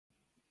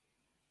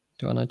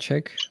Do you want to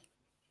check?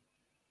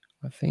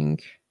 I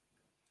think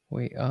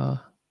we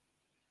are.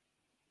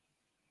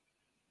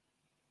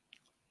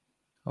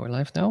 Are we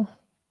live now?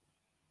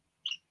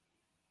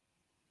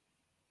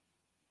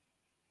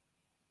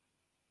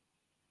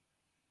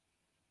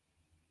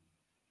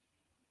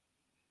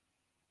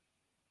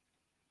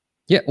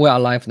 Yeah, we are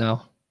live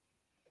now.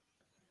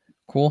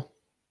 Cool.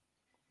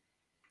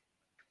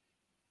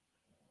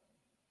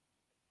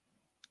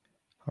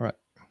 All right.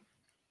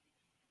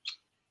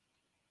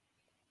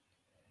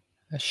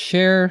 I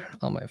share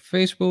on my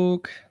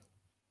Facebook.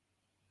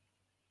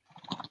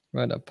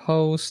 Write a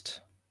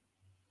post.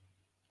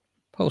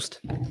 Post.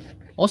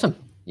 Awesome.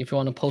 If you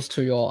want to post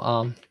to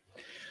your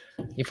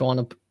if you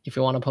want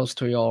to post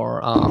to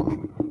your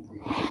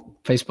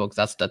Facebook,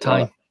 that's the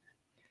time.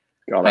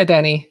 Got it. Hi,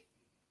 Danny.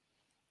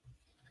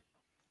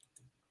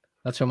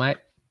 That's your mate,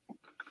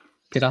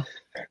 Peter.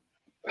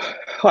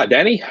 Hi,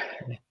 Danny.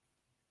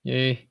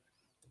 Yay.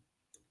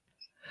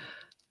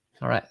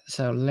 All right,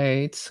 so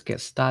let's get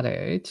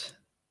started.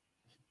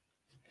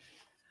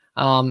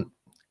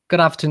 Good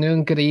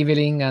afternoon, good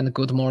evening, and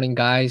good morning,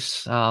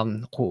 guys.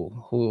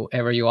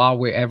 Whoever you are,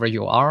 wherever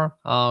you are.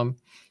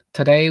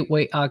 Today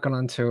we are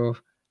going to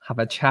have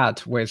a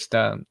chat with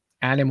the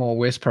animal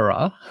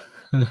whisperer,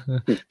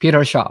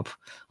 Peter Sharp.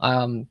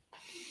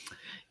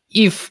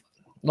 If,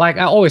 like,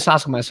 I always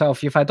ask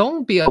myself, if I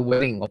don't be a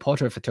wedding or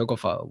portrait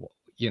photographer,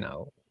 you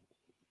know,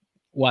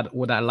 what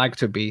would I like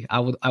to be? I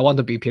want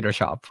to be Peter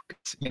Sharp.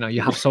 You know,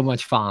 you have so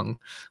much fun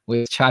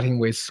with chatting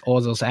with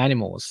all those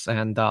animals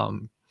and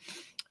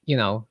you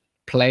know,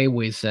 play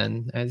with,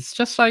 and it's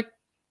just like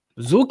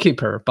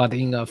zookeeper but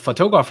in a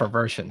photographer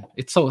version.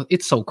 It's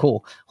so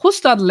cool.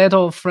 Who's that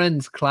little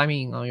friend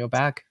climbing on your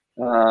back?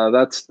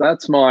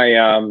 That's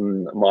my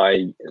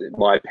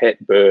my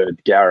pet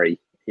bird, Gary.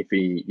 If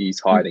he's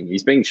hiding,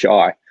 he's being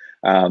shy.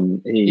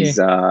 He's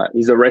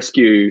a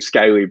rescue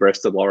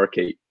scaly-breasted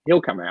lorikeet.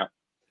 He'll come out.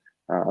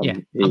 Yeah,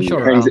 I'm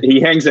sure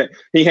he hangs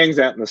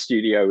out in the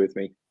studio with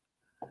me.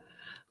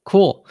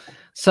 Cool.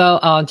 So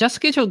just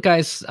get you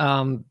guys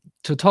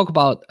to talk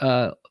about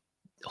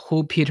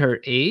who Peter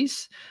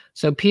is.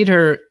 So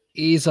Peter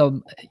is a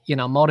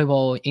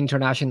multiple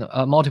international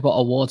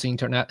awards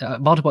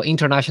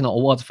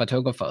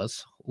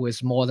photographers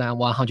with more than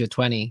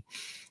 120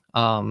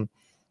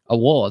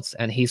 awards,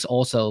 and he's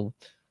also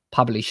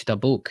published a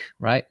book,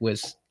 right,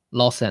 with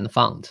Lost and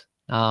Found,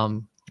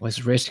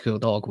 with Rescue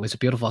Dog, with a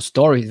beautiful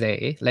story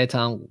there. Later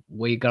on,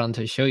 we're going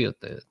to show you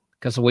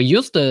because we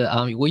used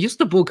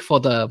the book for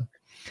the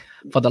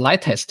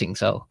light testing,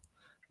 so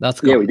that's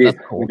cool. Yeah, we did.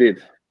 That's cool. We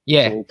did.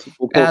 Yeah, so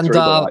we'll talk through the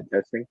light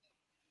testing.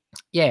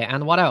 Yeah,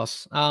 and what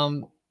else?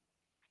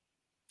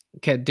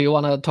 Okay, do you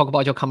want to talk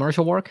about your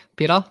commercial work,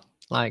 Peter?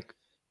 Like,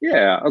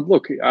 yeah,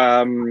 look,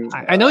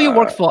 I know you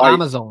work for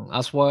Amazon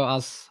as well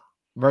as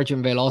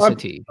Virgin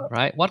Velocity,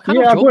 right? What kind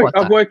of job was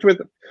that?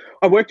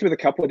 I've worked with a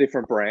couple of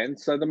different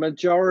brands. So the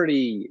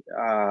majority,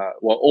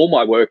 all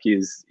my work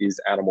is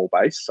animal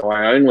based. So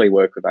I only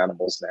work with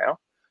animals now.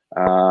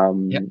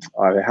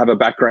 I have a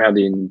background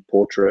in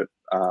portrait,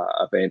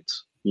 event,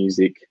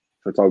 music,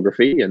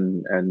 photography,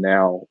 and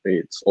now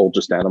it's all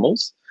just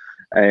animals.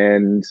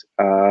 And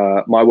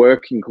my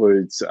work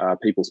includes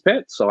people's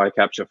pets. So I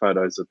capture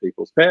photos of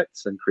people's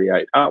pets and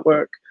create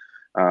artwork.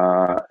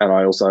 And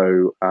I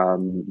also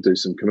do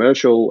some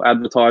commercial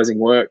advertising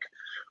work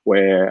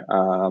where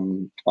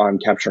I'm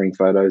capturing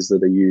photos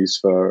that are used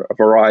for a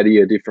variety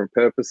of different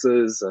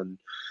purposes. And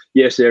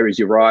yes, Aries,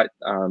 you're right.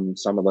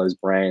 Some of those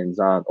brands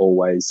aren't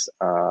always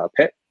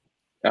pet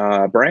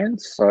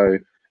brands. So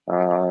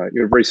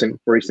your recent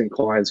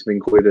clients have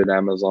included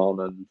Amazon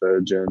and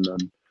Virgin,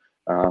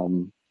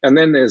 and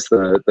then there's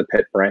the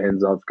pet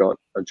brands. I've got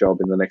a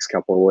job in the next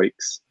couple of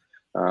weeks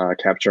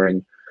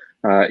capturing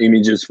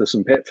images for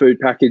some pet food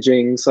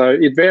packaging. So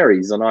it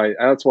varies, and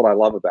that's what I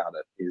love about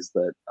it, is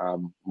that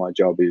my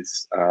job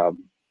is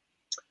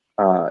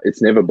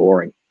it's never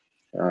boring.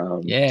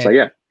 Yeah. So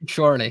yeah.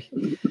 Surely.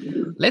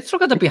 Let's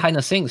look at the behind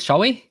the scenes, shall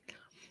we?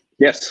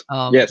 Yes.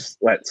 Yes.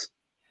 Let's.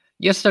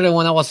 Yesterday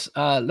when I was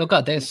look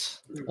at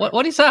this.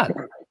 What is that?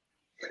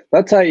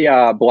 That's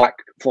a black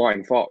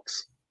flying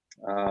fox,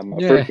 a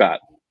fruit bat.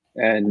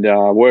 And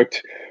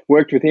worked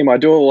with him. I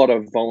do a lot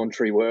of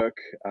voluntary work.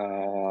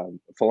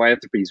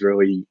 Philanthropy is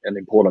really an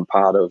important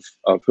part of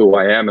who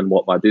I am and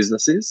what my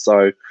business is.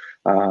 So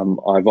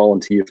I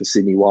volunteer for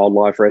Sydney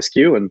Wildlife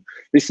Rescue, and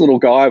this little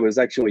guy was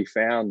actually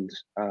found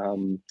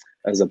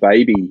as a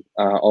baby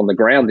on the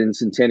ground in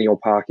Centennial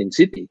Park in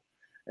Sydney,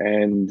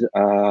 and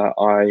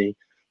I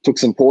took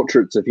some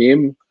portraits of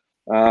him.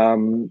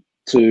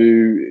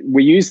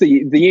 We use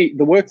the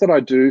work that I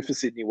do for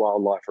Sydney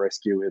Wildlife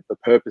Rescue. The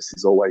purpose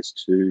is always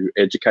to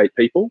educate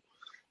people.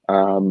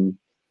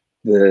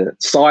 The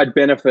side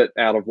benefit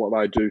out of what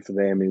I do for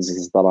them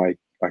is that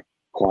I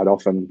quite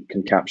often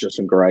can capture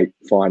some great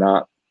fine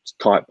art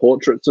type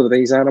portraits of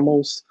these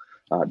animals.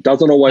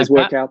 Doesn't always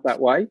work out that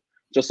way,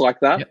 just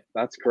like that. Yep.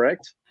 That's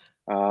correct.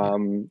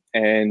 We're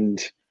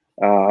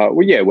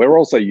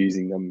also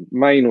using them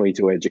mainly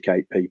to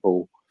educate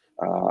people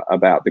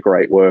about the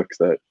great work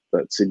that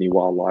that Sydney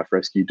Wildlife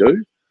Rescue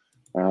do.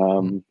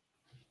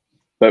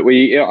 But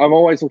I'm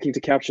always looking to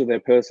capture their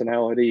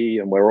personality,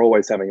 and we're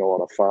always having a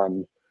lot of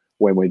fun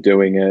when we're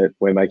doing it.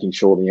 We're making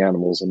sure the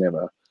animals are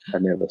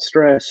never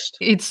stressed.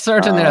 It's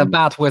certainly a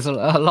bat with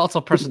lots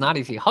of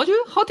personality. How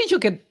did you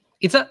get?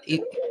 Is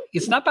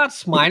that bat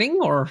smiling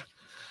or?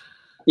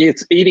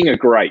 It's eating a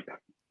grape.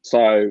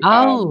 So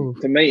Oh.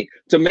 to me,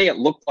 it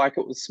looked like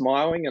it was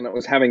smiling, and it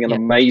was having an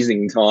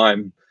amazing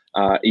time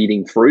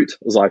eating fruit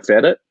as I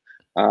fed it.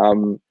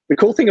 The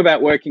cool thing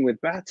about working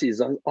with bats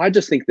is I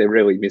just think they're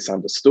really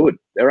misunderstood.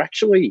 They're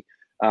actually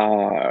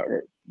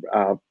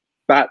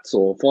bats,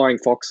 or flying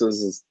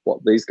foxes is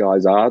what these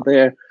guys are.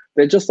 They're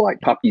just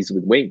like puppies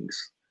with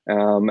wings.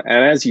 And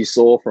as you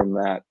saw from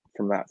that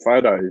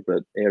photo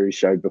that Aries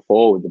showed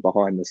before with the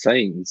behind the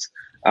scenes,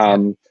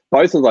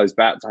 both of those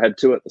bats, I had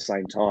two at the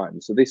same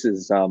time. So this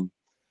is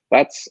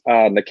that's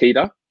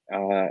Nikita,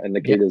 and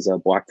Nikita's a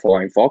black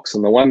flying fox,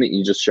 and the one that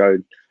you just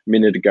showed a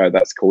minute ago,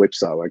 that's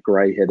Calypso, a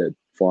grey-headed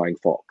flying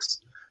fox.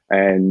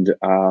 And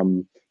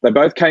they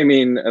both came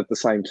in at the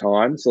same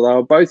time, so they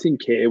were both in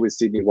care with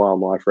Sydney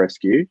Wildlife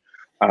Rescue.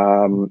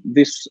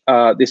 This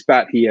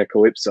bat here,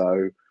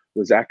 Calypso,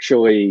 was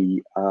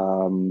actually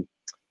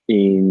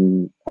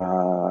in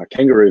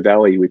Kangaroo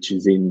Valley, which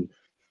is in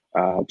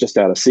just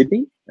out of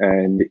Sydney,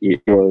 and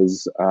it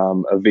was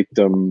a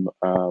victim.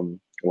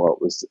 Well,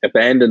 it was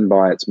abandoned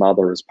by its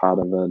mother as part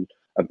of an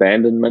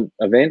abandonment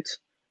event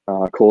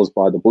caused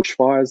by the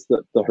bushfires,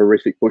 the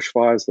horrific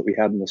bushfires that we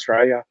had in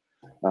Australia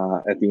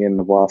at the end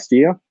of last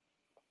year.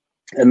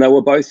 And they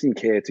were both in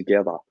care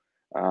together.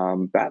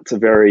 Bats are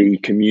very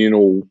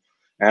communal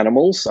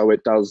animals, so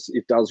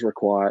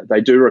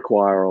they do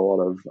require a lot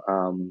of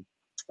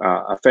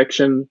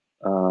affection,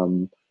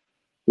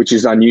 which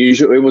is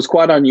unusual. It was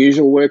quite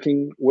unusual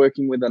working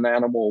with an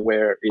animal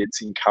where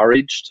it's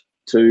encouraged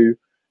to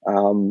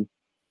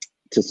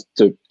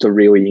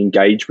really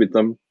engage with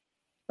them.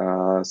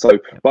 So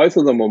both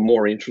of them were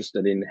more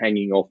interested in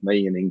hanging off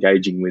me and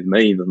engaging with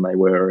me than they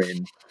were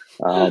in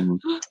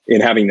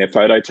having their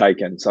photo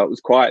taken. So it was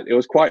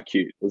quite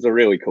cute. It was a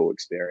really cool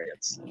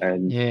experience,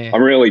 and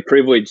I'm really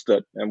privileged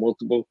that. And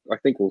I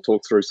think we'll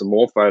talk through some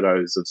more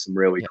photos of some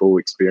really cool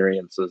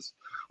experiences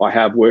I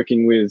have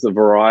working with a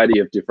variety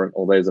of different.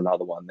 Oh, there's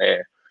another one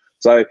there.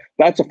 So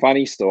that's a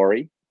funny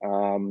story.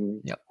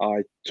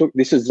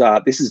 This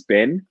is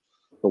Ben,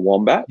 the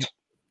wombat.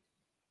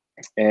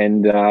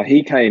 And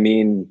he came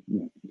in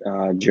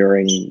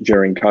during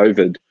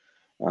COVID,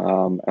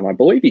 and I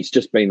believe he's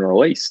just been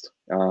released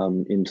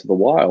into the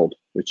wild,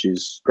 which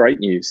is great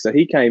news. So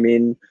he came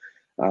in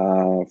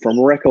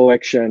from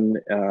recollection.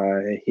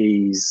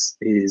 He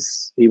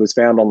was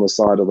found on the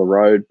side of the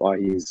road by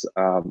his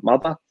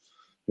mother,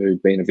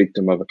 who'd been a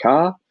victim of a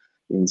car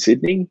in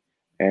Sydney.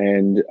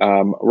 And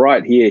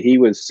right here, he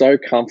was so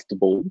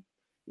comfortable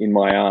in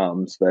my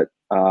arms that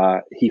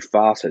he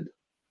farted.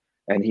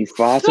 And he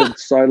farted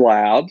so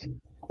loud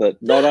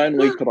that not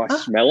only could I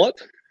smell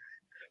it,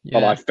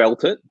 but I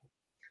felt it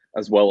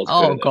as well as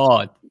heard it.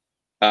 God.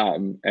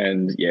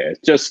 And yeah,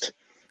 just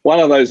one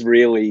of those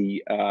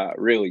really,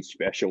 really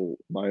special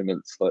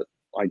moments that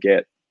I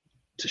get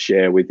to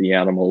share with the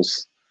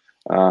animals.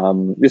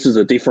 This is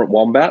a different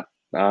wombat,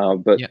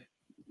 but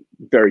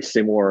very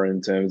similar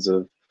in terms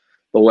of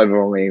the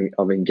level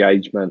of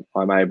engagement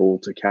I'm able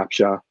to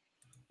capture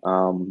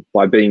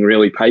by being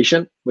really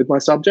patient with my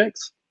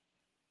subjects.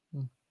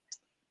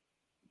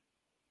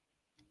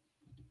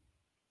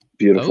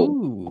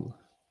 Beautiful.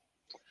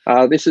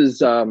 This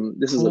is a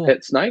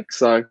pet snake,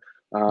 so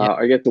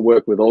I get to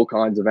work with all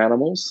kinds of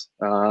animals.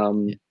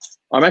 I'm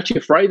actually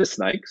afraid of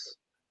snakes,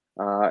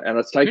 and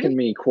it's taken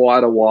me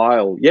quite a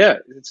while. Yeah,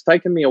 it's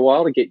taken me a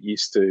while to get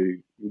used to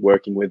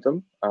working with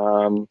them.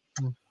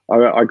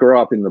 I grew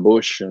up in the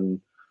bush, and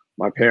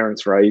my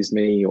parents raised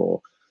me, or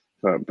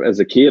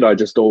as a kid, I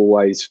just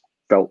always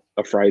felt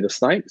afraid of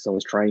snakes. I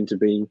was trained to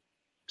be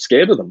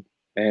scared of them,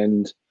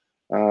 and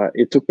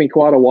it took me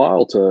quite a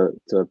while to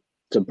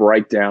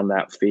break down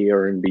that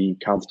fear and be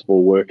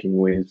comfortable working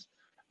with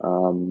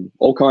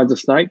all kinds of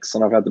snakes.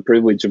 And I've had the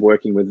privilege of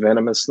working with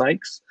venomous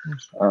snakes,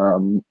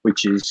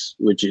 which is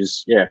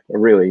here's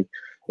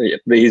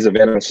a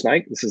venomous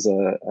snake. This is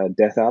a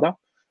death adder.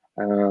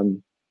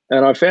 And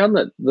I found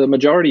that the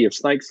majority of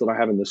snakes that I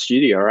have in the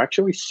studio are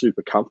actually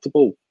super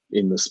comfortable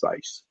in the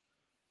space.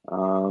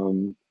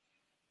 And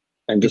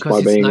just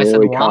by being nice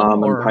really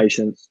calm and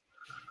patient.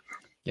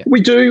 Yeah.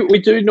 We do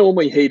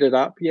normally heat it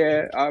up.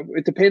 Yeah,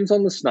 it depends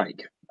on the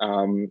snake.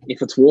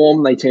 If it's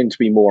warm, they tend to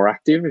be more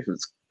active. If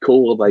it's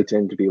cooler, they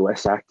tend to be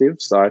less active.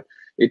 So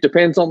it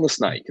depends on the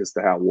snake as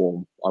to how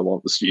warm I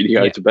want the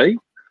studio to be.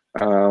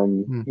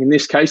 In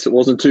this case, it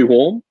wasn't too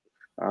warm.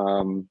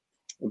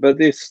 But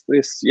this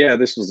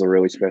was a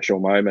really special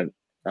moment.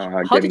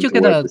 How did you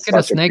get a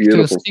snake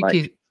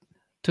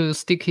to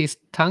stick his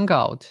tongue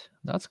out?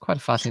 That's quite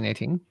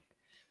fascinating.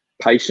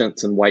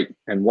 Patience and wait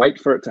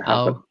for it to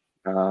happen.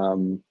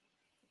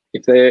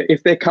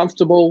 If they're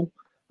comfortable,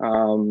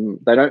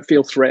 they don't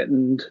feel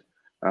threatened.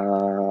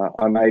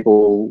 I'm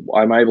able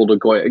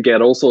to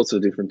get all sorts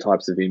of different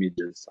types of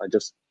images.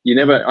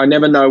 Mhm. I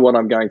never know what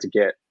I'm going to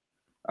get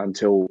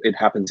until it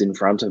happens in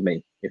front of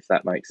me, if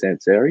that makes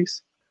sense,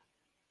 Aries.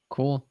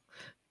 Cool.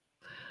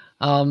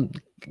 Um,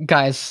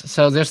 Guys,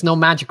 so there's no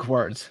magic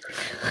words.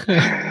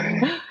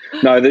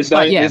 No,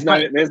 But yeah,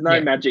 there's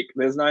no magic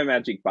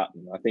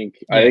button. yeah,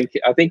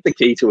 I think the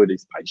key to it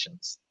is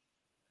patience.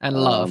 and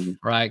love, Um,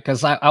 right?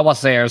 Because I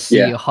was there, see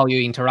yeah. how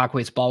you interact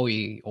with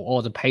Bowie,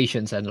 all the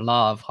patience and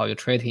love, how you're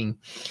treating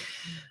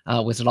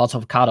with lots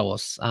of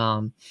cuddles.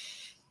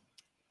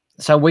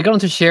 So we're going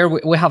to share.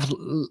 We have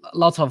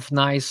lots of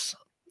nice,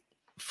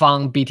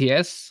 fun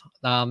BTS.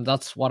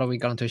 That's what we're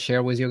going to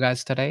share with you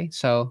guys today.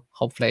 So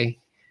hopefully,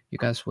 you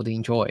guys would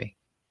enjoy.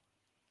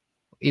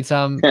 It's is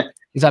that What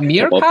about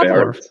meerkat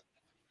or ferrets?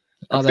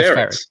 oh, that's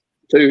ferret.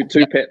 Ferrets. Two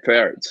Yeah, pet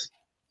ferrets.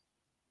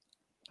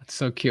 that's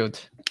so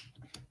cute.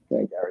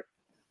 There, Gary.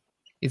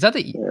 Is that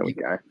the? There we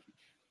go.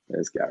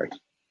 There's Gary.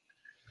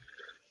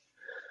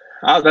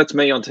 Oh, that's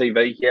me on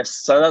TV. Yes,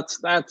 so that's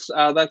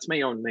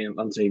me on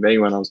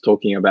TV when I was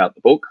talking about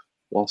the book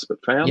Lost but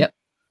Found. Yep.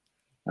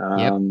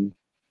 Yep.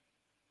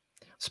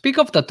 Speak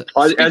of the.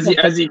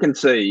 As you can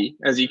see,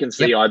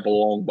 Yep. I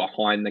belong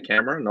behind the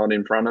camera, not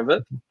in front of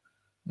it.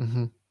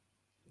 Mm-hmm.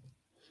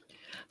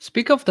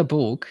 Speak of the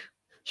book.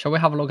 Shall we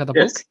have a look at the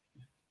Yes. book?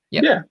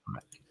 Yep. Yeah. All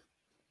right.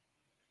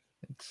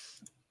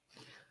 Let's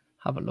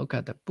have a look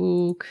at the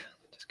book.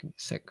 Just give me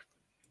a sec.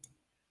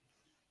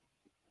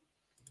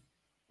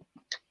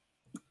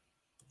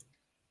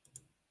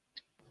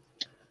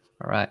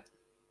 All right.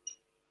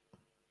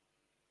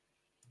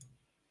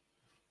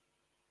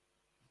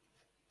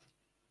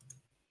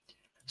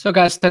 So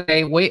guys,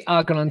 today we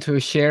are going to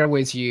share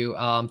with you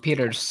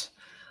Peter's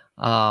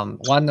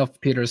one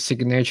of Peter's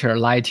signature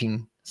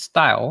lighting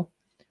style.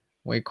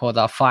 We call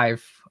that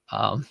five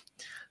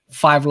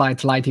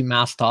light lighting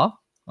master.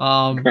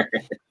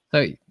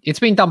 So it's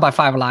been done by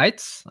 5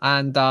 lights,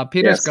 and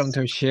Peter's Yes. going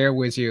to share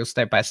with you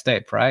step by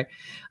step, right?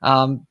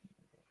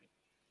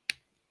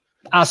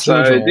 As So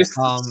usual,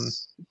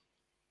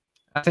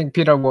 I think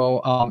Peter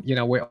will,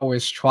 we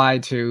always try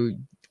to,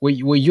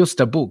 we use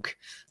the book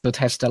to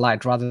test the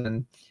light rather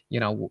than,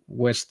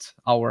 waste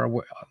our,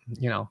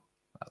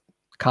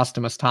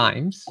 customers'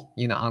 times,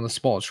 on the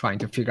spot trying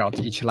to figure out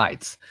each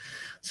lights.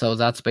 So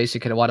that's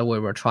basically what we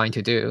were trying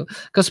to do.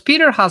 Because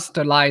Peter has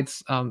the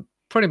lights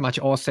pretty much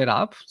all set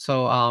up.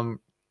 So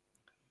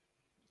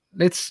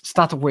let's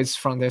start with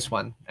from this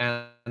one.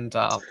 And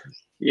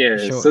yeah,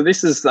 sure. so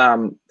this is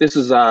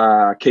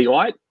a key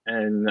light,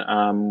 and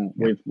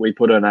we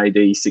put an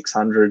AD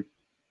 600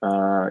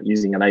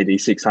 using an AD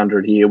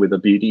 600 here with a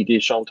beauty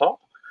dish on top.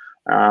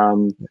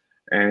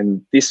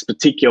 And this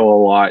particular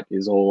light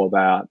is all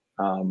about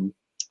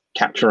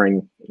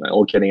capturing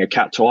or getting a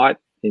catch light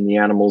in the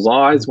animal's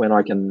eyes when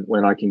I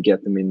can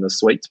get them in the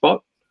sweet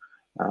spot.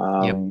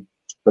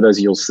 But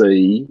as you'll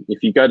see,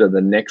 if you go to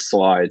the next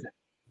slide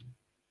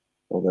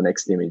or the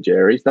next image,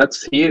 Aries,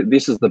 that's here.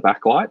 This is the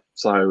backlight.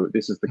 So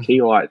this is the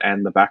key light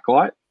and the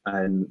backlight,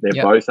 and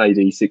they're both AD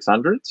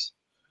 600s.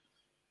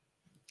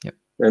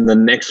 And the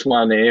next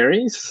one,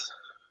 Aries.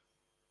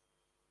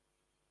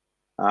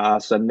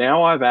 So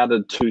now I've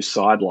added 2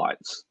 side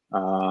lights.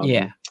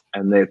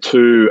 And they're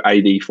 2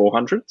 AD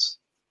 400s.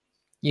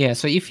 Yeah.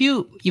 So if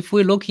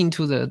we look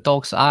into the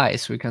dog's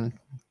eyes, we can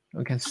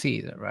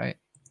see that, right?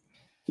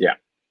 Yeah.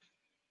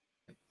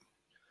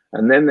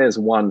 And then there's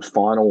one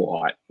final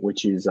light,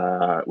 which is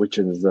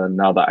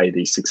another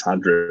AD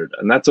 600,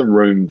 and that's a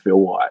room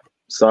fill light.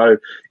 So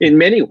in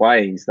many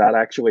ways, that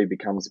actually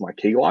becomes my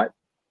key light,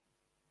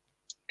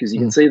 because you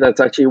can see that's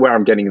actually where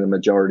I'm getting the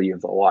majority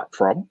of the light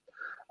from.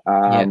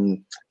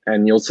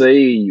 And you'll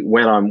see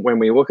when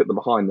we look at the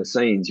behind the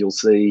scenes, you'll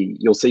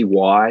see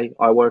why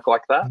I work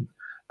like that.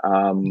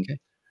 And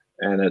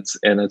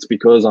it's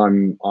because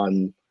I'm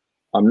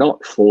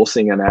not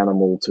forcing an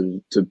animal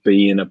to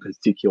be in a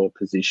particular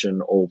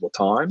position all the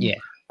time.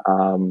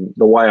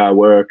 The way I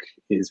work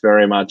is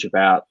very much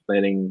about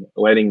letting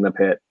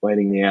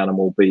the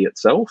animal be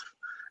itself,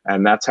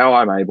 and that's how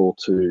I'm able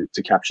to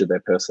capture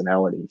their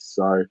personalities.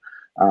 So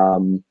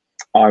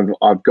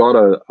I've got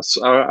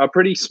a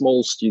pretty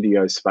small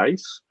studio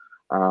space.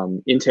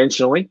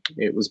 Intentionally,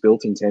 it was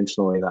built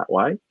intentionally that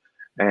way,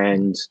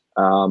 and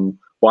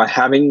by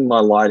having my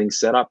lighting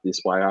set up this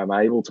way, I'm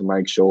able to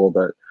make sure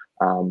that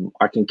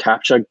I can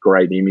capture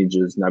great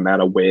images no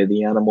matter where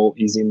the animal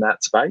is in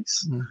that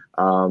space.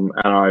 And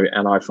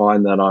I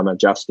find that I'm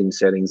adjusting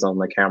settings on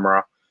the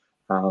camera,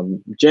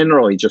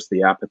 generally just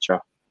the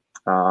aperture.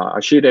 I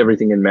shoot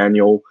everything in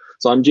manual,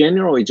 so I'm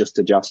generally just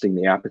adjusting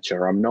the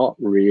aperture. I'm not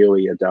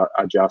really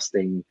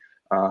adjusting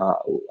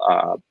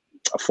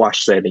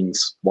flash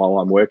settings while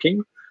I'm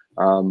working.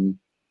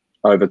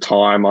 Over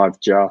time, I've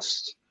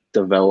just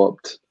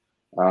developed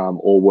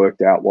or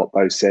worked out what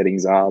those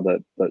settings are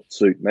that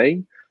suit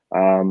me.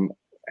 And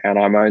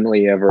I'm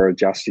only ever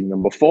adjusting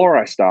them before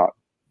I start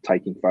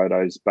taking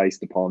photos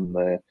based upon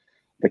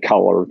the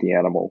color of the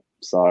animal.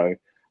 So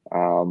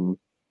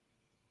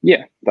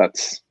yeah,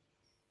 that's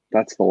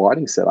the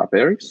lighting setup,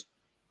 Aries.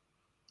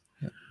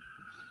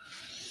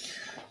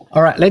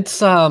 All right, let's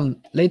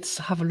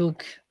have a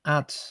look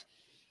at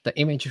the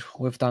image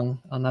we've done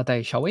on that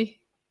day, shall we?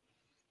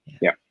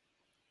 Yeah.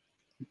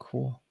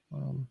 Cool.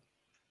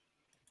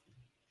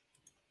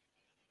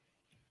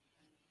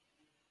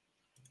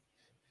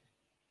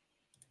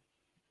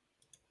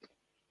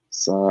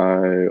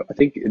 So I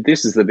think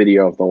this is the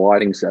video of the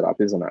lighting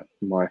setup, isn't it?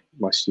 My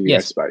studio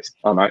Yes. space.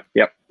 Oh no,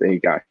 yep, there you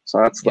go. So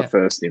that's the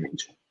first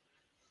image.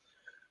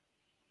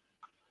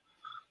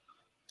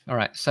 All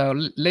right, so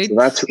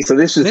let's. So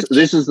this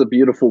is the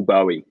beautiful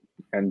Bowie,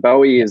 and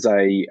Bowie is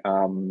a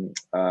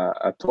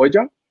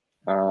toyger.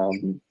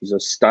 He's a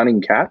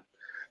stunning cat.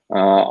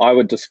 I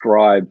would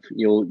describe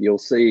you'll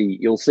see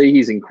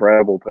his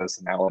incredible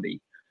personality.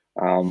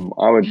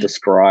 I would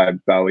describe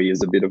Bowie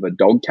as a bit of a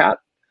dog cat.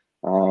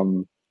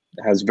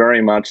 Has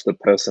very much the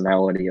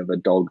personality of a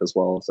dog as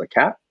well as a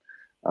cat.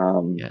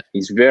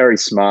 He's very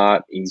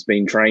smart. He's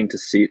been trained to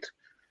sit.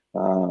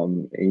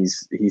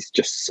 He's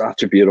just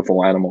such a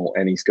beautiful animal,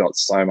 and he's got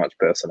so much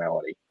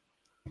personality.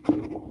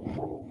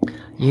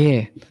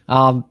 Yeah.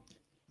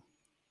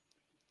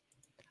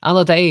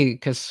 Other day,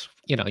 because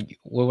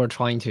we were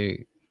trying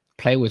to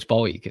play with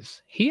Bowie,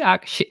 because he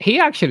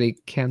actually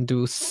can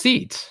do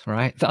sit,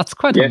 right? That's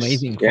quite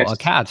amazing for a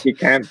cat. He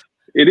can.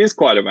 It is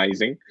quite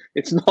amazing.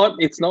 It's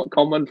not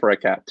common for a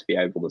cat to be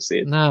able to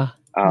sit. No,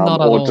 not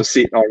at or all. to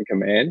sit on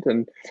command.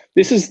 And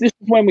this is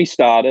when we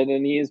started,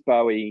 and here's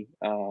Bowie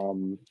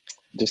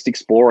just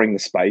exploring the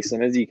space.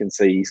 And as you can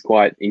see, he's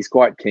quite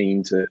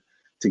keen to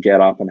get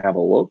up and have a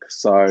look.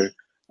 So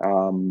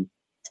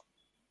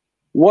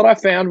what I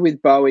found with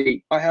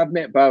Bowie, I have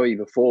met Bowie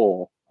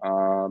before,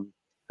 and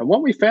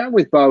what we found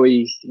with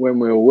Bowie when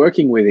we were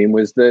working with him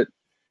was that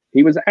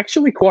he was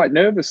actually quite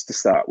nervous to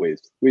start with,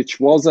 which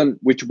wasn't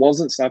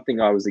something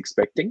I was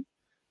expecting.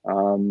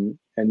 And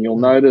you'll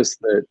notice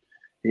that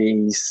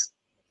he's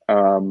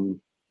not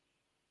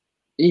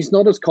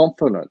as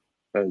confident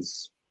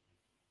as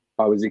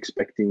I was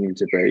expecting him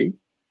to be.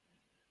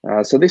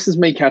 So this is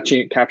me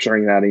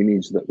capturing that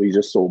image that we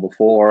just saw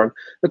before.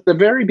 At the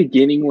very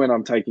beginning, when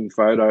I'm taking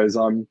photos,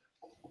 I'm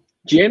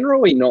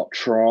generally not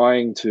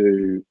trying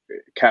to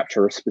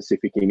capture a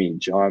specific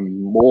image.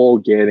 I'm more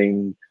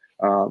getting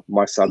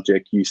my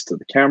subject used to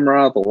the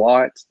camera, the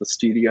lights, the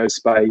studio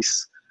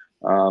space.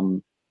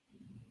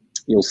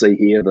 You'll see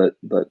here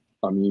that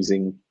I'm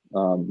using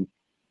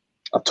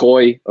a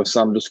toy of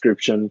some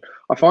description.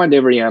 I find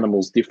every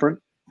animal's different,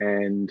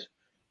 and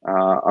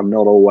I'm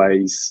not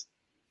always.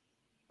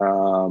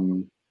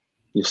 You'll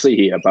see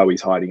here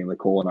Bowie's hiding in the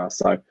corner.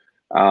 So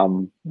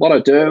what I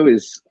do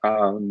is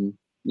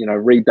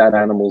read that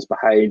animal's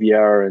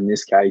behaviour. In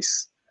this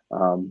case,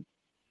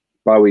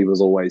 Bowie was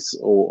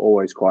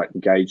always quite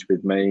engaged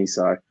with me.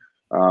 So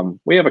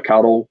we have a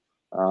cuddle.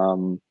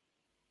 I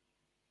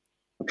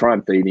try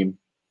and feed him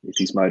if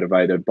he's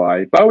motivated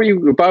by Bowie.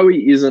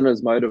 Bowie isn't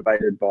as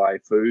motivated by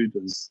food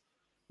as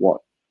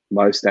what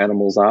most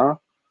animals are.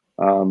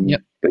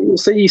 But you'll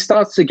see he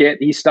starts to get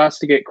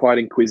quite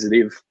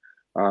inquisitive.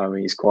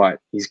 He's quite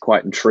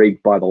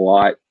intrigued by the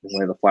light and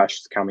where the flash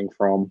is coming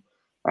from.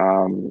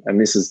 And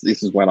this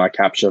is when I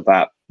capture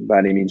that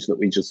image that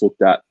we just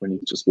looked at when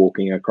he's just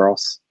walking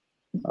across.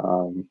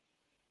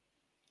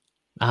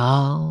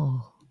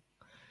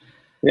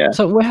 Yeah.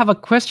 So we have a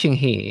question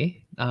here,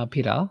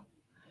 Peter.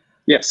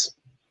 Yes.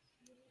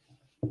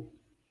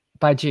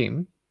 By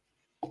Jim.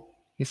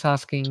 He's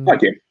asking. Hi,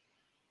 Jim.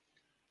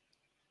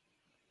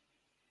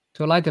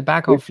 To light the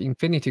back of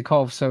Infinity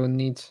Cove, so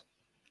needs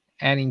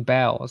adding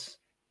bells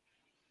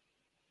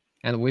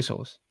and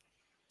whistles.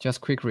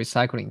 Just quick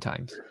recycling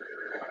times.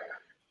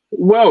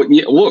 Well,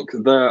 yeah. Look,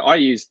 I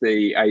used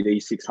the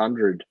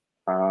AD600,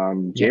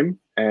 Jim,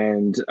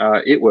 and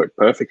it worked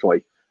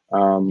perfectly.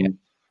 It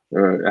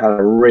had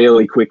a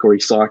really quick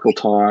recycle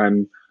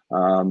time.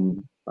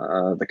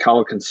 The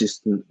color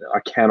I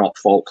cannot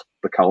fault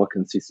the color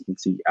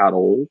consistency at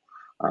all.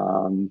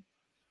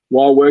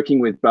 While working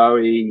with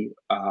Bowie,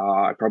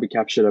 I probably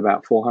captured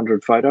about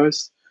 400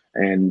 photos,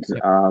 and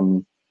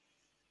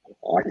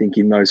I think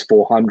in those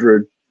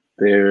 400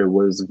 there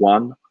was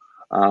one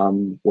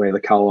where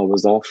the color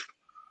was off.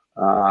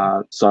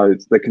 So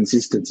the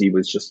consistency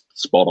was just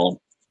spot on,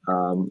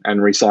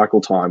 and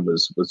recycle time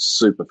was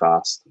super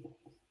fast.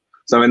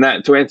 So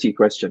to answer your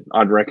question,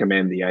 I'd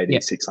recommend the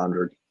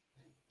AD600.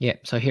 Yeah.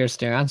 So here's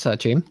the answer,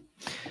 Jim.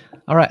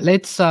 All right,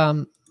 let's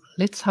have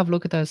a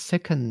look at the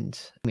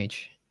second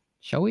image,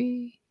 shall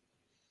we?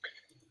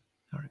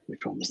 All right.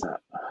 Which one was that?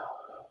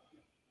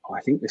 Oh,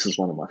 I think this is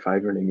one of my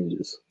favorite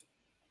images.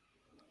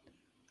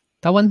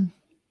 That one?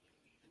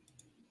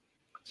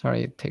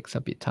 Sorry, it takes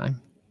a bit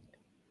time.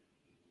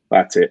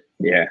 That's it.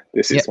 Yeah,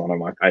 this is one of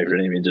my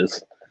favorite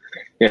images.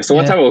 Yeah, so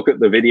let's have a look at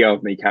the video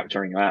of me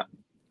capturing that.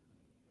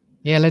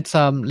 Yeah, let's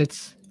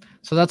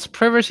so that's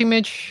previous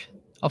image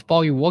of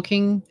Bowie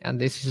walking, and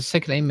this is the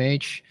second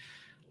image.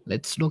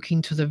 Let's look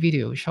into the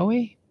video, shall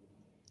we?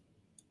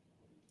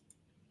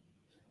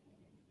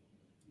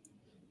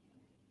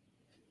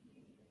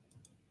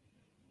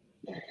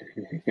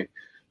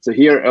 So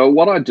here,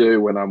 what I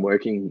do when I'm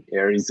working,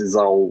 Aries, is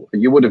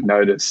you would have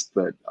noticed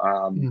that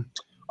I'm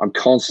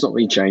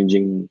constantly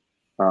changing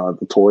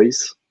the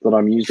toys that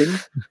I'm using,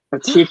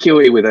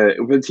 particularly with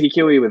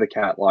a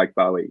cat like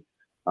Bowie.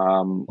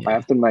 I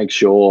have to make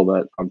sure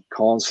that I've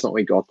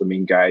constantly got them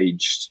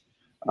engaged,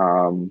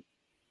 and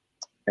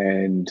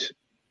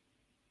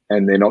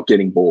they're not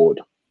getting bored.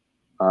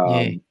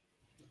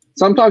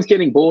 Sometimes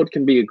getting bored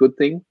can be a good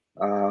thing,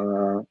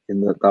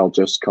 in that they'll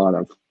just kind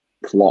of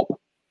flop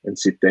and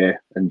sit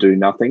there and do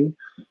nothing.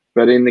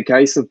 But in the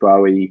case of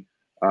Bowie,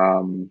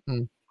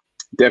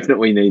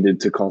 definitely needed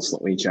to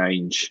constantly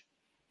change.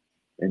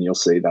 And you'll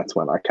see that's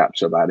when I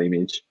capture that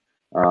image,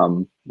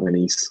 when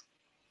he's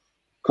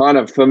kind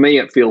of, for me,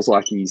 it feels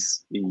like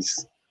he's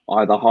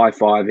either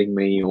high-fiving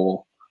me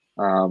or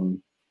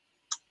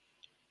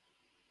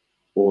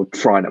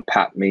trying to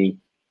pat me.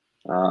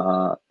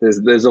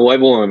 There's a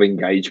level of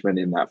engagement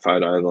in that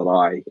photo that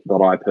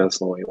I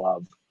personally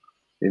love.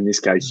 In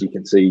this case, you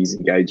can see he's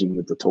engaging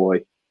with the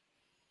toy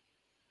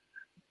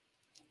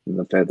and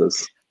the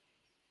feathers.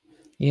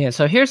 Yeah,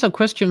 so here's a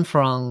question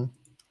from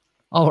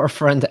our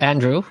friend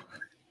Andrew.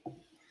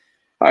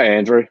 Hi,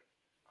 Andrew.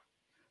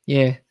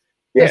 Yeah.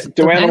 Yeah,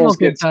 do animals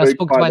get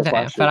spooked by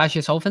the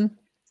flashes often?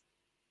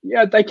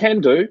 Yeah, they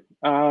can do.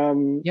 I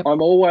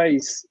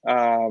always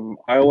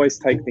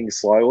take things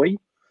slowly.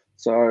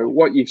 So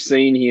what you've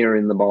seen here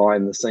in the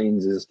behind the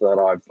scenes is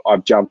that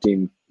I've jumped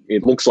in.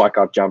 It looks like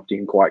I've jumped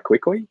in quite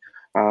quickly.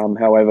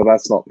 However,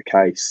 that's not the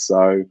case.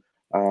 So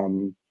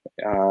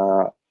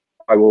I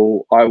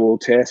will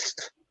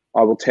test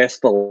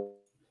the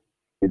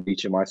with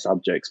each of my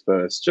subjects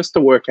first, just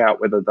to work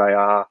out whether they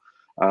are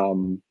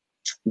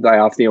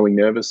feeling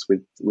nervous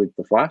with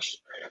the flash.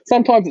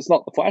 Sometimes it's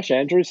not the flash,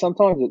 Andrew.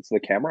 Sometimes it's the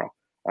camera.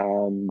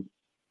 Having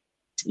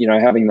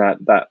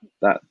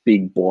that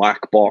big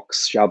black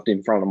box shoved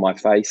in front of my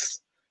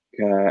face,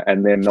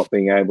 and them not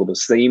being able to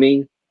see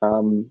me,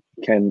 can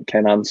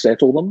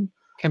unsettle them.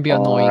 Can be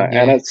annoying,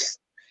 and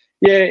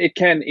it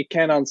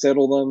can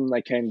unsettle them.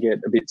 They can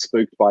get a bit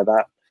spooked by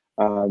that.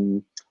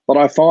 But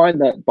I find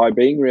that by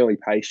being really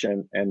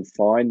patient and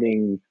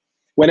finding,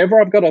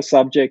 whenever I've got a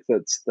subject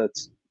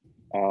that's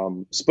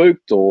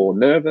spooked or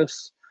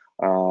nervous,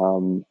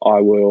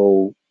 I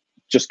will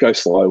just go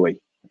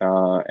slowly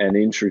and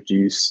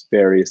introduce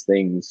various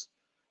things.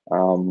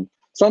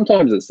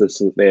 Sometimes it's just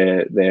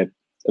that they're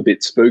a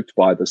bit spooked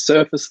by the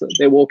surface that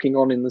they're walking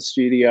on in the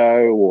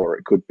studio, or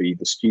it could be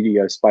the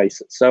studio space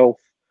itself.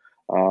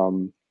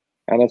 And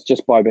it's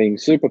just by being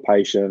super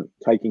patient,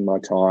 taking my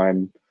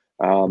time.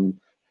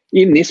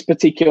 In this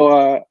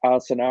particular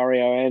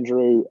scenario,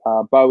 Andrew,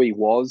 Bowie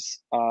was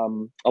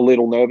a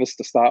little nervous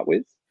to start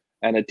with,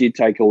 and it did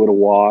take a little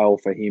while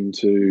for him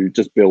to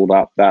just build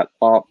up that,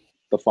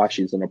 the flash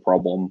isn't a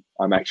problem.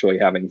 I'm actually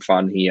having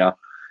fun here.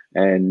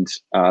 And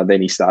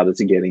then he started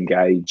to get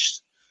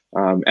engaged.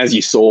 As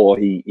you saw,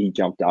 he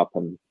jumped up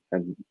and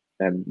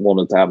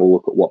wanted to have a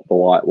look at what the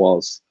light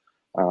was.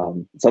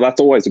 So that's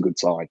always a good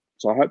sign.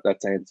 So I hope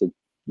that's answered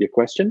your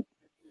question.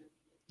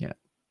 Yeah.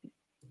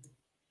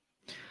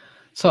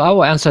 So I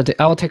will answer.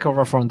 I will take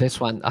over from this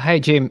one.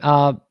 Hey Jim,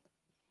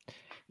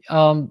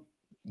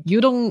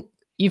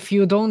 if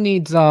you don't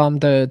need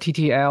the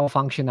TTL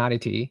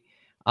functionality,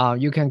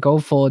 you can go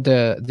for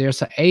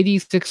there's a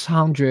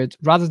 8600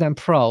 rather than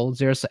Pro.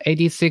 There's a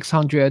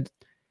 8600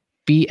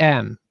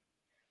 BM.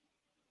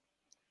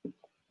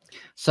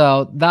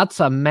 So that's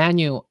a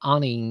manual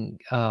awning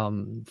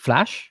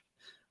flash.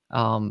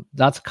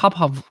 That's a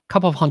couple of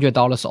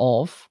 $100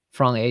 off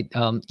from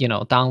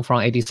down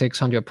from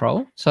 8600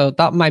 Pro. So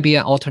that might be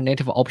an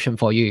alternative option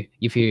for you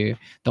if you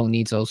don't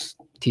need those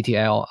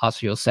TTL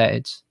as you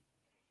said.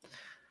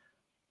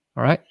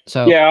 All right.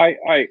 So yeah,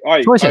 I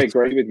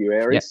agree with you,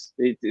 Aries.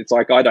 Yeah. It's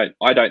like I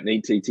don't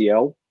need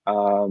TTL.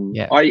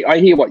 I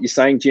hear what you're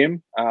saying,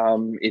 Jim.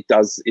 It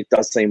does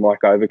seem like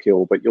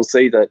overkill, but you'll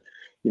see that,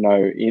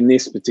 in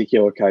this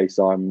particular case,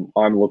 I'm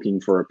looking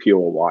for a pure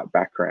white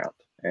background,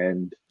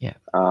 and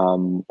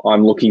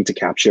I'm looking to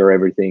capture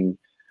everything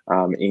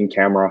in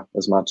camera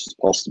as much as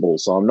possible.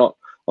 So I'm not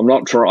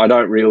sure. I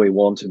don't really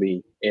want to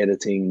be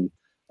editing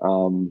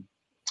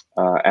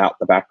out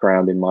the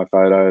background in my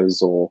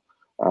photos, or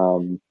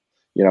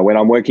when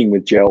I'm working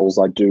with gels,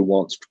 I do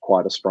want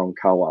quite a strong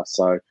color.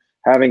 So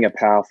having a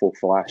powerful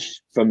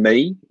flash for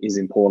me is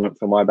important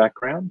for my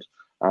background.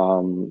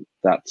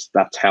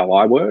 That's how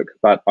I work,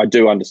 but I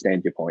do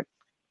understand your point.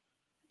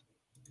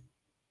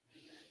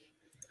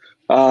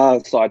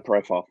 Side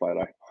profile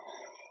photo.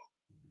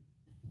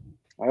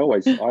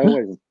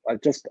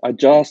 I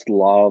just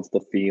love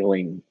the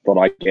feeling that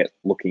I get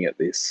looking at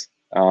this.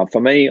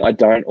 For me, I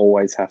don't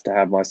always have to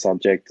have my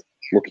subject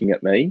looking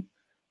at me.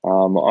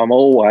 I'm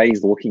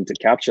always looking to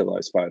capture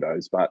those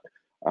photos, but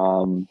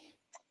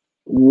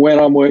when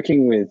I'm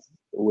working with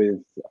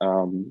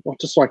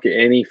just like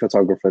any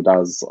photographer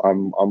does,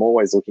 I'm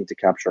always looking to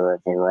capture a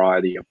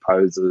variety of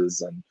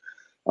poses and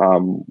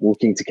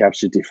looking to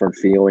capture different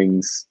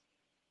feelings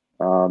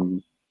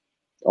of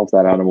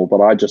that animal.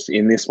 But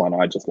in this one,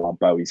 I just love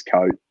Bowie's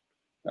coat.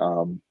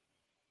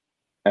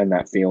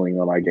 that feeling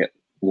that I get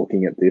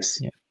looking at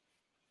this. Yeah.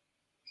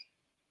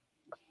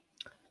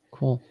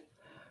 Cool.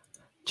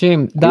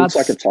 Jim, It looks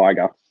like a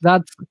tiger.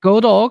 That's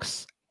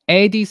Godox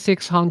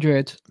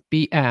 8600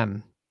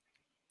 BM.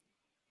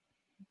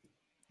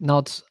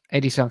 Not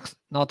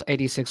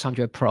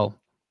 8600 Pro. All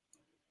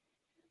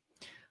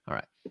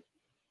right.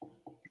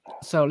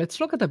 So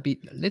let's look at the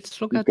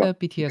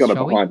BTS. Got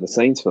a behind the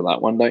scenes for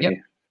that one, don't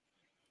you?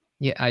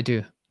 Yeah, I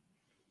do.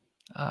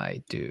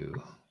 I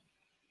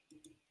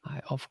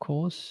of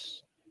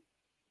course.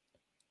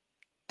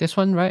 This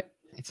one, right?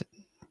 It's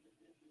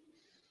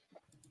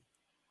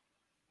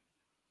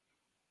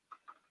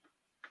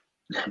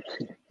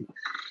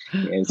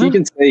as you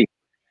can see,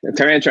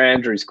 to answer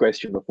Andrew's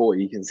question before,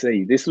 you can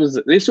see this was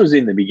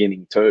in the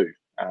beginning too,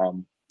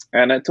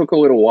 and it took a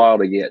little while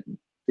to get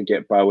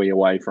Bowie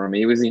away from me.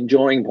 He was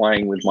enjoying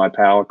playing with my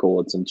power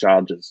cords and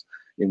chargers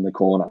in the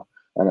corner,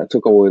 and it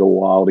took a little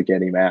while to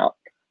get him out.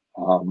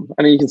 And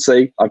you can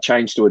see I've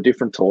changed to a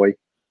different toy.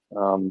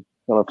 Got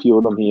a few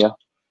of them here.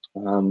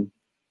 Can't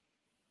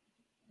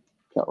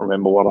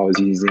remember what I was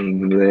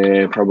using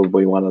there.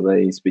 Probably one of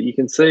these, but you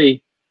can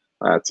see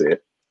that's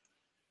it.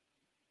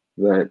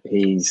 That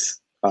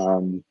he's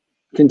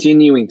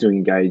continuing to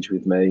engage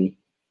with me.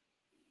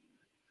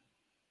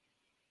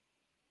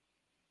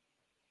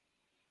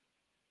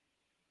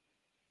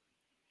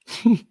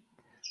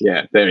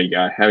 Yeah, there you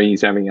go.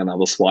 He's having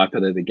another swipe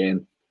at it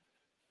again.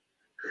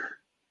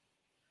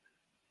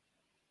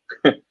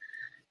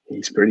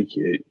 He's pretty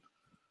cute.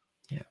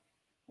 Yeah.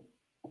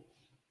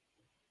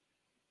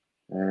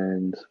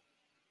 And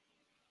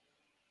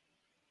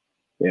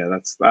yeah,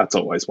 that's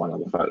always one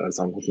of the photos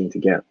I'm looking to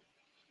get.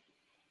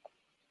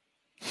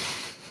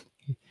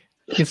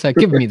 He's like,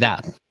 give me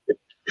that.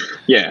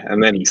 Yeah,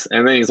 and then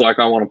he's like,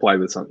 I want to play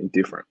with something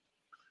different.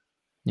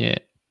 Yeah.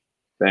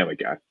 There we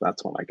go.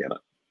 That's when I get it.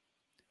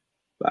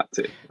 That's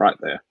it, right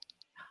there.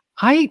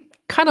 I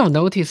kind of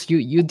noticed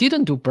you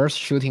didn't do burst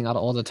shooting at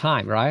all the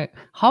time, right?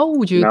 How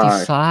would you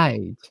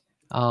decide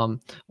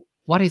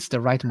what is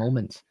the right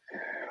moment?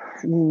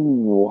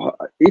 Ooh,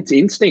 it's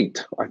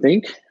instinct, I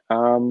think.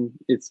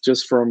 It's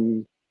just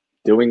from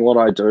doing what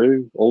I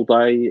do all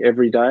day,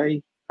 every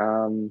day.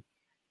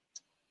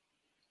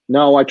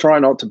 No, I try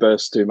not to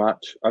burst too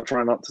much. I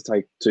try not to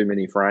take too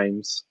many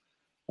frames.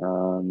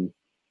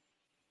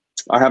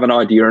 I have an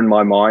idea in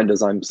my mind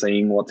as I'm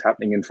seeing what's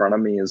happening in front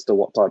of me as to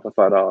what type of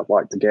photo I'd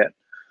like to get.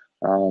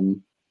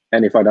 And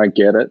if I don't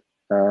get it,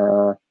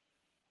 I'll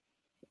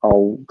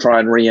try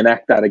and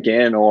reenact that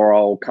again, or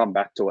I'll come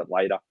back to it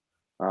later.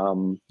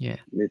 Yeah,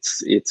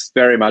 it's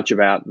very much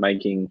about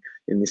making,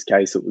 in this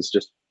case, it was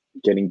just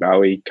getting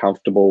Bowie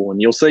comfortable.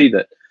 And you'll see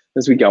that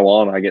as we go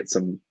on, I get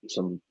some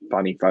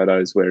funny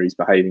photos where he's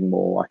behaving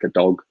more like a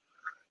dog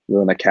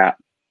than a cat.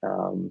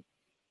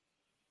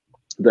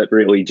 That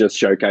really just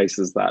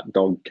showcases that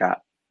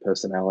dog-cat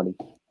personality.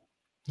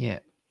 Yeah.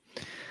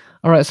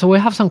 All right. So we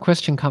have some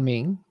question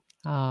coming.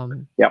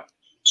 Yep.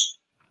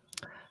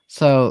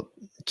 So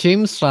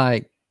Jim's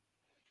like,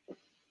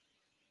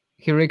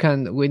 he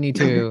reckon we need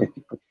to.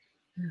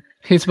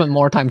 He spent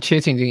more time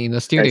cheating in the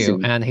studio,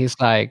 and he's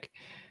like,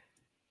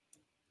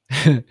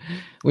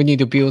 we need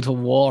to build a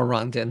wall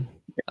around it,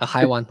 a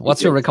high one.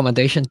 What's your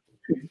recommendation?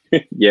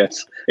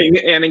 Yes,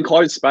 an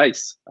enclosed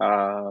space.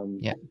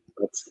 Yeah.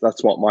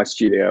 That's what my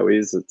studio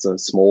is. It's a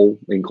small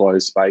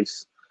enclosed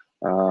space,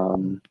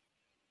 and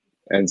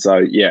so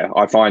yeah,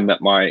 I find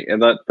that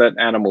that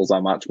animals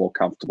are much more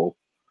comfortable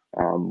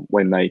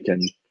when they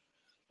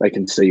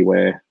can see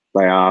where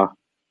they are,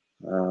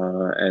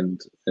 and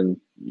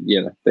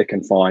you know, they're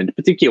confined,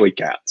 particularly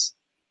cats,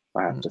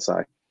 I have to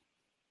say.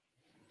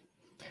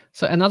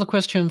 So another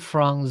question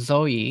from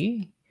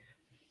Zoe.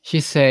 She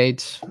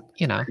said,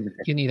 you know,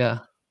 you need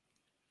a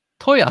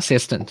toy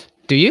assistant.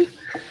 Do you?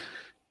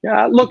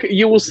 Yeah, look,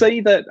 you will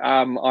see that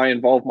I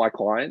involve my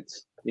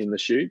clients in the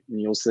shoot, and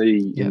you'll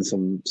see in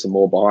some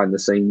more behind the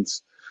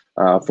scenes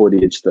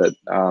footage that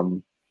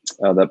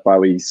that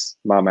Bowie's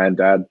mum and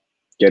dad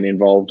get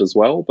involved as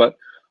well. But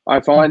I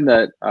find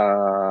that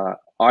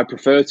I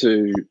prefer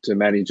to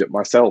manage it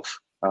myself,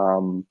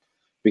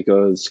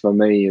 because for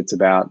me it's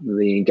about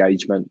the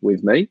engagement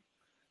with me,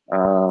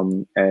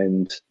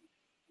 and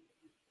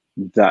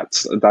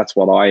that's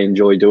what I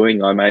enjoy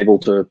doing. I'm able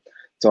to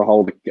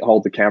hold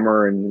the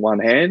camera in one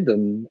hand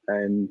and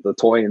the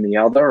toy in the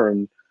other,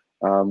 and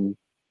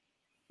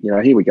you know,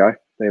 here we go.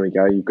 There we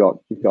go. You've got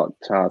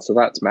so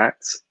that's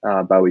Max,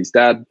 Bowie's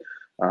dad,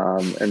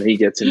 and he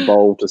gets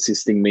involved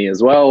assisting me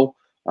as well.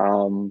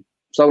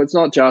 So it's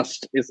not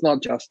just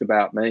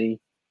about me,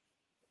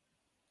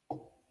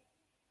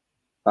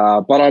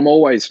 but I'm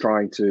always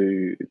trying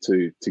to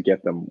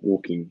get them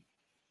looking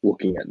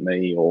at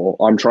me, or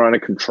I'm trying to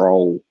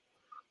control.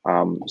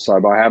 So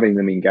by having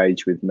them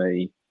engage with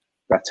me,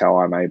 that's how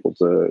I'm able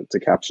to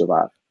capture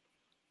that.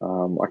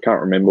 I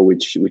can't remember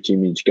which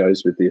image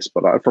goes with this,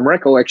 but from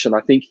recollection,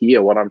 I think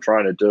here what I'm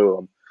trying to do,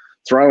 I'm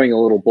throwing a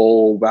little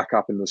ball back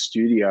up in the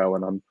studio,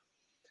 and I'm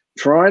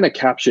trying to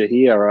capture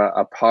here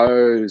a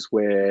pose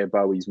where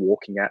Bowie's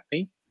walking at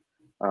me,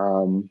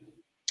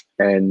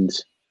 and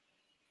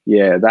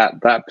yeah,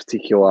 that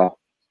particular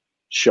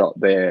shot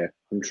there,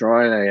 I'm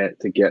trying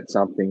to get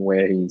something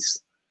where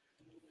he's.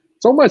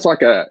 It's almost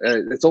like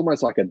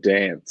a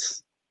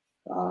dance,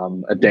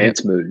 a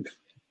dance move.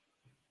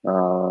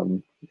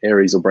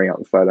 Aries will bring up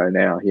the photo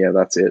now. Yeah,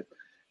 that's it.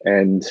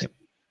 And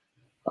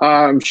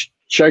trying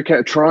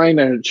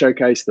to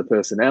showcase the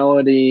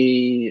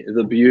personality,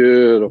 the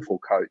beautiful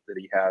coat that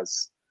he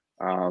has,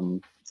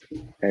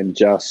 and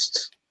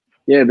just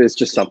there's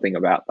just something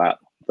about that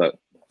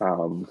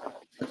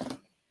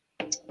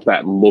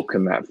that look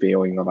and that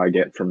feeling that I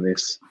get from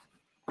this.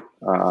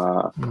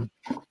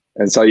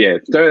 And so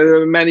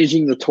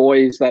managing the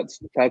toys, that's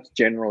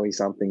generally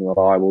something that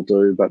I will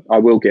do, but I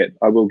will get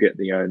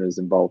the owners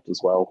involved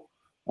as well.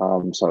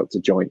 So it's a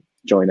joint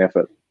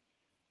effort.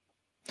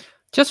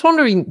 Just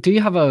wondering, do you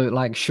have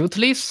a shoot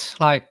list,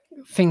 like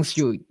things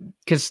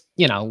because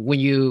when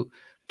you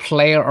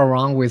play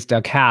around with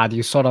the cat,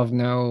 you sort of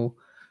know,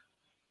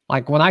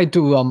 like when I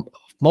do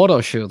model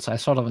shoots, I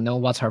sort of know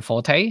what's her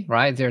forte,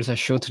 right? There's a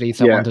shoot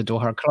list. I want to do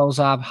her close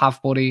up, half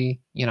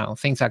body,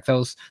 things like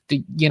those.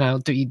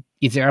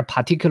 Is there a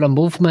particular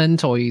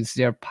movement or is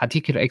there a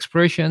particular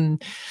expression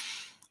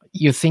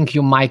you think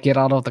you might get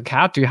out of the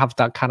cat? Do you have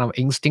that kind of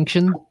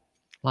instinction?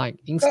 I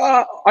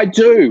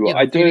do.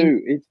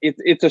 Feeling?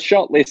 It's a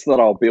shot list that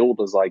I'll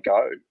build as I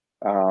go,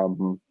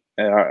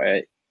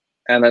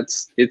 and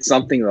it's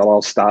something that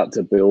I'll start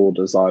to build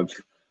as I've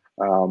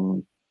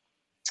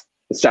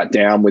sat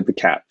down with the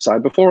cat. So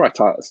before I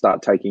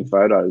start taking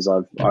photos,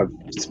 I've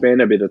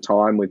spent a bit of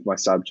time with my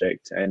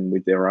subject and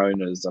with their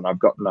owners, and I've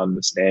got an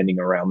understanding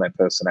around their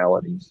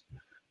personalities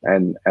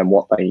and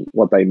what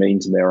they mean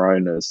to their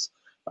owners.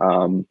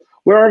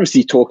 We're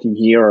obviously talking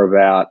here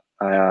about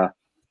a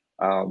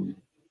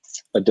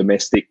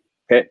domestic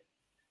pet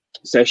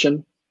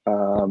session.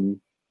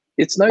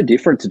 It's no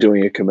different to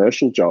doing a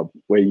commercial job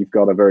where you've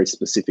got a very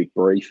specific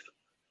brief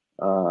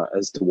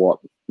as to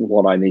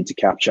what I need to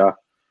capture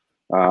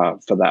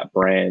for that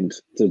brand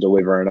to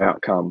deliver an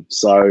outcome.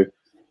 So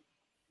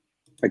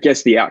I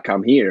guess the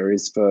outcome here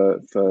is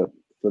for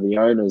the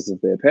owners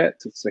of their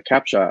pets, it's to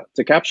capture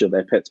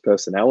their pet's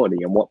personality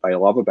and what they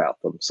love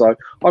about them. So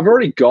I've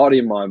already got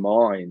in my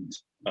mind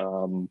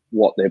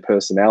what their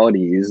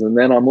personality is, and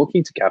then I'm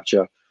looking to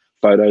capture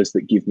photos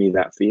that give me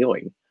that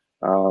feeling,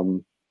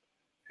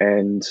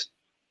 and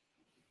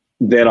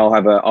then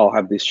I'll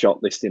have this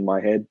shot list in my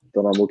head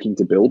that I'm looking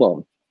to build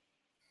on.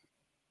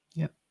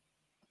 Yeah.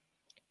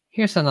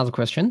 Here's another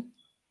question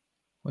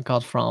we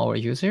got from our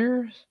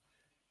users.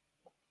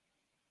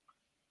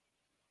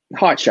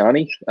 Hi,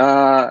 Shani.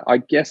 I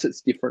guess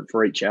it's different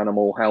for each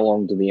animal. How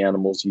long do the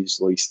animals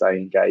usually stay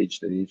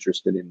engaged and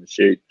interested in the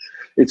shoot?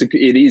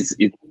 It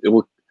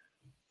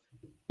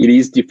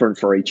is different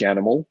for each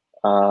animal.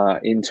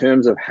 In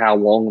terms of how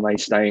long they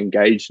stay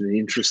engaged and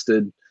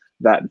interested,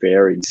 that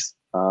varies.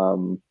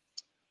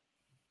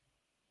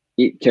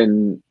 It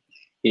can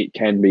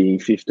be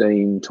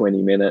 15,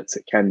 20 minutes.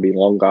 It can be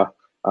longer.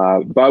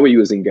 Bowie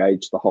was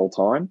engaged the whole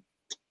time.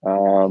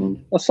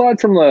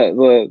 Aside from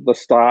the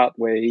start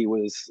where he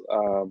was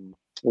a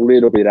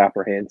little bit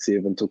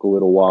apprehensive and took a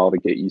little while to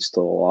get used to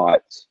the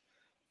lights.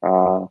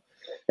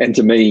 And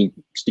to me,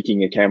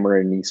 sticking a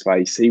camera in his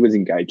face, he was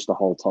engaged the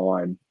whole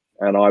time.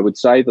 And I would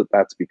say that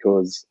that's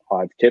because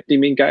I've kept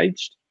him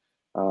engaged.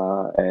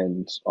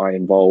 And I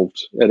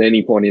involved at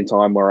any point in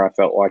time where I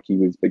felt like he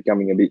was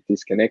becoming a bit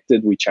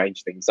disconnected, we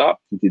changed things up.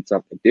 We did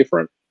something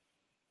different.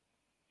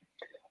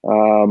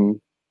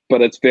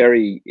 But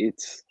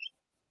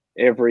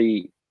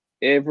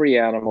every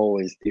animal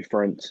is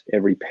different.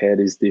 Every pet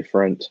is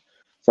different.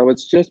 So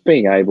it's just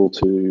being able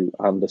to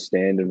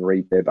understand and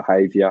read their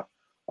behavior.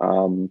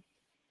 And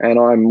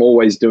I'm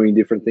always doing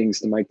different things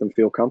to make them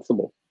feel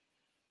comfortable.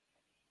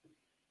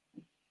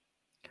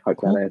 Hope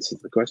that answers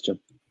the question.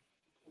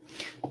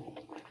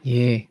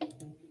 Yeah.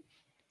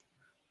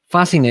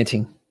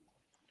 Fascinating.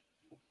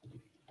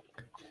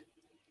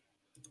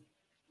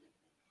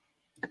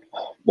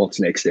 What's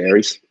next,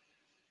 Aries?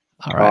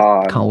 All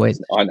right. Can't wait.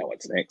 I know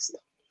what's next.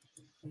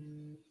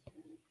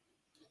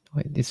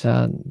 Wait,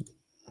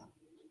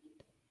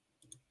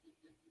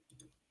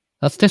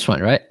 that's this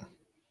one, right?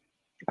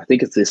 I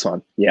think it's this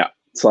one. Yeah.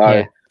 So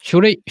yeah.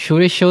 Should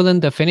we show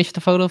them the finished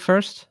photo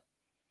first?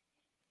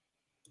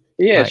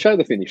 Yeah, right. Show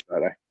the finished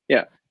photo.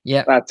 Yeah.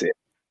 Yeah. That's it.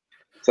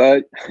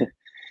 So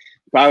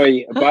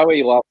Bowie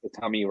loved the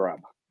tummy rub.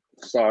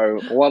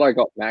 So what I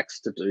got Max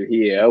to do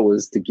here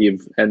was to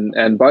give,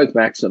 and both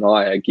Max and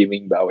I are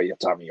giving Bowie a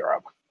tummy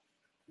rub.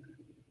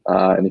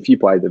 And if you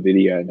play the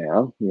video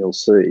now, you'll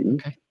see.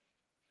 Okay.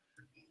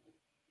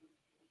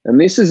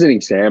 And this is an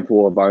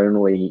example of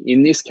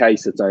in this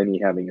case, it's only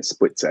having a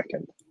split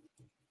second.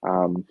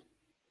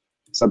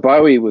 So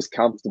Bowie was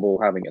comfortable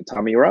having a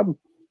tummy rub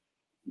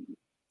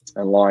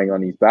and lying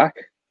on his back.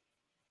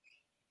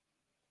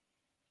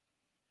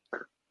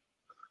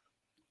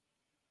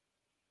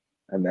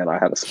 And then I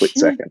had a split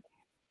second.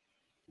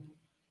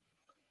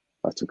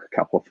 I took a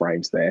couple of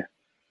frames there.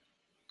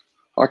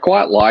 I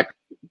quite like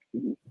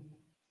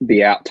the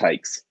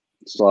outtakes.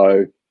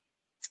 So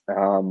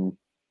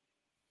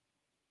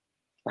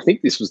I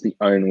think this was the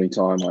only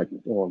time or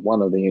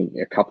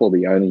a couple of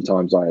the only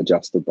times I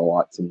adjusted the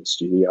lights in the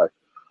studio.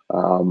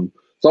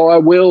 So I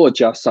will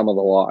adjust some of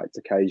the lights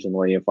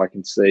occasionally if I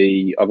can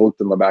see. I've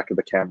looked in the back of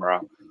the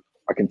camera.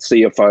 I can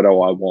see a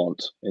photo I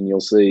want, and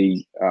you'll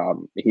see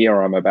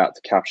here I'm about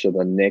to capture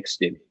the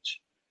next image,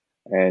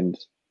 and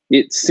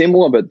it's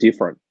similar but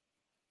different.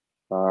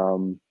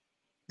 And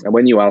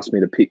when you asked me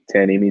to pick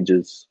 10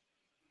 images,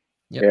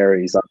 Yep.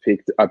 Aries, I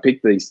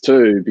picked these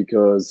two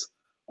because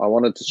I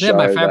wanted to show. They're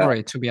my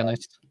favorite, to be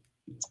honest.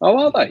 Oh,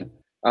 are they?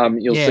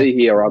 You'll Yeah. see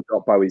here I've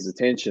got Bowie's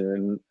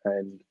attention,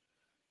 and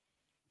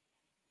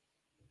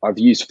I've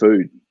used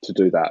food to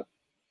do that.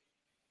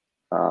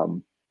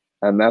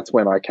 And that's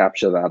when I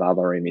capture that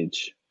other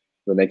image.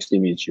 The next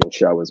image you'll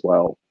show as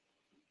well.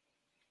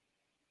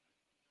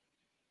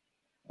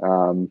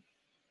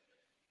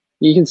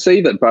 You can see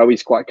that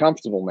Bowie's quite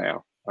comfortable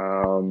now.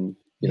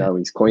 You know,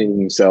 he's cleaning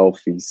himself,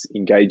 he's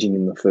engaging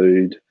in the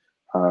food,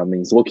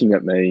 he's looking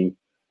at me,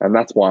 and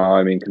that's why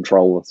I'm in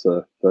control of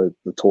the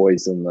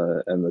toys and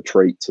the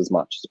treats as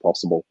much as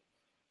possible.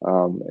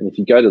 And if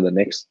you go to the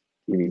next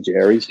image,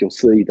 Aries, you'll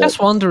see that. Just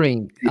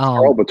wondering,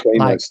 between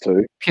like, those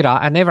two. Peter,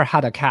 I never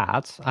had a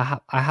cat. I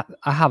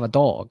have a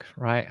dog,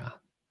 right?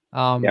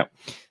 Yep.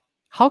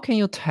 How can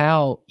you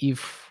tell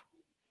if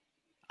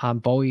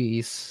Bowie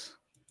is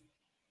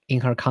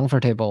in her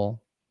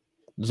comfortable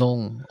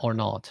zone or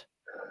not?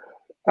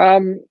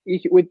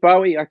 With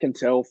Bowie, I can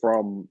tell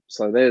from,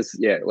 so there's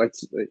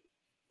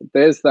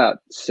that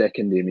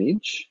second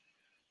image.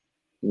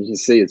 You can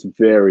see it's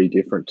very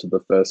different to the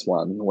first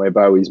one, where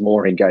Bowie's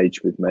more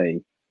engaged with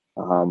me,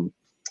 and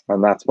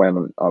that's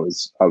when I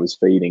was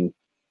feeding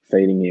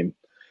him.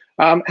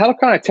 How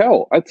can I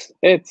tell?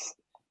 It's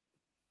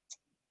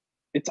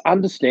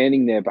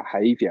understanding their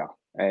behavior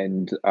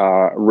and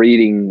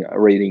reading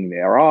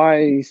their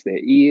eyes, their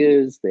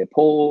ears, their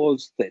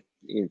paws, their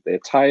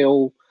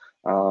tail,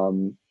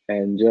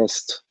 and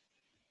just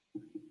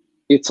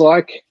it's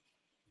like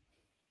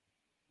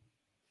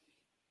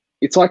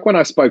when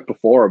I spoke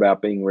before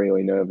about being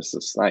really nervous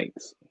of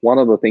snakes. One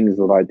of the things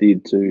that I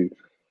did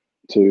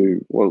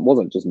well, it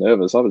wasn't just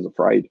nervous, I was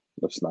afraid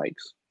of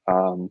snakes.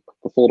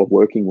 The thought of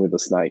working with a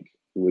snake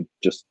would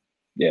just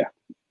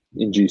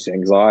induce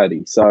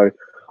anxiety. So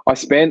I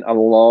spent a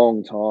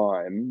long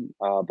time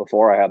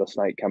before I had a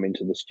snake come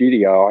into the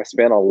studio. I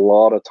spent a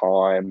lot of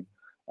time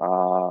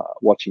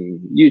watching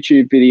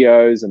YouTube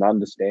videos and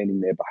understanding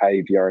their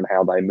behavior and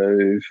how they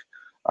move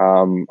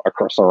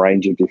across a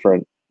range of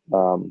different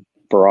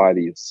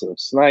varieties of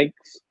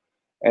snakes.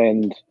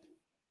 And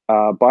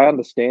by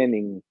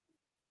understanding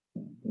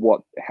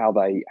how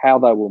they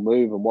will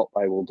move and what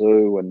they will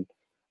do, and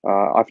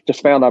I've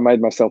just found I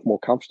made myself more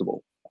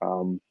comfortable.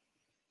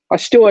 I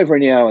still every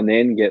now and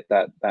then get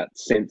that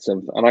sense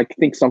of, and I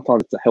think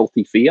sometimes it's a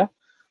healthy fear.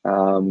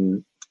 I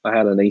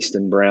had an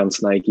eastern brown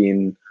snake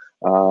in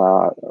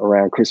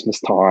around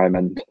Christmas time,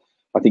 and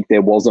I think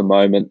there was a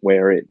moment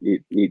where it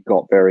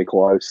got very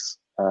close,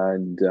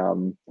 and I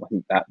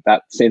think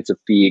that sense of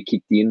fear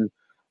kicked in.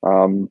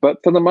 But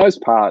for the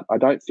most part, I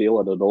don't feel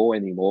it at all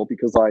anymore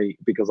because I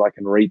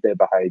can read their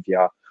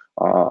behavior.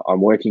 I'm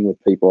working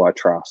with people I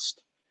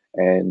trust,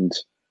 and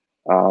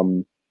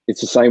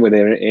it's the same with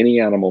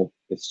any animal.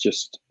 It's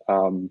just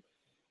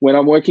when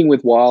I'm working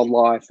with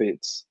wildlife,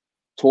 it's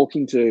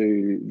talking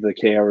to the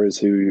carers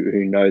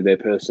who know their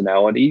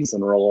personalities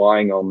and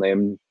relying on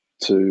them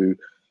to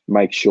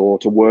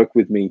work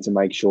with me to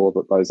make sure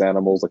that those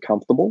animals are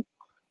comfortable.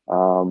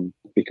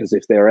 Because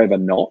if they're ever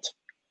not,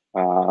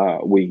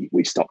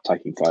 we stop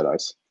taking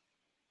photos.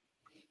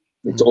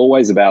 It's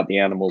always about the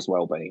animal's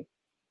well-being.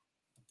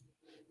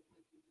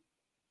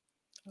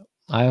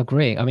 I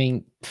agree. I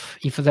mean,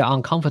 if they're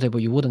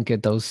uncomfortable, you wouldn't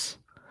get those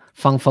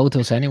fun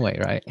photos anyway,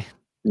 right?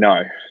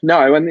 No,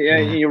 and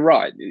you're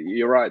right.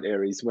 You're right,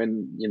 Aries.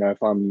 When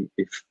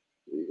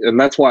and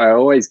that's why I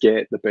always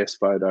get the best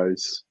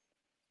photos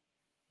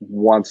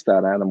once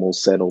that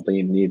animal's settled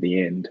in near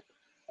the end.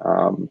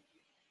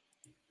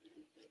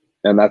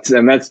 And that's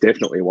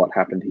definitely what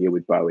happened here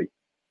with Bowie.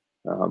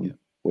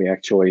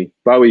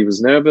 Bowie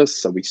was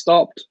nervous, so we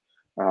stopped.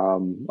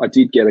 I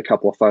did get a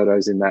couple of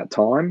photos in that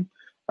time,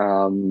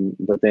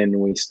 but then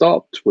we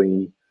stopped.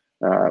 We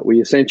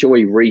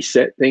essentially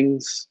reset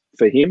things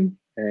for him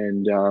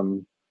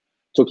and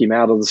took him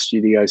out of the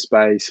studio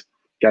space,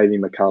 gave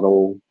him a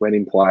cuddle, let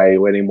him play,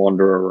 let him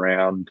wander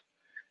around,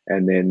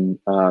 and then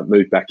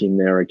moved back in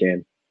there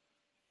again.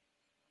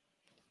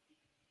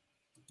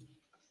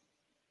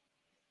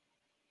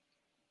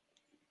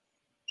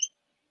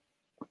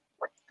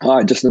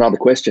 Hi, just another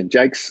question.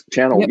 Jake's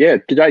channel. Yep. Yeah,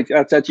 Jake,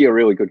 that's actually a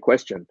really good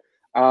question.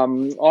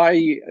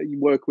 I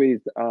work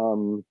with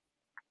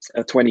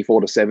a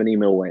 24 to 70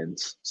 mil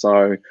lens.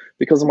 So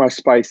because my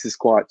space is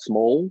quite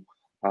small,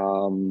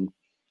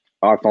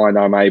 I find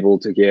I'm able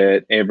to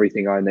get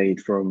everything I need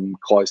from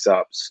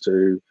close-ups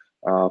to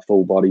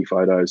full body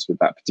photos with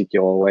that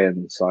particular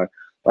lens. So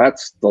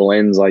that's the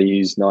lens I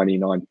use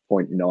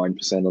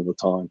 99.9% of the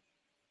time.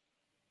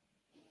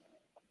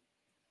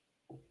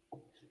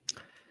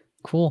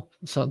 Cool.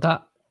 So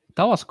that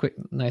That was quick,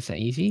 nice and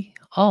easy.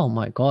 Oh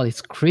my god,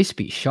 it's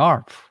crispy,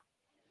 sharp.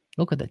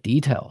 Look at the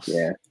details.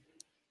 Yeah.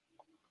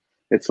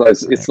 It's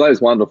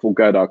those wonderful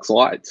Godox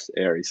lights,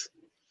 Aries.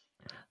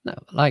 No,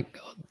 like,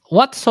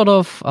 what sort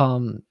of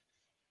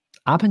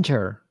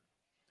aperture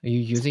are you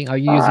using? Are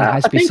you using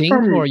high-speed sync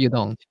or you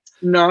don't?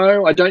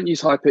 No, I don't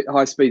use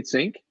high speed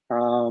sync. I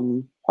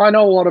know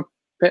a lot of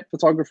pet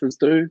photographers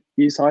do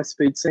use high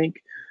speed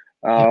sync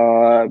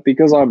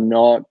because I'm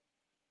not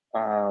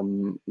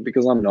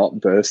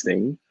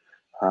bursting.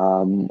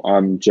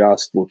 I'm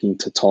just looking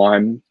to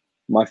time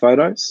my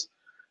photos.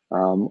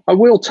 I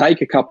will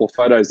take a couple of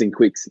photos in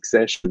quick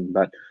succession,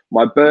 but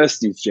my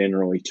burst is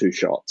generally 2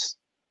 shots.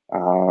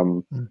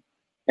 And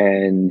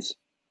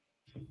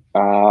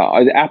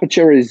the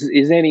aperture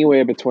is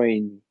anywhere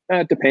between,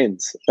 it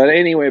depends, but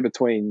anywhere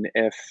between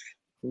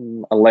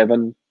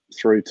f11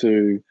 through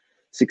to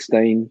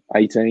 16,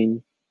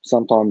 18.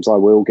 Sometimes I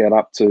will get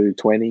up to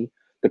 20.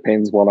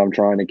 Depends what I'm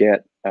trying to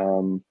get.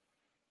 I'm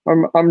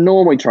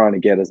normally trying to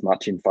get as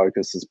much in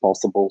focus as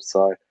possible,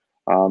 so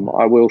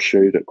I will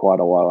shoot at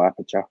quite a low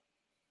aperture.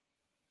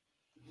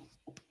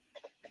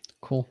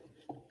 Cool.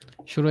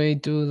 Should we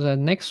do the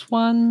next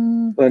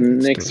one? The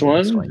next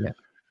one? Yeah.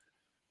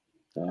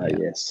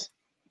 Yes.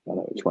 I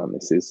know which one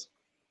this is.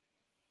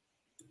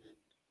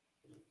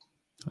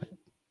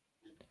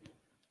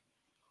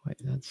 Wait,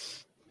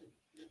 that's...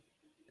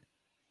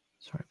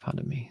 Sorry,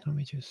 pardon me. Let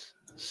me just...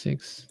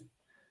 6.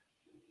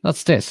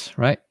 That's this,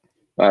 right?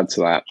 That's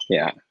that,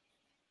 yeah.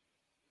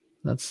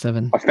 That's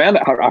 7. I found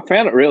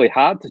it really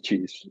hard to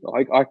choose.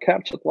 I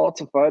captured lots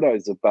of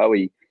photos of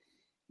Bowie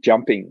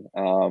jumping,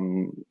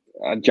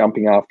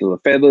 jumping after the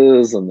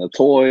feathers and the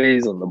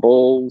toys and the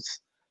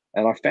balls,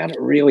 and I found it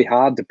really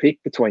hard to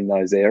pick between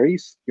those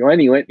Aries. You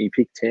only let me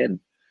pick 10.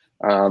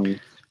 I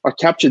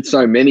captured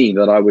so many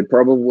that I would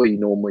probably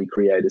normally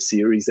create a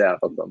series out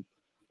of them.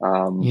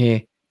 Yeah.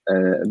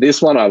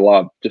 This one I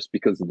love just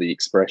because of the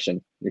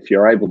expression. If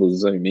you're able to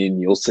zoom in,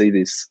 you'll see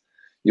this.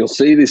 You'll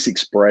see this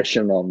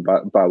expression on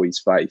Bowie's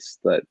face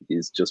that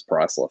is just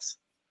priceless.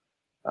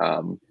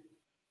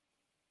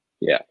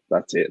 Yeah,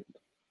 that's it.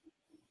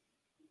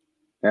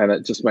 And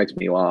it just makes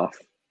me laugh.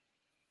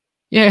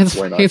 Yeah,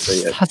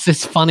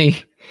 it's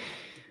funny.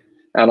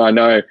 And I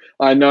know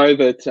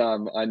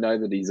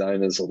that his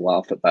owners will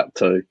laugh at that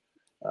too.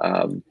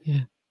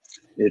 Yeah.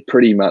 It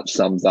pretty much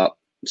sums up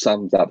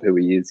who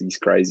he is. He's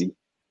crazy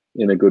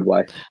in a good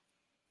way.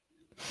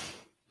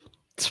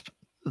 It's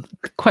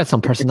quite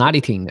some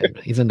personality in there,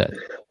 isn't it?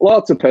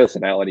 Lots of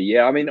personality.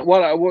 Yeah. I mean,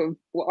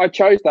 I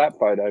chose that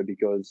photo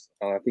because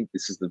I think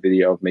this is the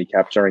video of me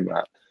capturing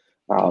that.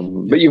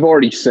 But you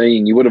would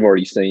have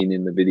already seen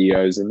in the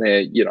videos, and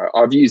there,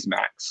 I've used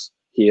Max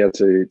here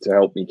to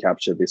help me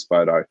capture this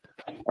photo.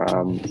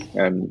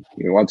 And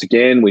once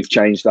again, we've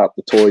changed up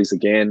the toys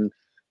again,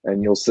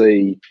 and you'll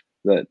see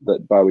that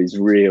Bowie's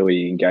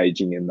really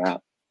engaging in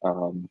that.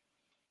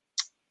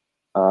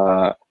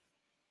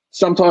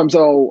 Sometimes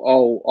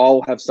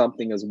I'll have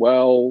something as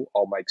well.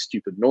 I'll make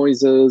stupid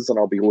noises, and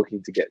I'll be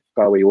looking to get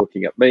Bowie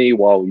looking at me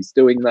while he's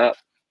doing that,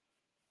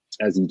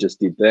 as he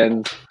just did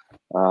then.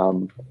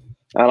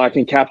 And I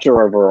can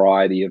capture a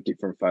variety of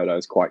different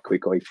photos quite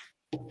quickly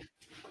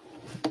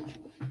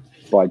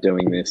by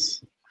doing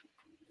this.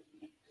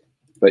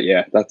 But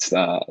yeah, that's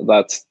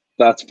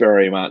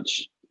very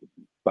much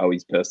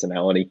Bowie's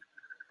personality.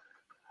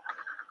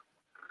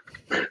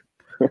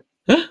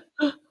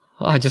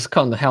 I just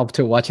can't help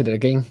to watch it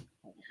again.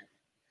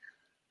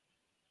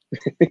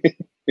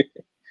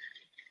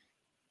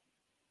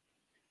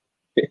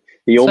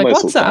 He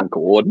almost looks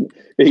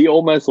uncoordinated. He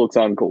almost looks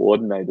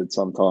uncoordinated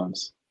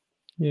sometimes.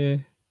 Yeah.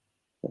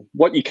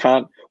 What you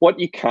can't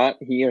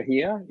hear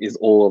here is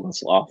all of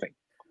us laughing.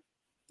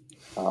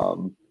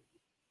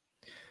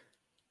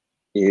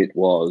 It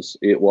was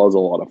a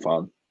lot of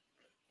fun.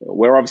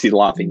 We're obviously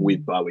laughing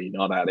with Bowie,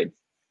 not at him.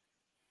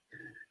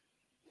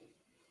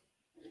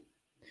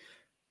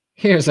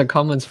 Here's a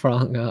comment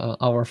from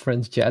our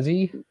friend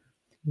Jazzy.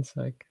 It's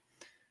like,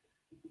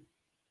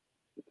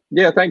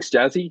 yeah, thanks,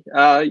 Jazzy.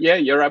 Yeah,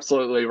 you're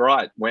absolutely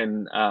right.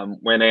 When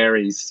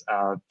Aries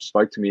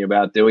spoke to me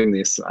about doing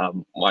this,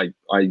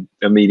 I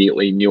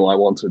immediately knew I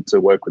wanted to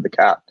work with a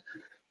cat,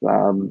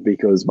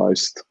 because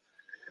most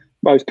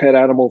pet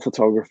animal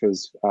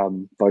photographers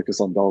focus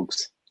on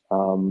dogs,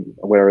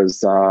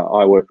 whereas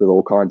I work with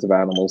all kinds of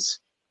animals.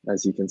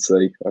 As you can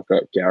see, I've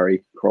got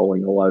Gary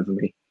crawling all over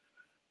me.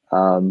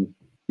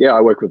 Yeah,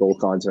 I work with all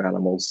kinds of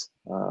animals,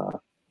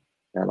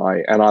 and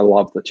I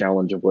love the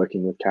challenge of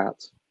working with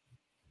cats.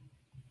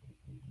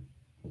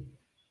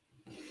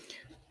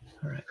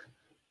 All right.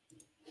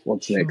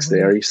 What's next,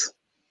 Aries?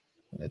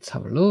 Let's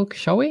have a look,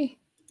 shall we?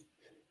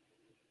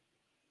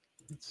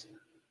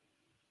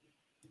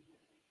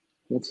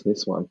 What's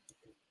this one?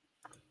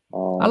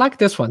 I like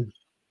this one.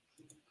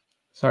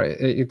 Sorry,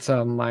 it's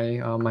my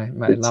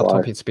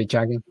laptop is a bit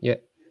jagging. Yeah.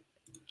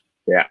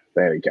 Yeah,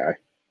 there we go.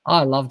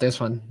 I love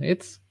this one.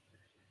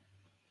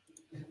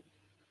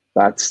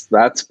 That's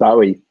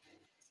Bowie.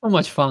 So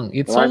much fun.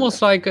 It's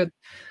almost like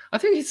I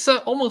think it's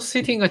almost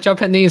sitting a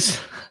Japanese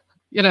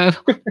you know,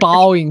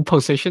 bowing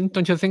position.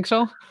 Don't you think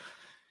so?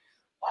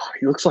 Oh,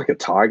 he looks like a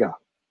tiger.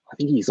 I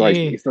think he's like,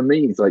 Yeah. for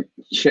me, he's like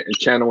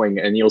channeling,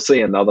 and you'll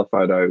see another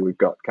photo we've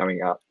got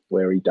coming up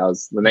where he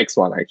does the next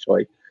one,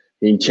 actually.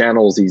 He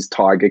channels his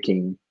Tiger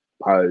King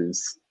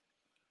pose.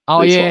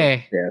 Oh This yeah.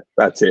 one. Yeah,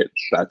 that's it.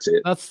 That's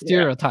it. That's Yeah.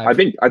 stereotype. I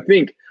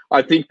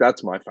think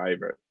that's my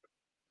favorite.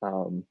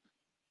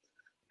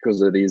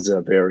 Because it is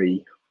a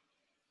very,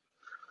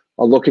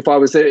 oh, look, if I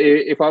was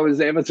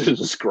ever to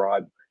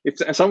describe,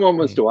 if someone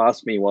was to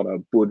ask me what a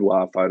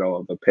boudoir photo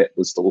of a pet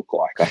was to look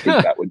like, I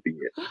think that would be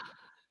it.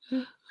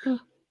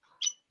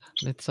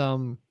 Let's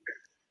what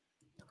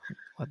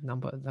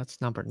number?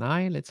 That's number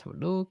 9. Let's have a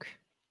look.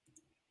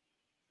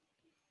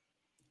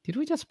 Did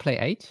we just play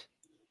 8?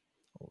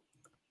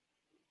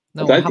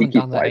 No, we haven't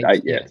done the 8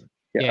 8 yet.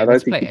 Yeah, I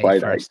let's don't think play he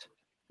played 8 first.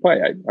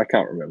 Play 8. I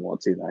can't remember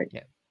what's in 8.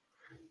 Yeah.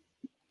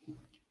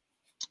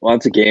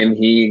 Once again,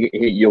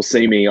 you'll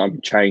see me.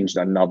 I've changed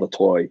another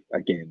toy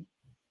again.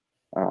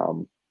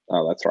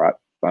 Oh, that's right.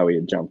 Bowie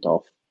had jumped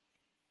off.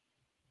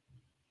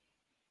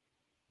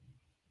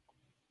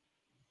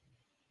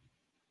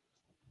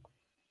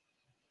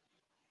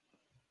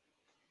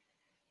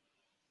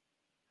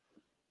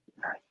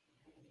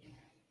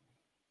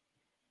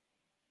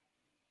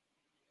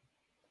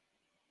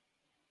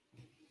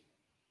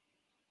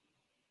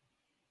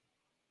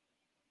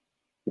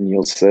 And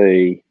you'll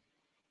see,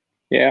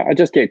 yeah, I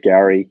just get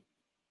Gary.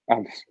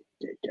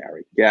 Get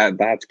Gary. Yeah,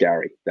 that's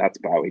Gary. That's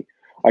Bowie.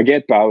 I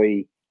get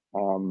Bowie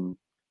to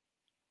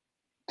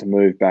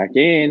move back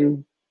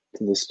in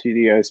to the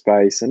studio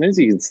space, and as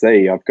you can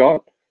see, I've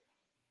got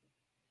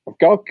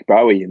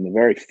Bowie in the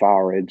very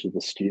far edge of the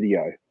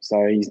studio,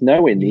 so he's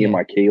nowhere near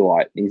my key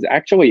light. He's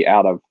actually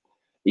out of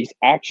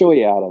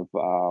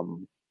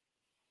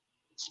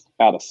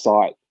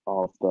sight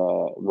of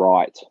the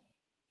right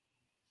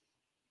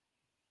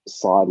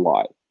side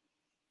light,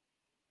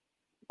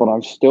 but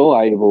I'm still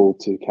able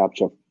to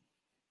capture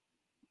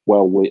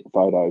well lit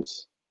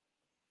photos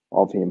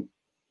of him.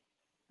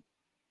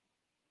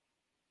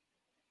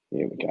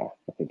 Here we go.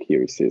 I think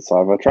here he sits.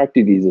 So I've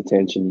attracted his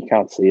attention. You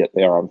can't see it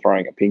there. I'm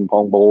throwing a ping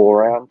pong ball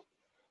around,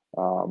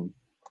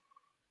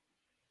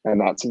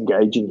 and that's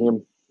engaging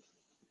him.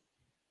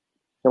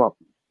 Come on.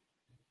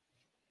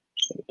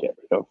 Get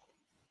rid of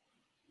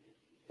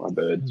my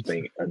birds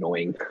being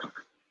annoying.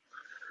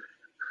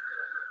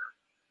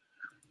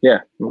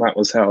 Yeah, that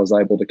was how I was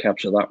able to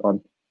capture that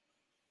one.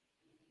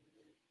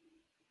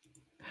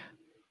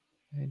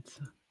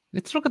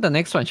 Let's look at the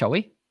next one, shall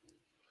we?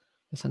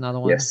 There's another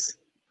one. Yes.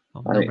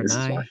 I think this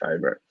 9. is my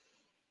favorite.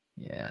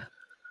 Yeah.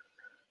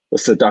 The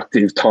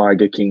seductive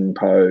Tiger King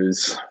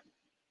pose.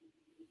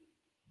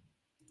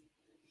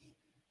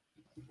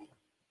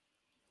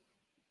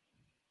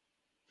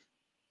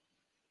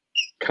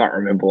 Can't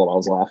remember what I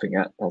was laughing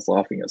at. I was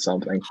laughing at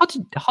something.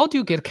 How do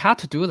you get cat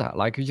to do that?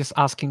 Like, you just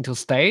asking to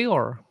stay,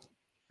 or?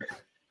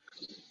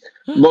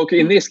 Look,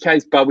 in this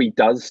case, Bowie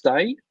does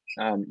stay.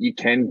 You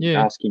can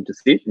ask him to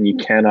sit, and you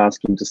can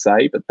ask him to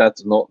stay, but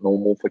that's not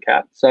normal for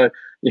Cat. So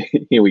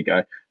here we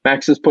go.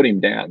 Max has put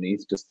him down.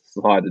 He's just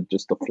decided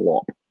just to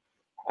flop.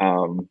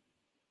 And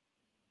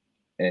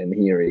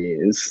here he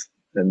is.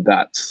 And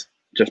that's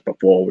just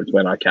before was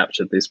when I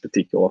captured this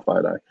particular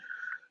photo.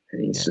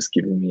 And he's just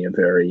giving me a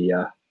very,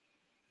 I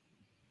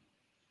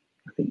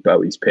think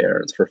Bowie's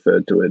parents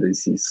referred to it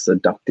as his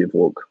seductive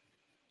look.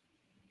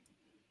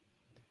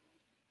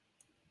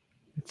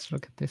 Let's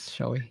look at this,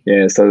 shall we?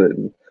 Yeah, so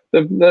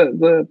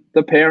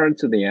the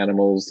parents of the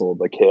animals, or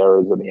the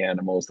carers of the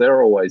animals,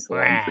 they're always the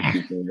ones that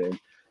give me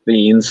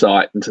the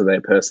insight into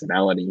their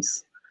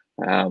personalities.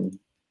 And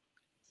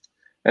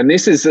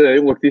this is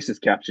look, this is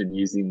captured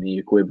using the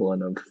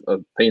equivalent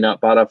of peanut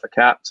butter for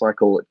cats. I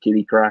call it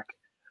kitty crack.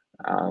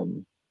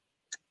 And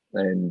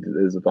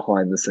there's a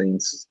behind the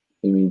scenes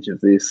image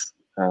of this.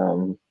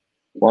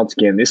 Once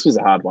again, this was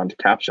a hard one to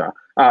capture,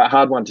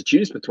 hard one to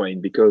choose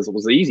between, because it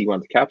was the easy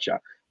one to capture,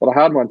 but a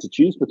hard one to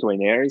choose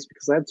between areas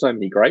because they had so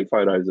many great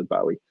photos of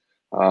Bowie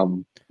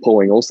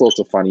pulling all sorts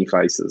of funny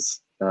faces,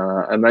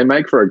 and they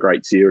make for a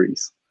great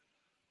series.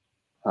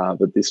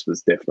 But this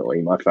was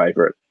definitely my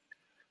favorite.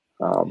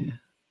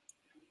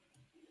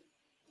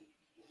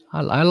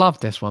 I love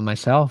this one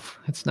myself.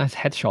 It's a nice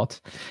headshot,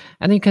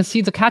 and you can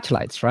see the catch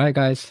lights, right,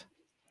 guys?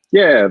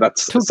 Yeah,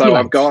 that's Two so. key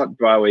I've lights. got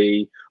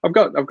Bowie. I've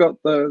got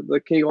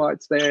the key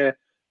lights there.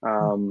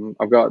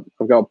 I've got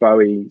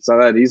Bowie. So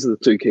that is the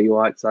two key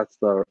lights. That's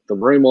the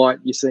room light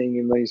you're seeing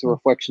in these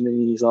reflection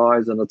in his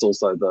eyes, and it's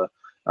also the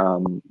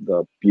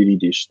beauty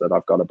dish that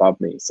I've got above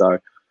me. So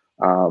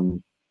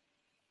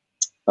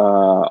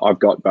I've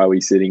got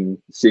Bowie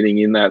sitting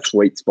in that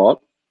sweet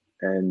spot,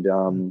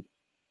 and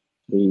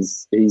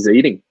he's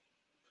eating.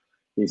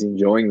 He's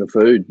enjoying the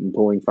food and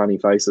pulling funny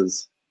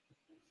faces.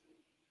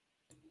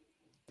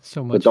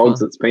 So much for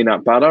dogs, fun. It's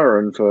peanut butter,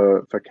 and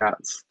for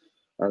cats,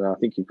 and I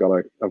think you've got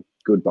a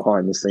good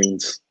behind the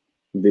scenes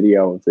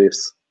video of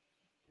this.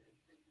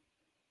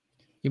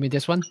 You mean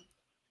this one?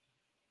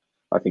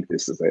 I think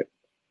this is it.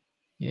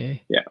 Yeah.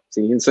 Yeah.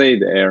 So you can see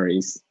there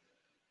he's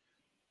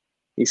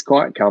He's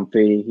quite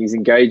comfy. He's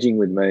engaging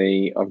with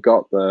me. I've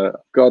got the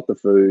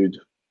food.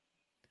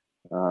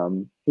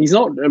 He's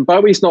not,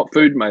 Bowie's not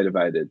food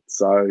motivated,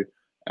 so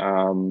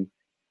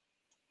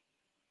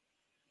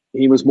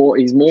he's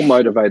more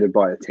motivated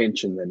by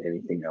attention than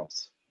anything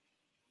else.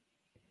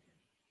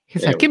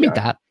 He's like, give me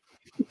that.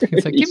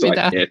 He's like, give me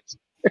that. Yes.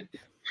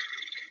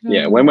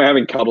 Yeah, when we're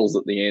having cuddles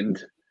at the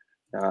end,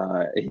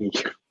 you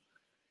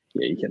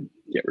can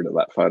get rid of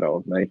that photo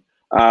of me.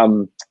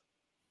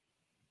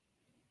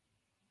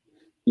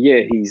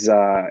 Yeah, he's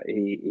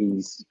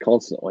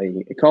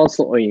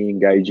constantly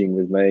engaging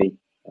with me,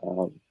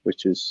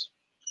 which is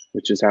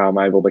how I'm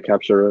able to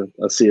capture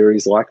a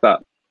series like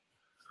that.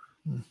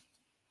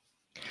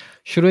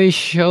 Should we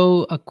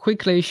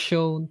quickly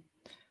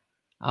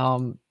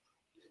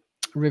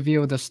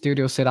review the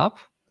studio setup?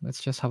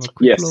 Let's just have a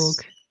quick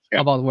look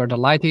about where the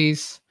light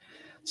is.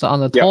 So on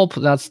the top,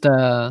 that's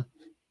the.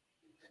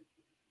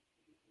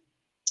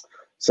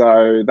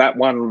 So that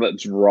one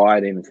that's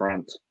right in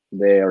front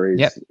there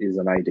is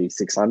an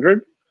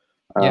AD600,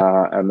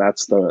 and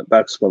that's the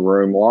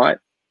room light,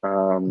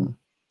 and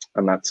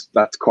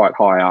that's quite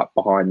high up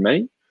behind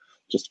me,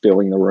 just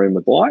filling the room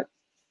with light.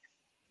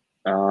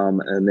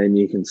 And then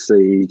you can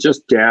see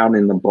just down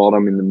in the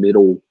bottom in the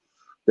middle,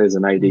 there's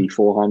an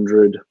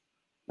AD400,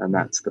 and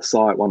that's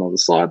one of the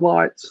side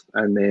lights,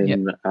 and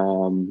then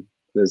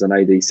there's an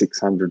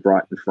AD600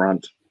 right in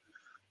front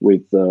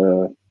with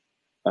the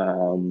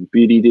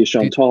beauty dish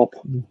on top.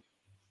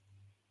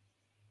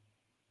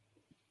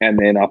 And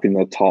then up in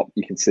the top,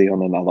 you can see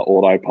on another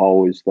auto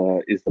pole is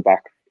the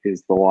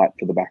light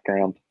for the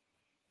background.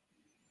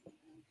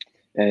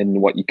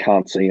 And what you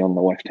can't see on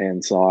the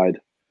left-hand side,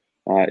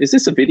 is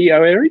this a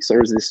video, Aries,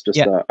 or is this just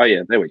oh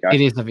yeah, there we go.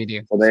 It is a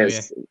video. So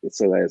there's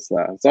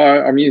that. So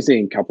I'm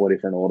using a couple of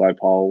different auto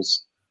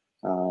poles.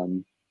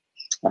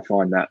 I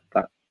find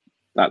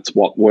that's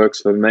what works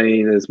for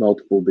me. There's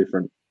multiple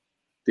different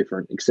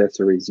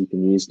accessories you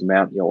can use to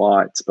mount your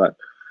lights, but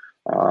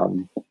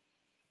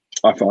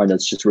I find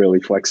it's just really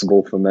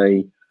flexible for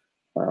me.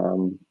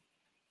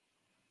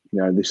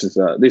 This is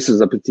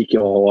a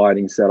particular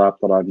lighting setup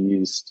that I've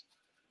used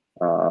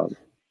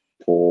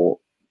for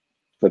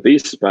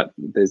this, but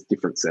there's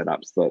different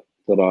setups that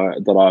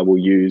I will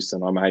use,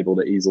 and I'm able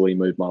to easily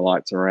move my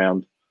lights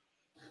around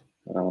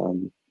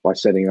by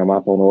setting them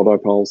up on auto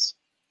poles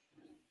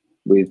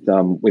with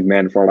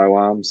Manfrotto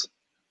arms.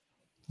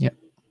 Yep.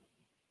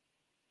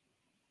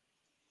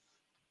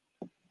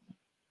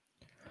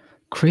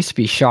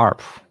 Crispy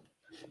sharp.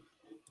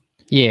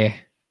 Yeah.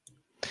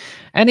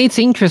 And it's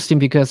interesting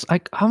because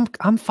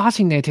I'm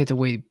fascinated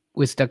with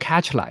the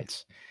catch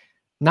lights.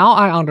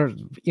 Now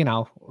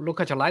look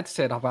at your light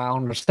setup, I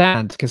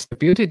understand, because the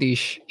beauty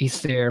dish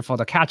is there for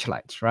the catch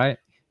lights, right?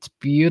 It's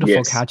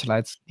beautiful catch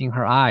lights in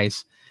her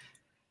eyes.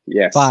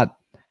 Yes. But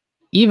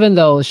even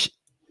though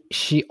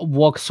she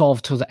walks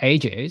off to the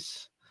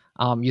edges,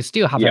 you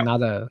still have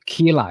another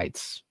key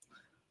lights.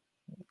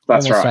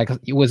 That's almost right.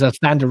 Like with a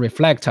standard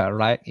reflector,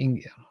 right?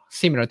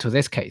 Similar to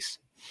this case.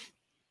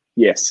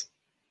 Yes.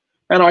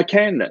 And I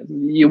can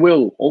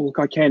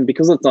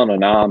because it's on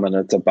an arm and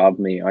it's above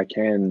me, I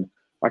can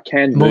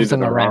move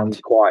them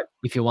around quite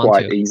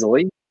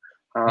easily.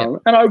 And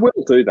I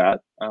will do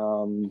that.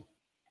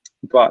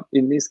 But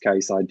in this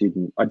case I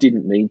didn't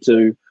need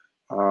to.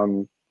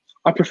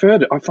 I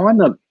find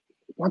that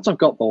once I've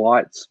got the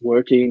lights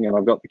working and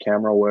I've got the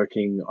camera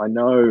working, I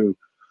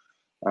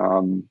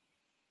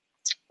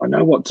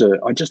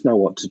just know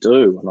what to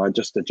do, and I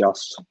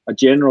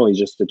generally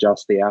just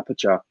adjust the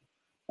aperture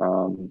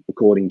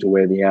according to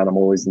where the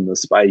animal is in the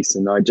space,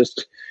 and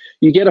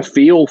you get a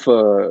feel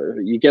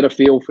for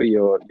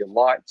your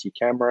lights, your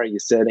camera, your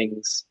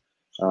settings,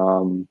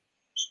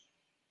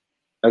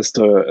 as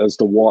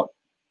to what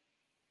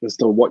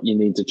you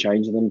need to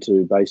change them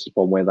to based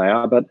upon where they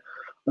are. But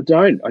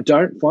I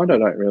don't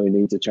really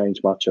need to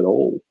change much at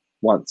all.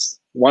 Once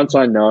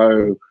I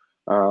know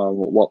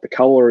what the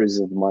color is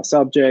of my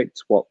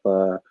subject, what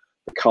the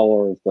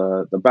color of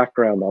the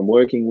background I'm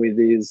working with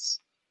is.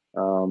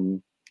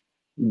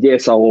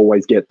 Yes, I'll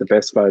always get the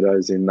best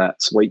photos in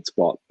that sweet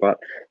spot. But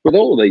with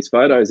all of these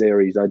photos,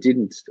 Aries, I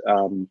didn't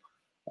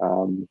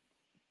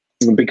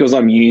because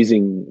I'm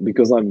using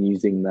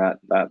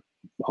that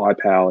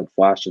high-powered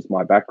flash as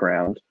my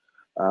background.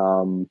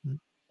 I'm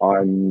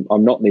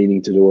not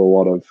needing to do a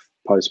lot of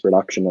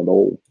post-production at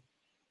all,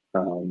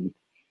 and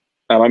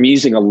I'm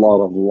using a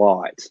lot of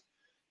light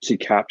to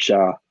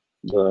capture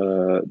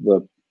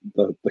the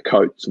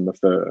coats and the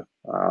fur.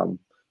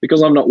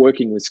 Because I'm not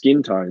working with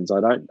skin tones, I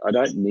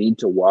don't need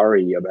to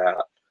worry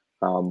about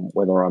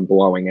whether I'm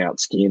blowing out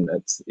skin.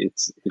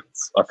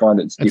 I find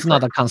it's different. It's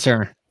not a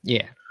concern.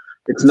 Yeah,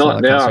 it's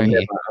not now. I'm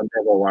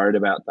never worried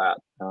about that.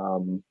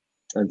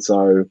 And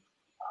so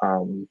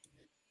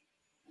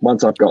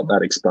once I've got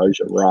that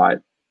exposure right,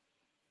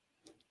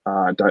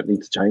 I don't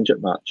need to change it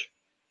much.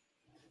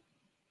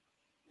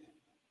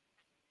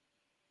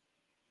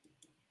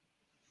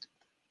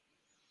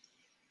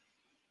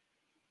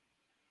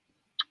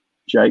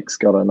 Jake's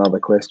got another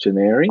question,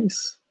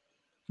 Aries.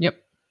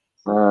 Yep.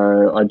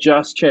 So I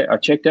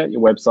checked out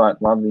your website.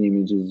 Love the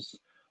images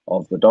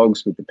of the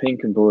dogs with the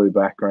pink and blue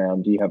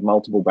background. Do you have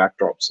multiple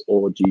backdrops,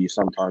 or do you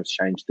sometimes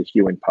change the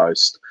hue in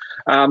post?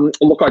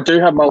 Look, I do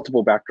have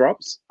multiple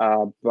backdrops,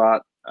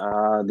 but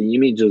the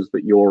images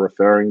that you're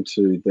referring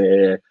to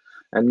there,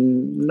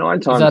 and 9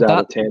 times out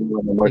of 10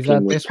 when I'm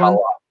working with color,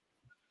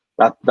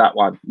 that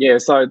one, yeah.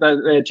 So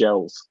they're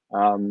gels.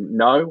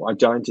 No, I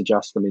don't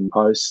adjust them in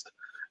post.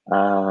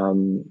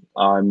 I'm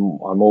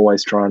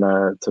always trying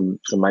to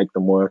make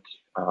them work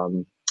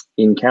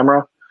in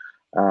camera.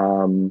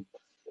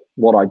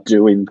 What I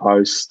do in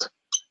post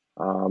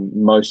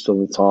most of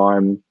the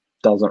time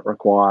doesn't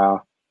require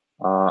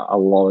a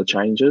lot of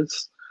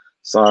changes.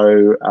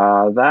 So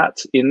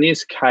that in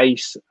this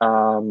case,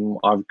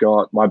 I've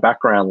got my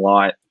background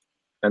light,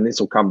 and this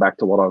will come back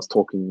to what I was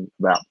talking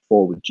about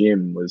before with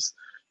Jim, was,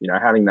 you know,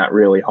 having that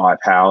really high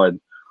powered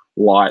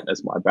light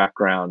as my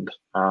background.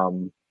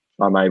 I'm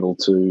able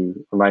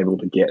to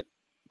get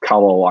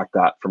color like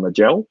that from a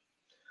gel.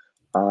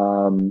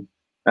 And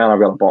I've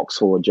got a box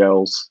full of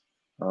gels.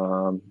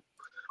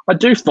 I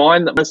do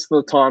find that most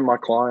of the time my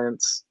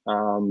clients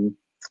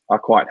are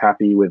quite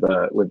happy with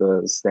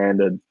a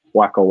standard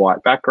black or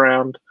white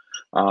background.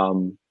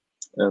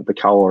 The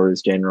color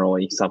is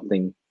generally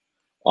something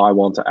I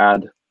want to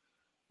add,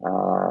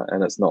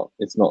 and it's not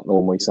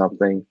normally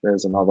something.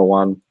 There's another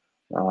one.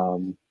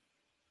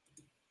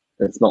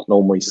 It's not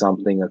normally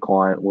something a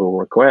client will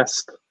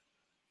request.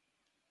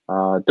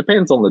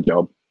 Depends on the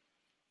job.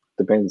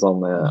 Depends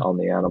on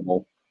the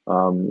animal.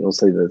 You'll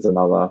see there's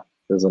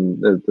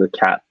the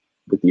cat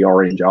with the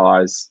orange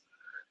eyes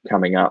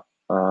coming up.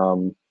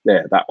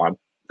 Yeah, that one.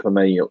 For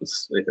me,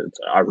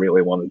 I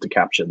really wanted to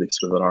capture this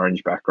with an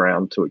orange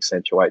background to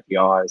accentuate the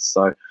eyes.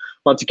 So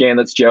once again,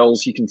 it's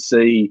gels. You can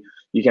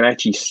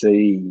actually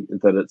see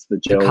that it's the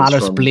gels. The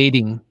color's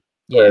bleeding.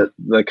 Yeah.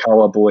 The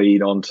color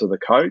bleed onto the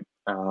coat.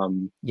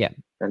 Yeah.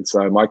 And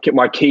so my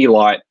key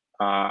light,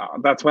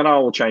 that's when I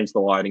will change the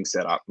lighting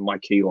setup. My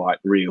key light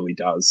really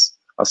does,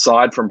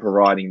 aside from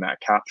providing that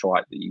couch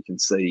light that you can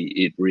see,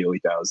 it really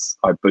does.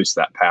 I boost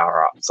that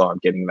power up, so I'm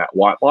getting that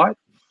white light,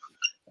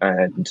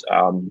 and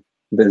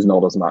there's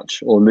not as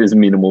much, or there's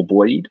minimal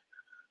bleed,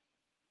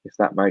 if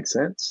that makes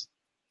sense.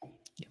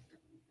 Yeah.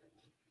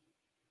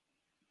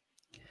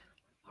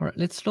 All right,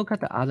 let's look at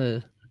the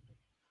other.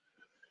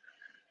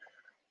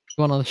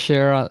 You want to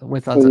share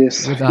with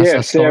us?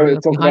 Yeah, Sarah,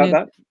 talk about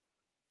that.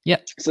 Yeah.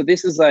 So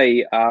this is so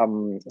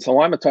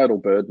I'm a total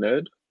bird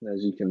nerd,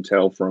 as you can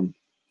tell from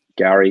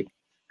Gary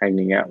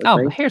hanging out with me.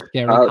 Oh, here's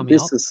Gary coming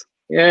up.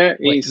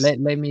 Wait, let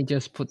me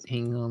just put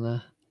him on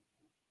the.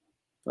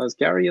 Is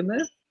Gary in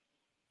there?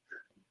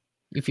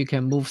 If you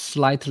can move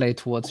slightly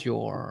towards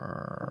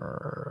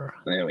your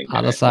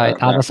other side.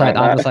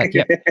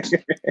 Yep.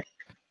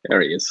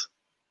 There he is.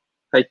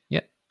 Hey.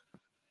 Yeah.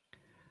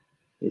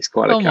 He's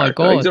quite a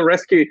character. My God. He's a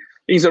rescue.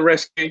 He's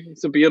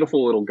a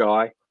beautiful little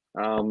guy.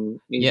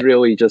 He's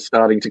really just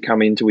starting to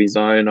come into his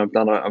own. I've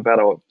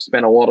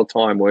spent a lot of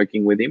time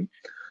working with him.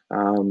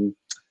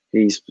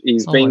 He's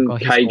been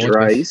cage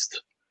raised.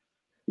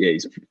 Yeah,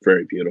 he's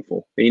very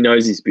beautiful. He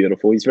knows he's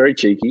beautiful. He's very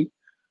cheeky.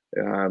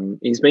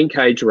 He's been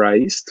cage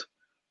raised.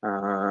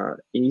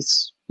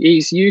 He's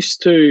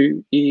used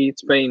to.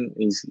 He's going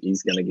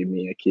to give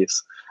me a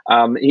kiss.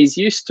 He's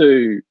used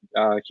to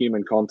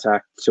human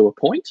contact to a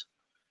point,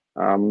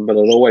 but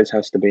it always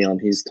has to be on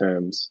his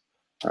terms.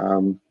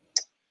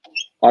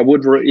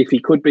 If he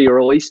could be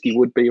released, he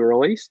would be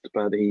released,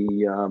 but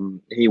he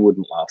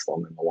wouldn't last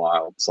long in the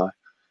wild. So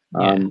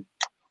I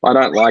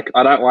don't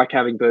like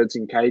having birds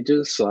in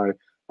cages. So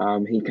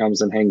he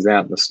comes and hangs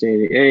out in the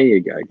studio. There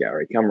you go,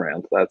 Gary. Come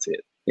around. That's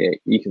it. Yeah,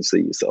 you can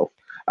see yourself.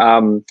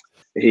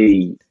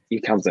 He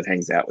comes and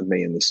hangs out with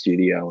me in the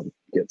studio and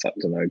gets up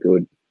to no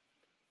good.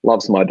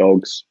 Loves my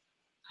dogs.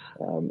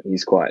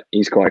 He's quite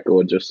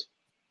gorgeous.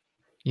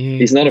 Yeah,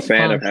 he's not a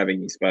fan of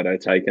having his photo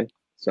taken,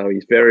 so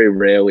he's very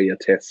rarely a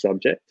test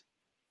subject.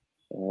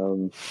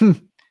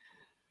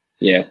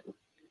 Yeah.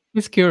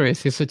 He's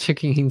curious. He's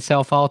checking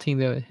himself out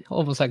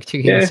almost like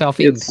checking himself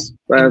in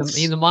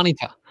the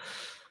monitor.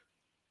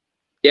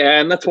 Yeah,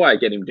 and that's why I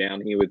get him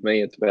down here with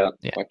me. It's about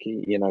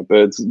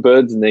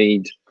birds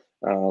need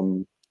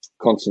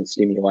constant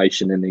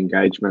stimulation and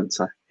engagement,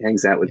 so he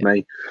hangs out with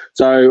me.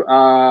 So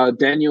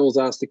Daniel's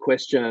asked a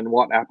question: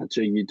 what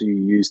aperture do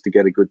you use to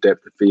get a good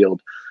depth of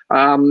field?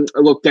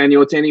 Look,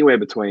 Daniel, it's anywhere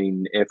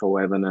between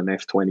f11 and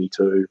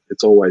f22.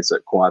 It's always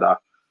at quite a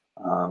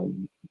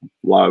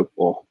low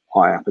or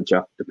high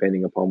aperture,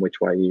 depending upon which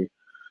way you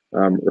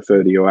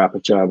refer to your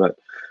aperture. But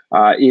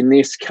in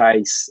this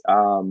case,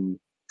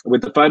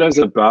 with the photos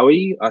of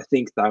Bowie, I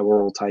think they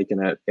were all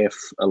taken at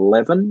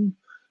f11,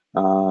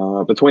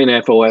 between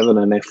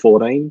f11 and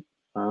f14.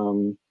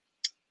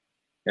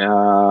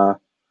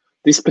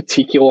 This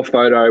particular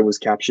photo was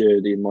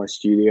captured in my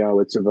studio.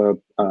 It's of a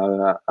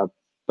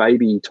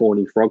baby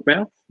tawny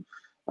frogmouth.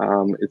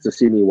 It's a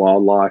Sydney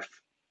Wildlife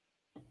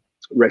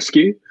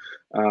rescue,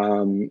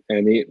 and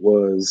it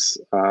was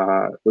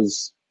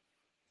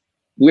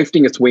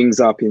lifting its wings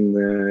up in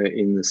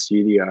the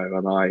studio,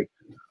 and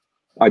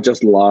I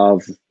just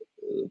love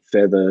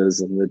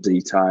feathers and the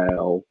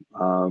detail.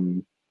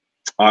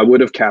 I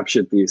would have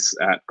captured this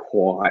at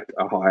quite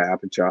a high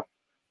aperture.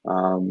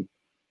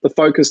 The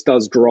focus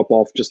does drop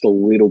off just a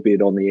little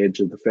bit on the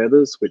edge of the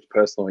feathers, which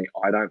personally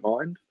I don't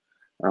mind.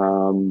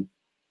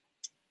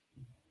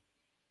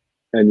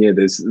 And yeah,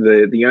 there's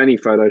the only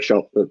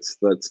Photoshop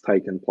that's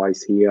taken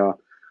place here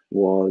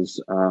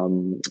was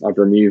I've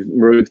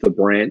removed the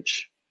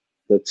branch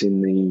that's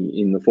in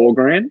the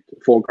foreground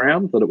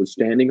that it was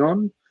standing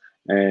on,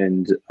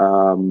 and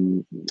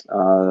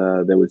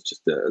there was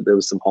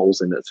some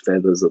holes in its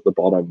feathers at the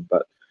bottom,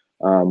 but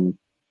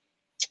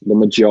the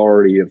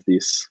majority of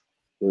this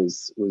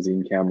was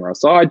in camera.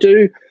 So I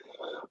know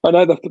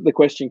the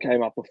question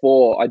came up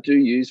before. I do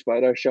use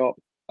Photoshop.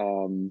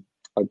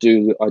 I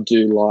do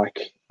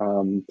like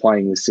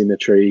playing with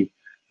symmetry,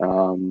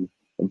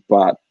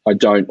 but I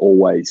don't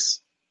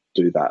always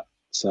do that.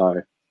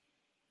 So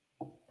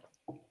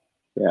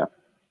yeah.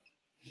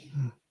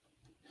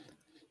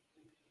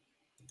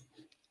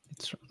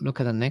 Let's look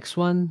at the next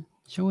one,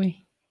 shall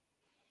we?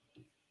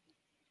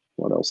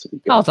 What else have we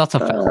got? Oh, that's a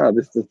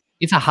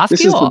it's a husky.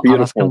 This is the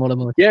beautiful.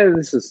 Alaska yeah,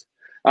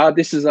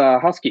 this is a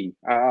husky.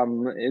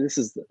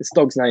 This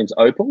dog's name's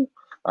Opal.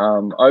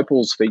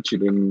 Opal's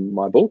featured in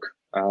my book.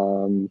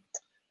 And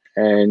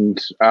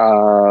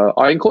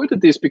I included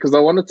this because I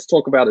wanted to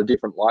talk about a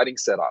different lighting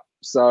setup.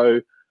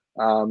 So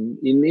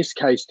in this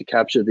case, to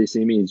capture this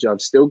image, I've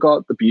still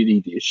got the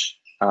beauty dish,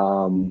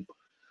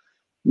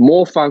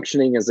 more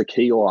functioning as a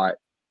key light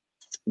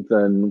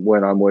than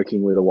when I'm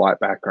working with a white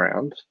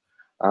background.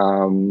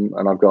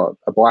 And I've got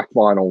a black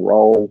vinyl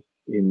roll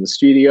in the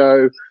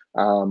studio.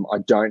 I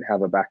don't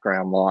have a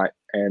background light,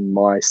 and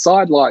my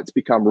side lights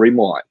become rim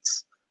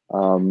lights.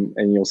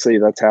 And you'll see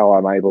that's how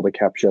I'm able to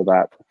capture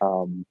that,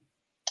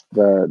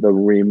 the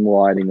rim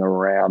lighting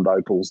around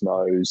Opal's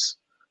nose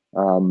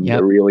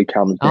that really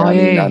comes down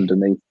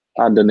in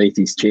underneath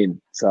his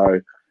chin.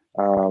 So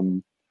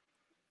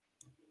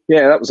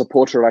yeah, that was a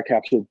portrait I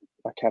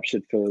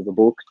captured for the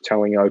book,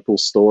 telling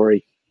Opal's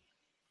story.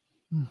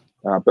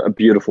 But a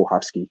beautiful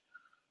husky.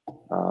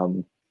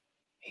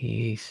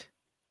 He's.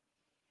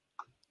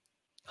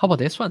 How about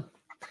this one?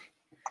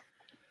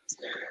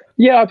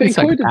 Yeah, I've It's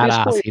like included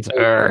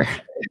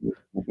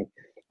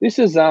this. This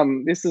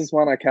is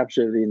one I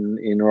captured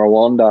in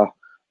Rwanda,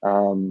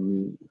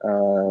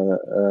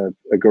 a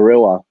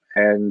gorilla,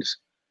 and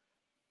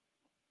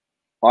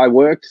I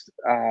worked.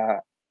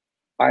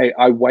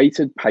 I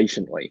waited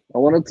patiently. I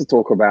wanted to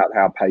talk about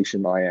how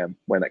patient I am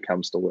when it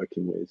comes to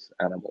working with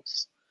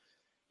animals.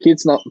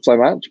 Kids not so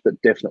much,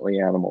 but definitely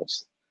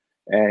animals.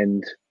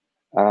 And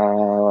we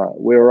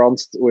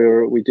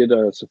did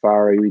a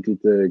safari. We did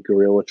the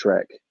gorilla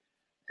trek,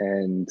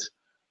 and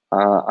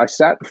I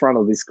sat in front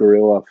of this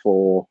gorilla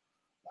for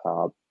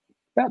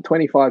about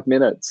 25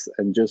 minutes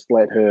and just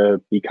let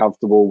her be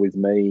comfortable with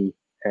me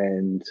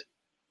and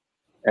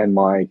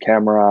my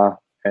camera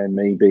and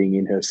me being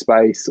in her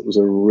space. It was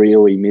a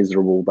really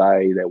miserable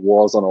day. There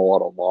wasn't a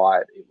lot of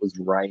light. It was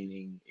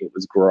raining. It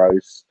was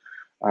gross.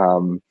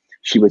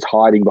 She was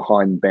hiding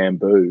behind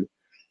bamboo,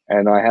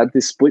 and I had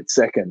this split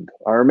second.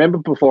 I remember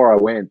before I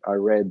went, I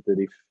read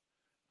that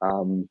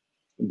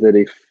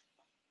if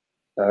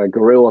a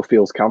gorilla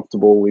feels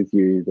comfortable with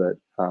you, that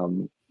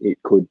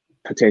it could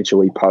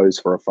potentially pose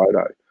for a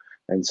photo.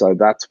 And so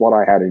that's what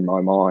I had in my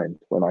mind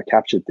when I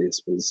captured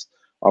this. Was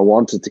I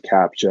wanted to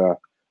capture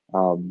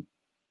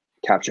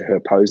her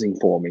posing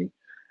for me.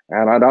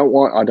 And I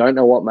don't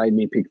know what made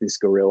me pick this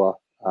gorilla.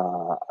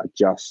 I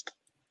just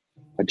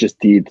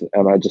did,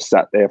 and I just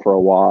sat there for a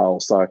while.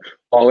 So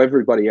while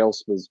everybody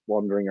else was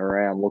wandering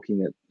around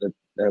looking at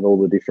all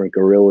the different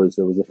gorillas,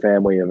 there was a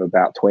family of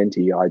about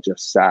 20. I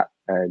just sat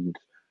and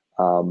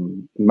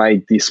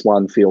made this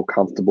one feel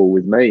comfortable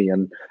with me.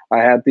 And I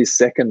had this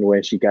second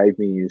where she gave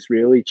me this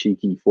really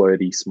cheeky,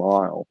 flirty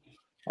smile,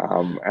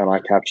 and I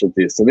captured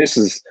this. And this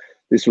was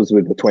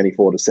with the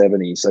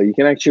 24-70, so you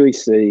can actually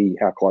see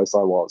how close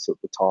I was at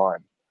the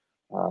time.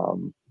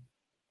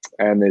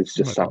 And there's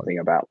just something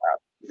about that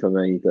for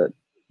me that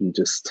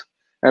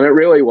and it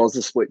really was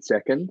a split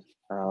second.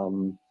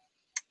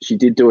 She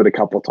did do it a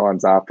couple of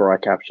times after I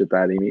captured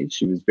that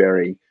image.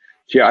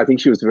 I think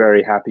she was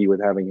very happy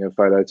with having her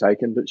photo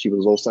taken, but she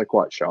was also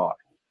quite shy.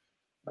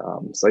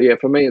 So yeah,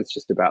 for me, it's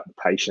just about the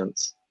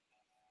patience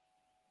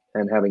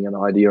and having an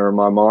idea in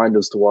my mind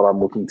as to what I'm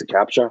looking to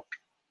capture.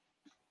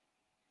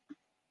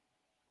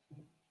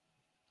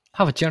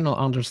 Have a general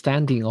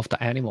understanding of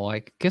the animal.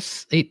 I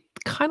guess it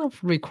kind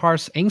of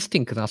requires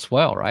instinct as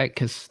well, right?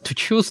 Because to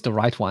choose the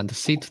right one to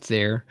sit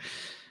there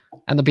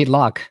and a bit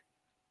luck.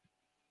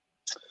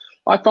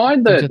 I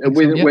find that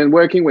when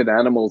working with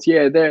animals,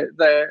 yeah, they're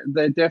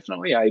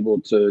definitely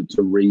able to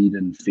read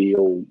and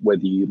feel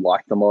whether you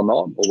like them or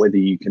not, or whether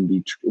you can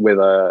be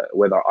whether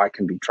I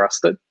can be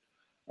trusted.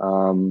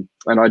 And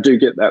I do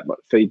get that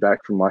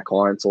feedback from my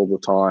clients all the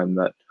time,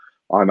 that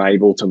I'm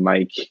able to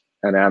make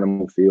an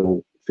animal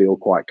feel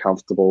quite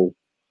comfortable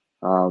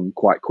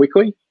quite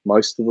quickly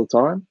most of the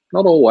time.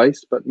 Not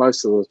always, but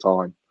most of the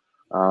time.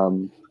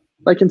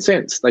 they can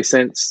sense. They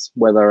sense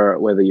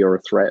whether you're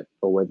a threat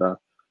or whether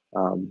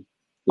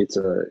it's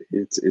a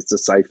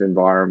safe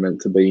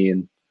environment to be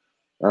in.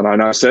 And I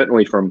know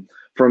certainly from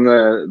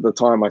the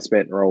time I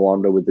spent in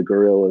Rwanda with the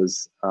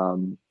gorillas,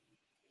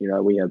 you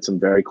know, we had some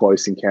very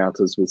close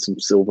encounters with some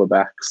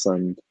silverbacks,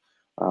 and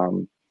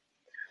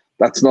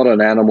that's not an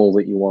animal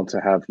that you want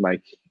to have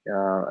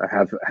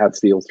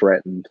feel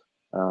threatened.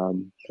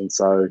 And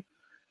so,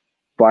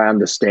 by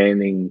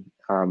understanding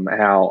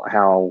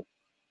how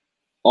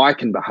I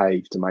can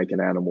behave to make an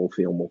animal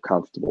feel more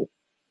comfortable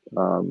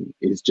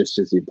is just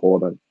as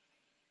important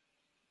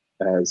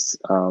as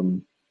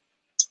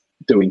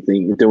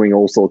doing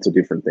all sorts of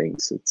different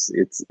things.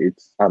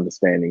 It's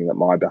understanding that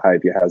my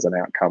behavior has an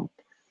outcome.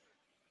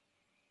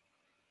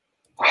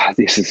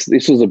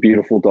 This was a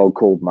beautiful dog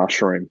called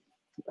Mushroom.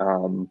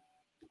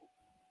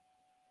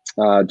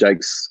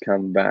 Jake's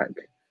come back.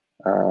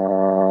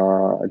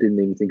 I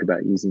didn't even think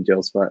about using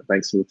gels.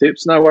 Thanks for the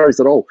tips. No worries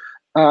at all.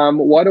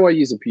 Why do I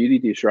use a beauty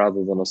dish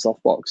rather than a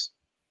softbox?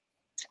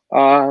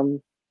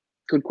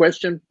 Good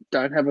question.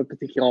 Don't have a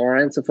particular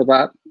answer for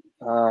that.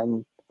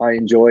 I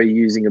enjoy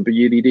using a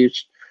beauty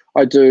dish.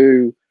 I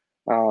do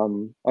have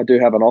an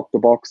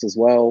Octobox as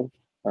well,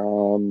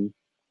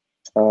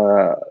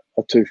 a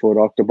 2-foot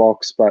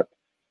Octobox, but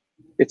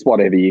it's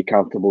whatever you're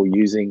comfortable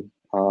using.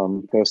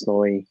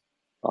 Personally,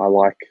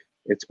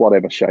 it's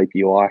whatever shape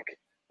you like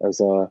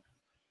as a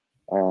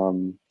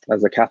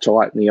catch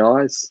light in the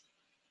eyes.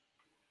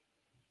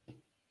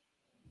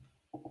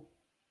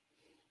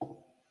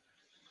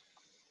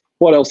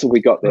 What else have we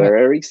got there,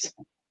 Aries?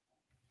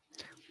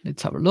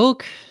 Let's have a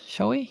look,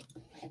 shall we?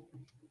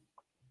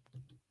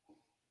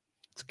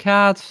 It's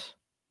cat.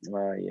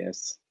 Ah,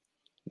 yes.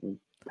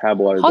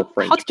 Pablo, the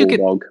French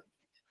bulldog.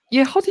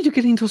 How did you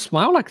get into a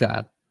smile like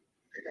that?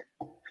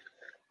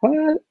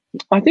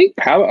 I think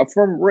Pablo,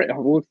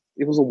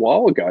 it was a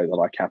while ago that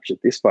I captured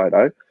this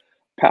photo.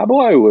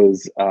 Pablo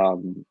was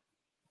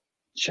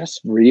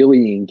just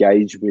really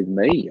engaged with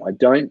me. I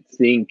don't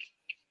think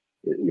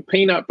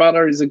peanut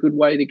butter is a good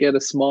way to get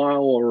a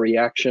smile or a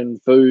reaction,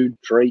 food,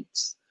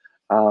 treats.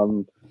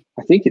 I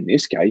think in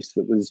this case,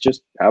 it was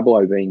just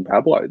Pablo being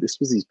Pablo. This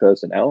was his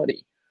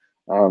personality.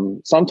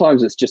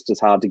 Sometimes it's just as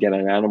hard to get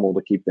an animal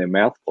to keep their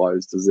mouth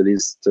closed as it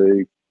is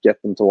to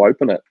get them to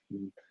open it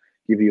and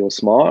give you a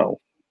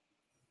smile.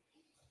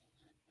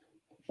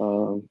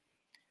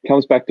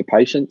 Comes back to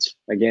patience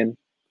again.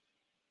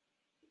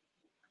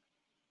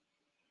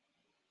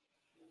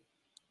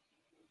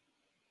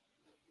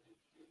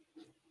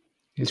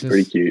 It's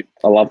pretty cute.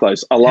 I love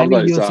those.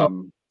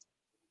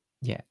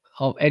 Yeah.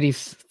 Of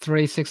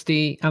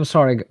 8360. I'm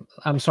sorry,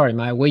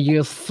 Mike. We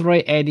use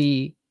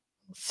 380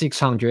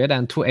 600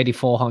 and 280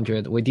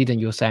 400. We didn't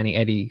use any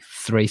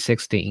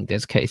 8360 in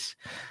this case.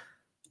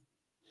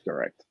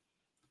 Correct.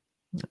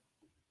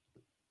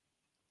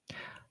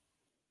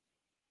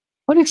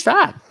 What is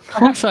that?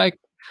 I was like,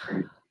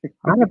 I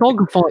had a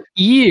dog for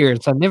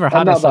years. I've never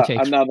had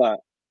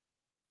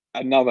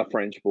another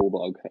French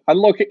bulldog. And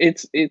look,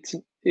 it's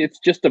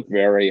just a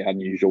very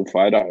unusual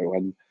photo.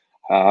 And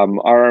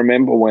I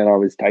remember when I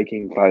was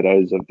taking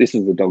photos of, this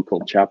is a dog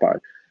called Chapo.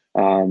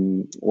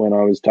 When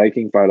I was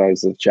taking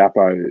photos of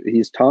Chapo,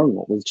 his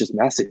tongue was just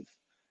massive,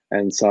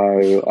 and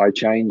so I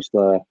changed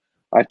the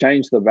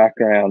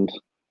background,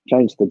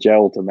 changed the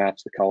gel to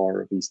match the color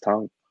of his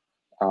tongue.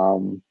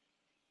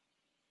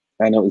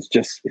 And it was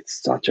just, it's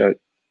such an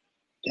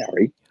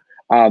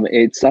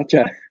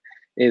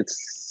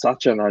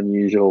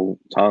unusual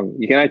tongue.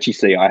 You can actually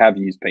see I have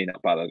used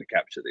peanut butter to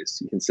capture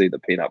this. You can see the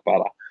peanut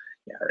butter,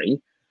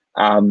 Gary.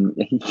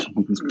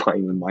 He's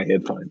playing with my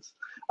headphones.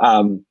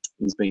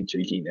 He's being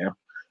cheeky now.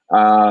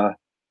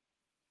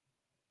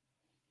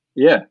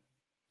 Yeah,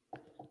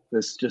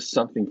 there's just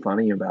something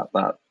funny about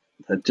that.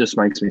 That just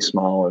makes me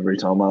smile every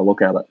time I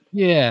look at it.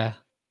 Yeah.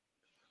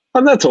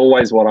 And that's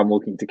always what I'm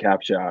looking to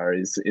capture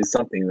is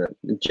something that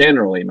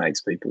generally makes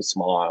people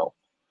smile.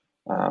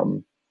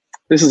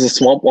 This is a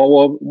swamp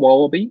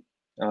wallaby.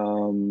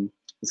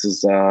 This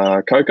is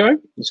Coco,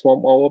 the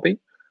swamp wallaby.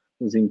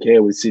 Was in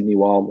care with Sydney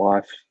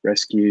Wildlife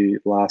Rescue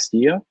last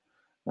year.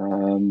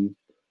 And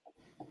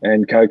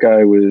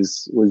Coco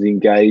was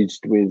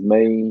engaged with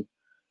me.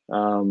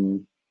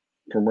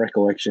 From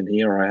recollection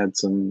here, I had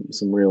some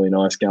really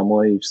nice gum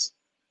leaves.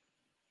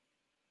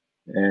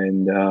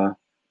 And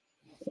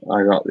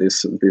I got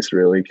this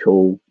really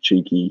cool,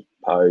 cheeky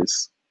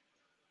pose.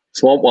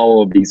 Swamp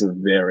wallabies are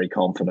very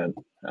confident.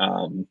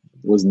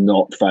 Was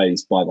not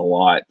fazed by the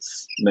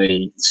lights,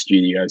 me,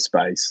 studio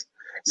space.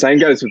 Same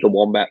goes with the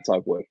wombats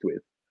I've worked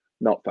with.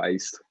 Not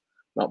fazed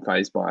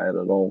by it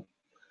at all.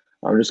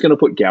 I'm just going to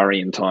put Gary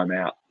in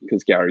timeout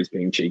because Gary's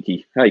being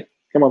cheeky. Hey,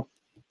 come on.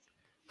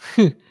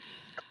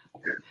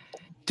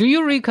 Do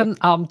you reckon?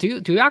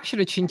 Do you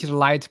actually change the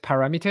light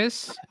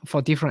parameters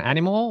for different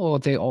animal, or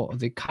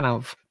they kind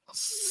of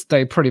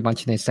stay pretty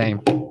much the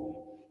same?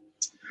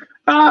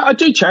 I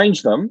do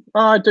change them.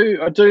 I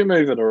do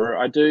move it, or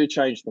I do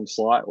change them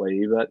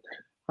slightly, but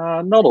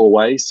not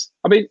always.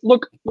 I mean,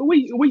 look,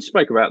 we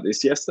spoke about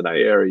this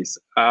yesterday, Aries.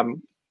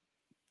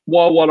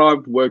 while what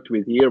I've worked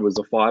with here was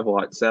a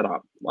 5-light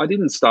setup, I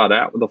didn't start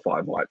out with a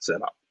 5-light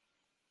setup.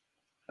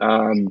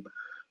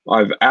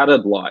 I've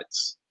added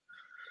lights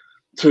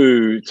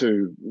to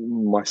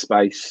my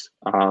space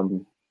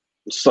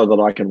so that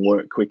I can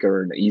work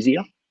quicker and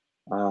easier.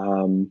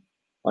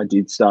 I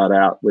did start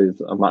out with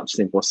a much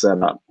simpler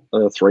setup, a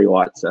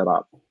 3-light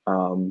setup,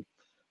 and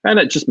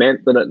it just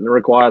meant that it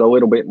required a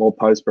little bit more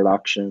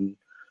post-production.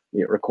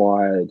 It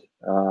required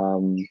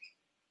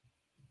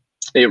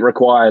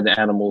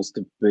animals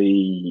to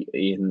be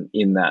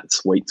in that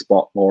sweet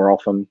spot more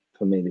often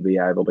for me to be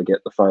able to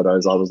get the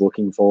photos I was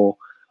looking for.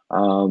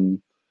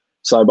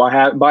 So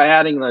by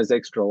adding those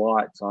extra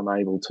lights, I'm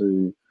able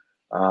to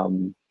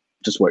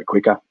just work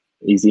quicker,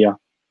 easier.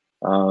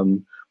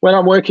 When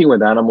I'm working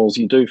with animals,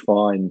 you do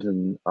find,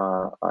 and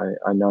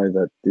I know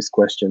that this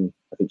question,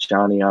 I think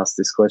Shani asked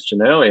this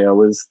question earlier,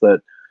 was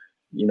that,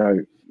 you know,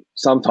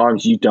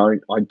 sometimes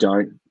I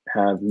don't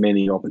have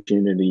many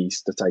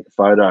opportunities to take a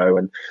photo.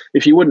 And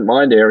if you wouldn't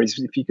mind, Aries,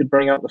 if you could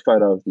bring up the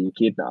photo of the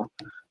echidna.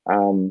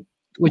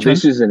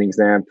 This is an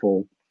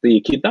example. The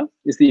echidna,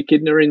 is the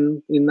echidna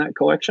in that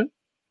collection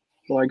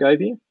that I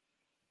gave you?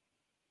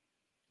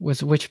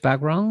 With which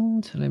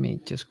background? Let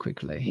me just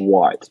quickly.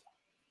 White.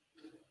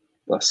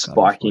 The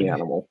spiky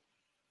animal.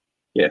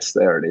 Yes,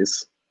 there it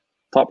is.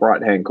 Top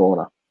right-hand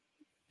corner.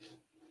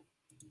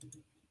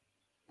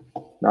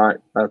 No,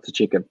 that's a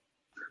chicken.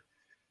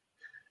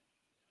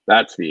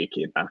 That's the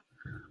echidna.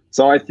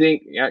 So I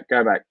think, yeah,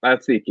 go back.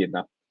 That's the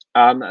echidna.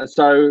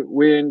 So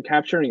when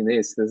capturing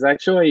this, there's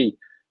actually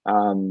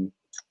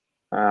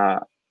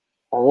a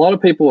lot of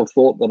people have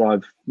thought that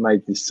I've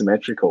made this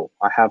symmetrical.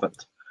 I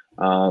haven't.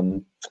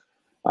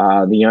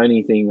 The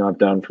only thing I've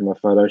done from a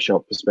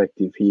Photoshop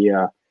perspective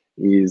here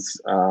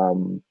is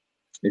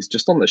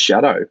just on the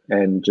shadow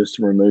and just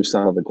to remove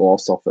some of the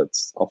gloss off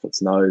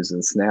its nose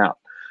and snout.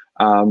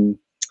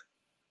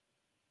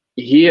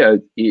 Here,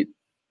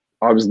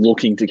 I was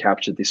looking to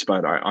capture this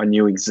photo. I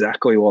knew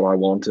exactly what I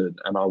wanted,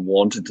 and I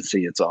wanted to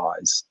see its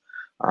eyes,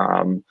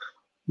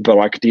 but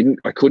I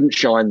couldn't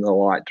shine the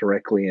light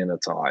directly in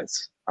its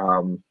eyes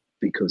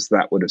because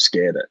that would have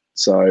scared it.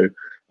 So,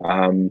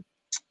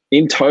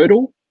 in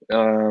total,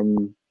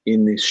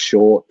 in this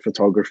short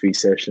photography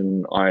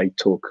session, I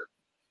took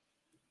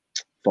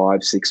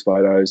 5-6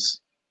 photos.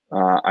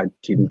 I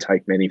didn't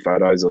take many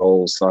photos at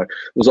all. So it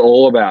was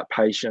all about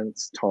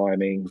patience,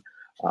 timing.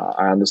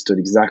 I understood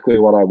exactly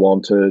what I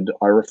wanted.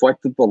 I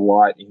reflected the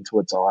light into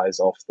its eyes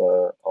off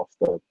the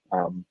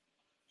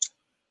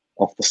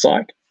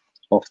site,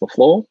 off the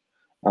floor,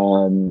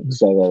 so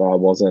that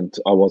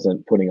I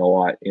wasn't putting a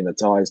light in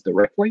its eyes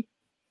directly.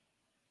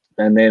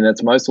 And then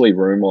it's mostly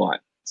room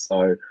light.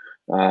 So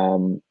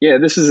yeah,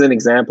 this is an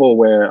example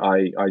where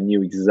I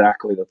knew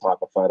exactly the type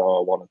of photo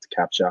I wanted to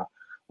capture,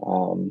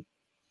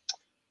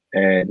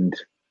 and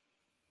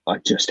I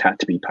just had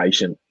to be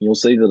patient. You'll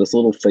see that its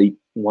little feet,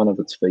 one of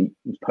its feet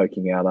is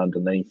poking out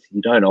underneath.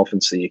 You don't often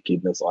see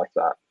echidnas like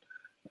that.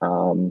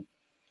 And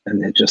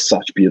they're just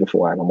such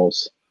beautiful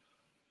animals.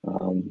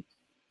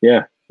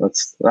 Yeah,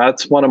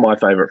 that's one of my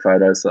favorite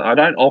photos. I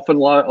don't often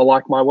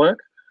like my work,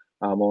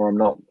 or I'm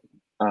not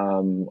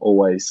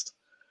always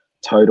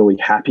totally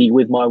happy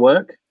with my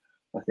work.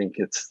 I think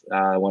it's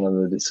one of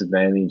the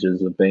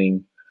disadvantages of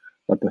being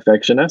a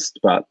perfectionist,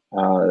 but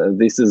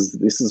this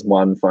is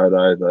one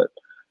photo that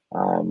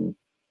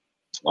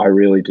I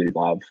really do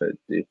love.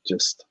 It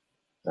just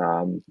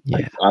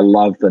yeah. I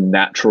love the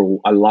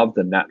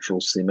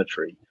natural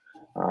symmetry,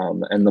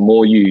 and the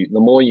more you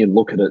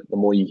look at it, the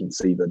more you can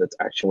see that it's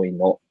actually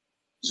not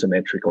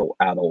symmetrical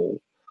at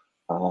all.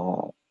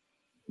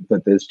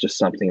 But there's just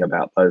something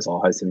about those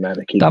eyes in that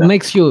echidna that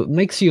makes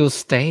you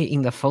stay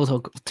in the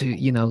photo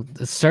to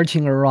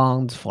searching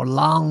around for a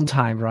long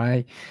time,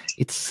 right?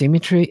 It's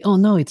symmetry. Oh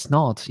no, it's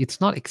not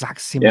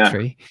exact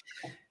symmetry.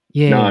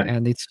 Yeah, no,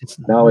 and it's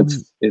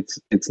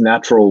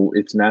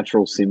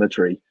natural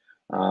symmetry,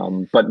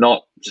 but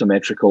not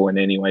symmetrical in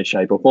any way,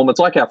 shape, or form. It's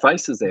like our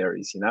faces,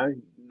 Aries. No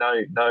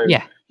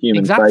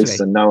human face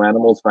and no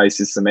animal's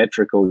face is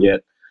symmetrical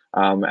yet.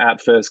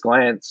 At first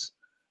glance,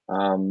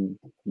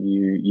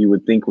 you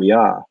would think we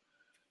are.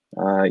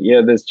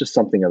 Yeah, there's just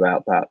something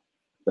about that.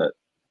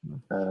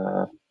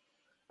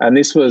 And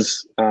this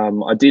was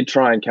I did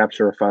try and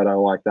capture a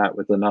photo like that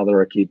with another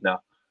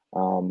echidna,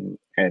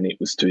 and it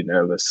was too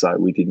nervous, so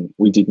we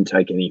didn't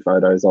take any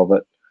photos of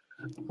it.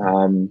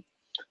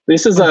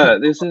 This is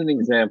an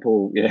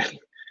example. Yeah.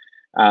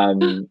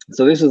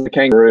 So this is a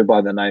kangaroo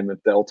by the name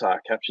of Delta. I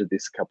captured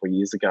this a couple of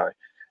years ago,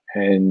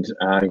 and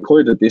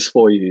included this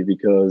for you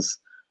because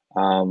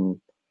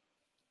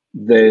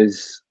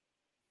there's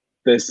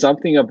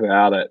something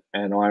about it,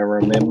 and I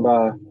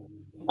remember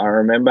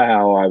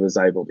how I was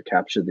able to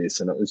capture this,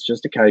 and it was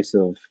just a case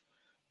of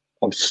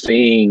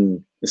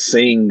seeing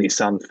this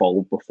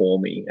unfold before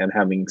me and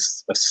having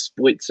a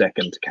split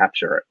second to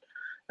capture it.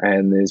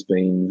 And there's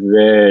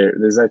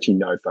actually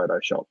no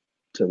Photoshop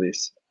to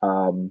this.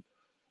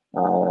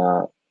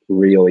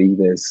 Really,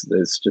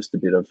 there's just a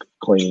bit of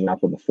cleaning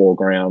up of the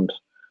foreground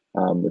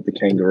with the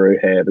kangaroo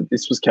hair, but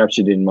this was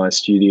captured in my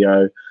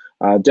studio.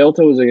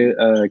 Delta was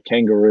a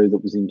kangaroo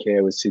that was in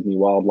care with Sydney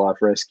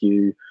Wildlife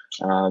Rescue.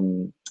 Her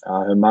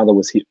mother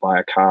was hit by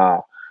a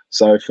car.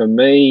 So for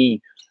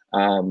me,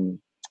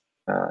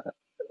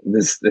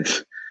 this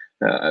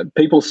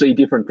people see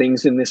different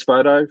things in this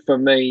photo. For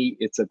me,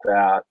 it's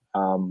about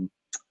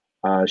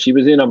she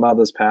was in her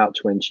mother's pouch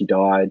when she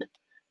died,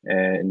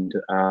 and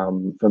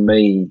for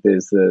me,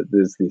 there's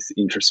this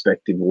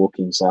introspective look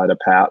inside a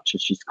pouch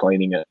as she's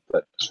cleaning it.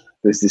 But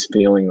there's this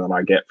feeling that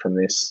I get from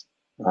this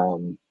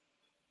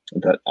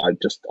that I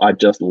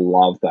just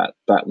love that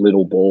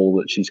little ball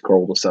that she's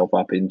crawled herself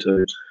up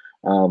into.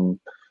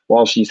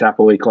 While she's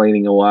happily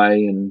cleaning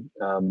away,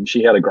 and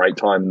she had a great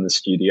time in the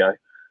studio.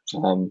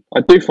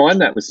 I do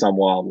find that with some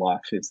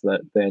wildlife is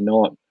that they're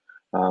not.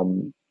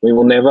 We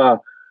will never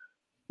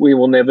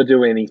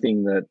do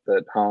anything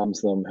that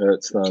harms them,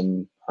 hurts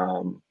them.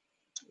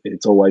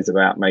 It's always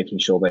about making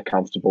sure they're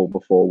comfortable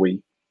before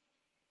we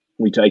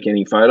take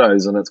any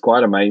photos, and it's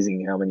quite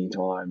amazing how many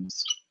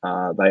times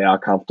they are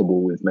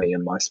comfortable with me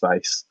and my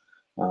space.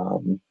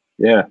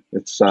 Yeah,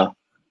 it's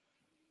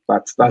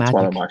that's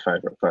one of my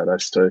favorite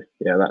photos too.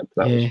 Yeah, that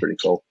was pretty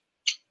cool.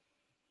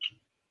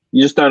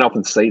 You just don't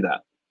often see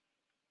that.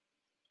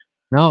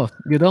 No,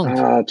 you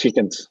don't.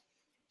 Chickens,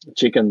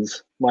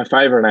 my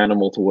favorite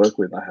animal to work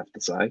with, I have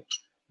to say.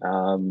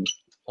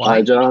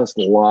 I just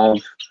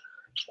love.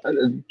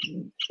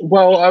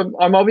 Well,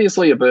 I'm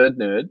obviously a bird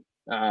nerd,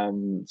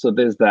 so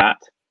there's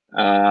that.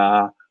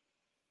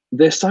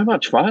 They're so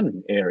much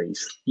fun,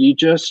 Aries. You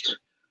just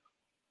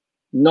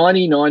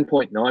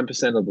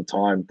 99.9% of the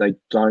time they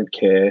don't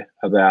care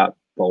about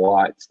the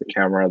lights, the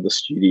camera, the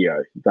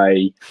studio.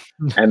 They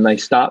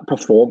start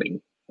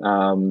performing.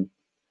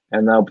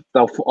 And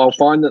I'll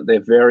find that they're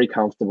very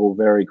comfortable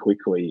very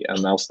quickly,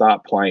 and they'll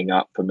start playing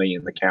up for me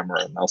in the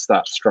camera, and they'll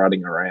start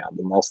strutting around,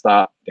 and they'll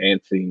start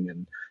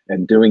dancing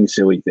and doing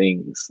silly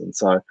things. And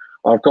so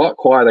I've got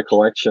quite a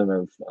collection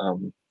of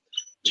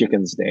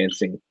chickens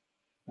dancing.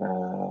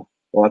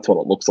 Well, that's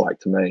what it looks like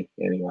to me,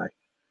 anyway.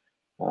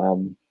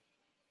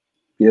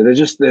 Yeah,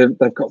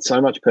 they've got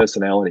so much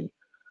personality,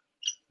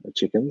 the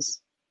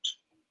chickens.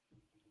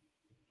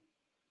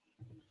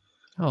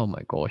 Oh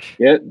my gosh.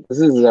 Yeah, this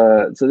is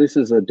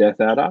a death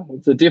adder.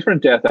 It's a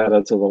different death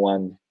adder to the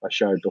one I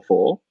showed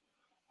before.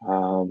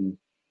 And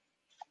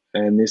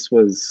this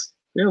was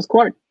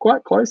quite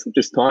close at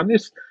this time.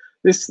 This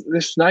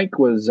snake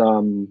was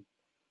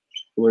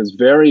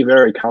very,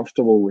 very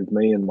comfortable with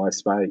me and my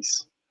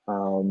space.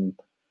 And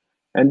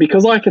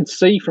because I could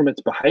see from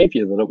its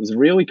behavior that it was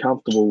really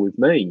comfortable with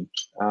me,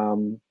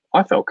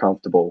 I felt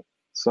comfortable.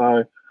 So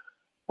it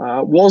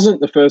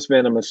wasn't the first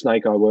venomous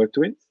snake I worked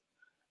with.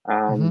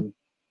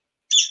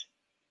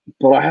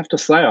 But I have to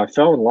say, I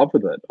fell in love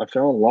with it. I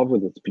fell in love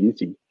with its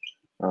beauty,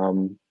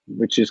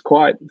 which is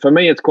for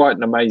me, it's quite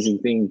an amazing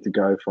thing to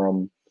go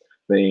from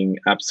being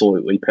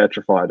absolutely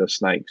petrified of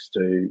snakes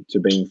to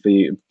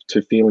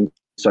feeling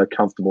so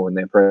comfortable in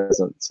their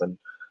presence and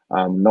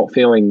not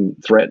feeling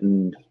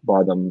threatened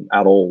by them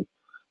at all.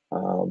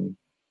 From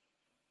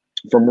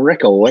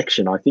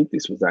recollection, I think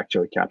this was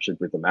actually captured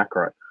with the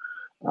macro.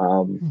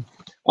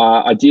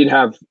 I did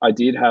have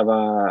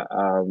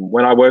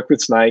when I work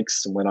with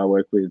snakes and when I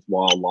work with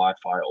wildlife,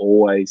 I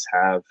always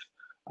have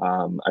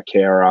a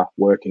carer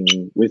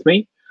working with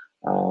me,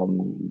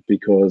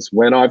 because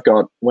when I'm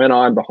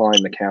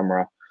behind the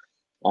camera,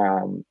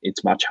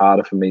 it's much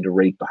harder for me to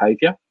read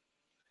behavior.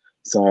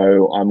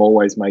 So I'm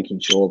always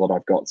making sure that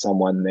I've got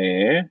someone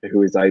there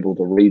who is able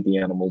to read the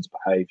animal's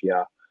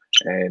behavior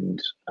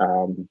and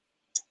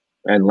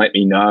let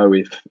me know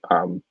if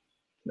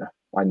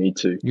I need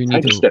to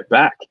take a step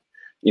back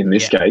in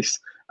this case,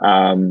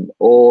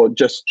 or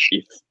just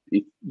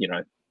if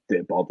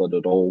they're bothered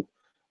at all.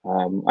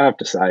 I have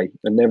to say,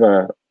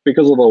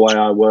 because of the way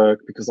I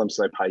work, because I'm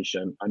so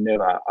patient, I've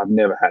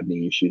never had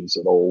any issues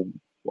at all.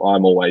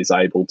 I'm always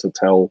able to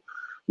tell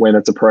when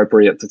it's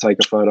appropriate to take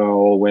a photo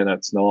or when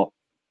it's not.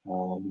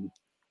 And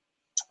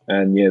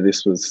yeah,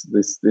 this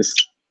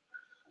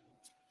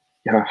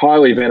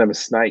highly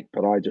venomous snake,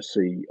 but I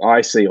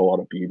see a lot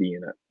of beauty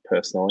in it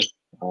personally.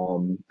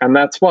 And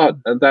that's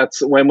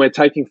when we're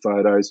taking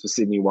photos for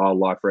Sydney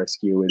Wildlife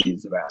Rescue, it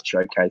is about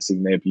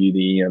showcasing their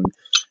beauty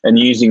and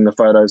using the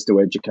photos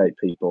to educate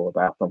people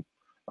about them,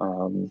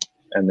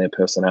 and their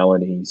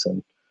personalities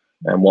and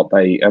what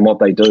they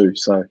do.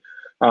 So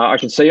I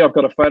can see I've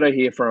got a photo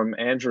here from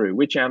Andrew.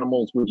 Which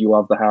animals would you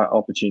love the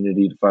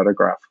opportunity to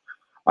photograph?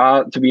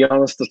 To be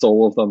honest, it's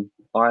all of them.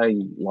 I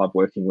love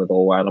working with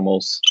all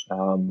animals.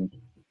 I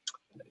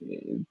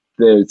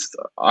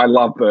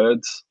love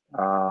birds.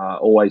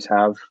 Always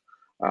have.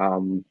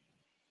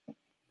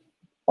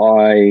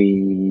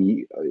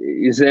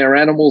 Is there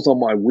animals on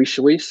my wish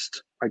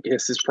list? I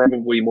guess is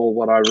probably more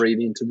what I read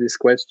into this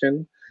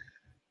question.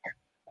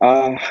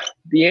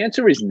 The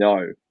answer is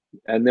no.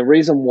 And the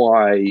reason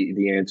why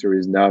the answer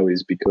is no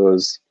is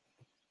because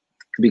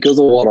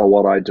a lot of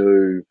what I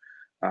do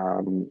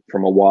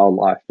from a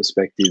wildlife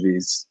perspective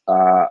is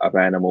of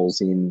animals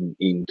in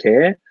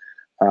care.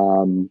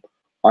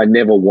 I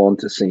never want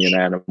to see an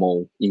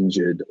animal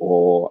injured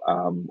or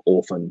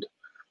orphaned.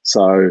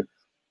 So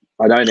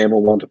I don't ever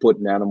want to put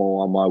an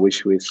animal on my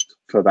wish list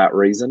for that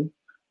reason,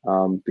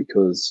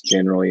 because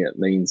generally it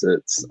means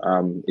it's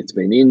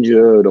been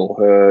injured or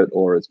hurt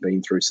or it's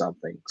been through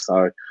something.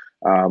 So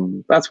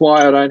that's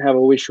why I don't have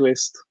a wish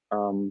list.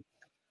 And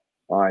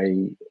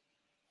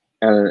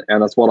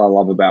that's what I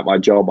love about my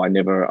job. I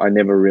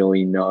never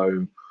really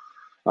know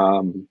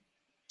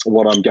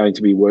what I'm going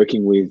to be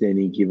working with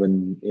any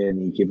given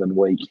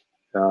week.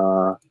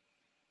 A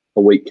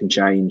week can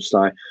change.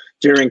 So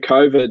during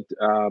COVID,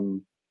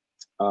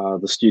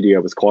 the studio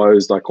was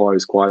closed. I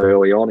closed quite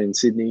early on in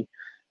Sydney,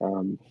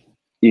 in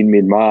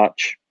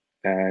mid-March,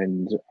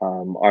 and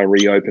I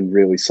reopened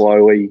really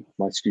slowly.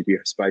 My studio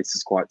space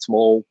is quite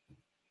small,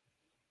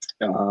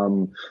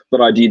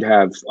 but I did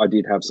have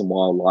some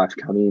wildlife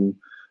come in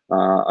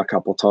a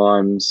couple of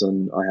times,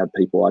 and I had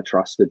people I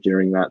trusted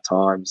during that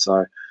time.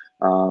 So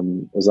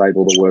was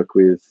able to work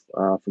with,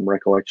 from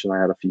recollection, I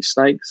had a few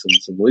snakes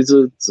and some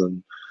lizards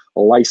and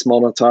a lace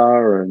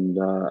monitor and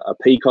a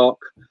peacock.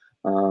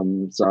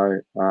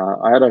 So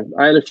I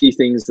had a few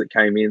things that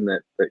came in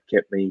that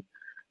kept me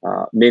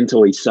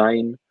mentally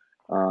sane,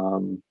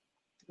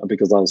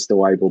 because I was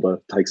still able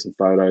to take some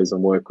photos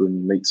and work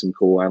and meet some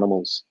cool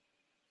animals.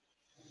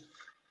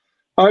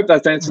 I hope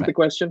that's answered the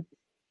question.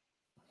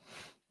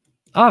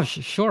 Oh,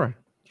 sure.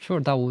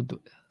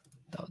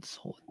 That's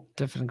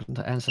definitely going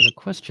to answer the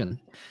question.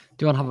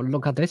 Do you want to have a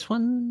look at this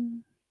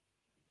one?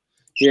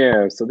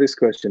 Yeah, so this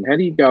question: how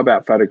do you go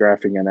about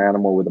photographing an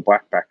animal with a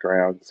black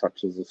background,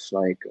 such as a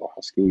snake or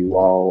husky,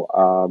 while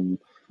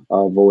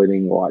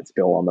avoiding light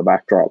spill on the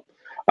backdrop?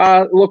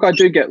 Look, I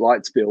do get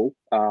light spill,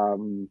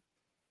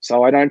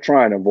 so I don't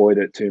try and avoid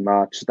it too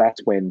much.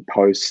 That's when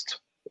post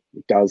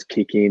does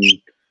kick in.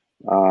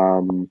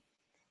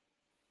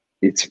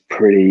 It's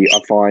pretty. I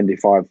find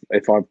if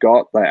I've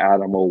got the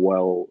animal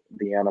well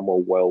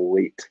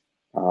lit,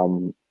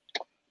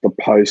 the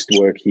post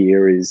work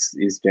here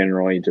is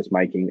generally just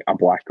making a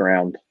black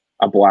background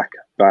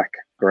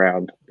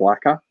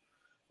blacker,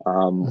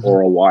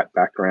 or a white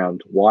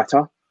background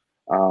whiter.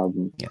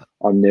 I'm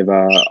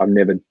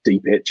never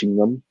deep etching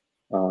them,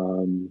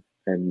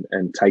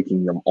 and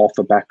taking them off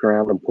a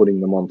background and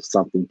putting them onto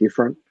something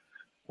different.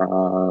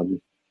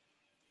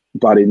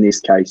 But in this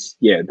case,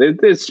 yeah,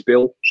 there's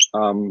spill,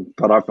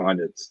 but I find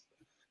it's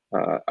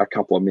a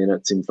couple of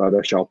minutes in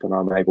Photoshop, and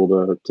I'm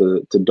able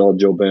to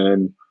dodge or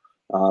burn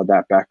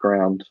that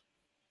background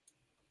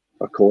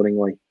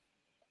accordingly.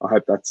 I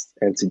hope that's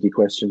answered your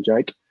question,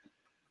 Jake.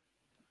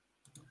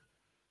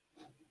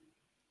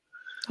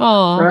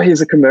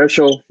 Here's a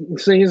commercial.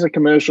 So here's a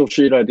commercial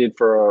shoot I did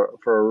for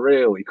a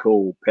really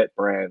cool pet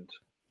brand.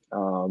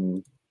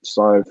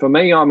 So for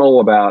me, I'm all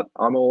about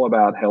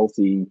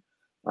healthy,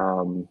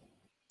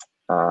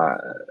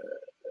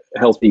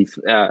 healthy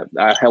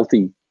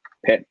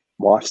pet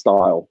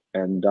lifestyle.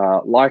 And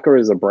Leica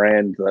is a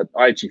brand that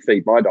I actually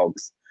feed my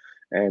dogs,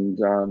 and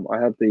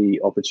I had the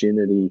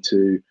opportunity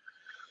to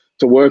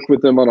work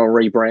with them on a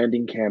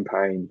rebranding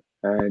campaign.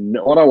 And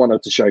what I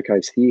wanted to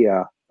showcase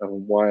here,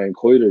 and why I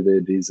included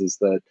it, is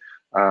that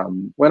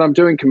when I'm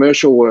doing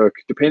commercial work,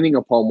 depending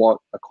upon what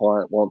a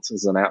client wants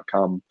as an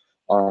outcome,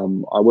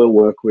 I will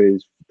work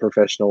with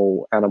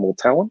professional animal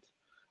talent.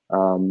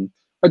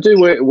 I do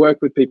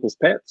work with people's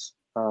pets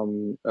at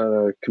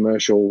a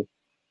commercial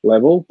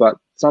level, but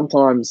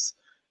sometimes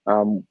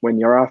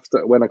when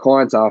a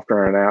client's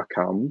after an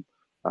outcome,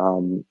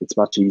 it's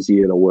much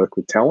easier to work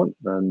with talent.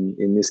 And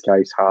in this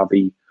case,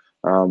 Harvey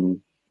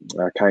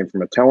came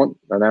from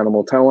an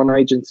animal talent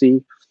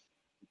agency,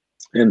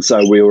 and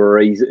so we were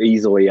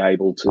easily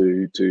able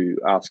to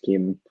ask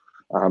him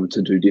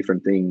to do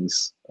different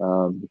things.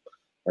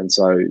 And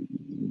so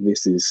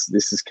this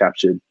is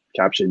captured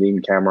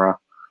in camera.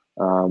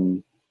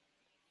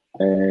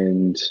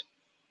 And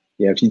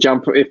yeah,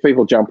 if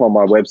people jump on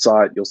my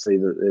website, you'll see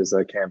that there's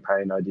a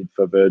campaign I did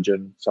for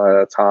Virgin. So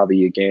that's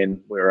Harvey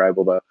again. We were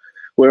able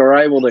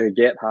to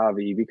get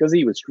Harvey, because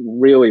he was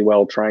really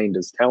well trained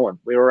as talent.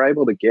 We were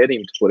able to get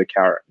him to put a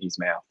carrot in his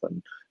mouth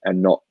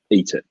and not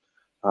eat it.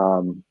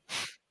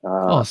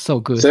 So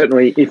good.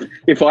 Certainly,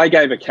 if I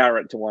gave a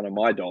carrot to one of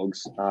my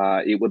dogs,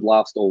 it would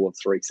last all of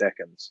 3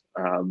 seconds.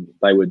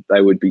 They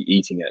would be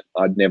eating it.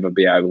 I'd never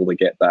be able to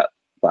get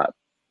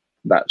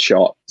that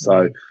shot.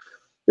 So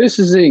this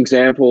is an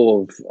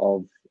example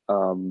of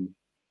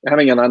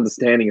having an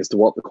understanding as to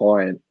what the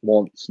client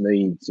wants,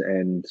 needs,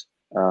 and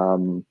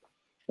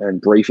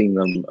briefing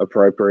them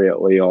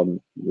appropriately on,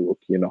 look,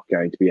 you're not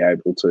going to be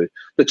able to.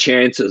 The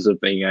chances of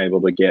being able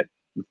to get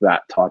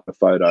that type of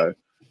photo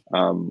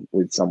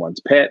with someone's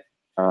pet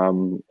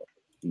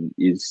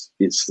is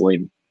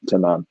slim to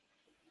none.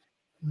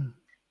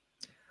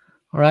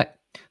 All right.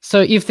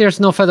 So if there's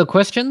no further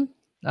question,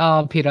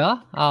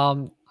 Peter,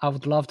 I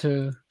would love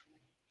to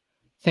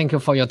thank you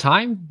for your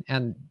time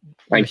and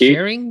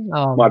sharing.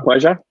 My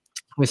pleasure.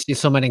 We see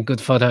so many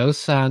good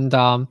photos, and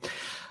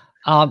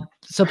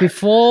so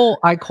before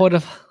I call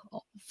the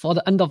for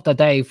the end of the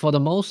day, for the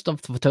most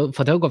of the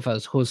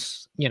photographers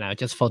who's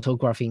just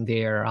photographing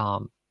their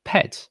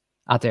pets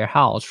at their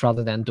house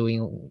rather than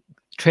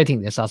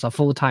treating this as a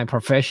full-time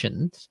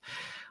profession,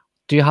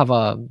 do you have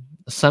a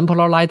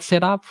simpler light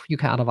setup you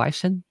can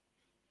advise in?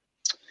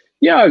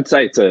 Yeah, I would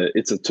say it's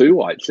a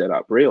 2-light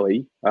setup,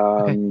 really.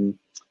 Okay.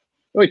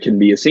 Or it can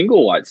be a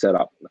single light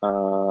setup.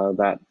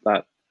 That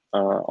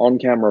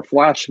on-camera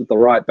flash with the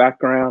right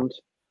background.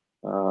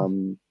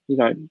 I'm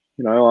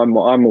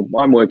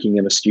working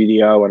in a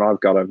studio, and I've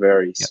got a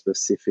very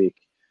specific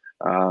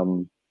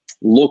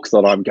look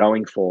that I'm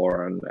going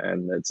for, and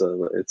it's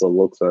a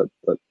look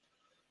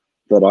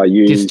that I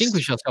use.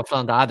 Distinguish yourself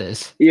from the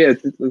others. Yeah,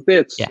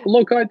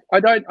 look, I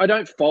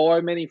don't follow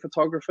many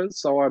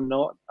photographers, so I'm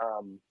not.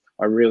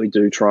 I really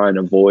do try and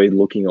avoid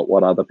looking at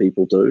what other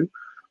people do,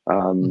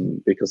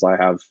 because I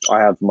have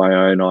my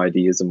own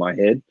ideas in my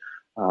head.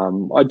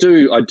 I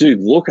do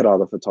look at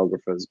other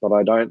photographers, but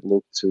I don't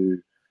look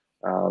to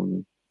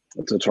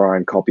try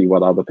and copy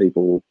what other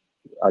people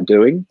are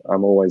doing.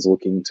 I'm always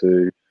looking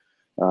to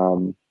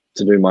do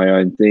my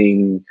own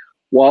thing,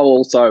 while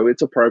also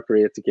it's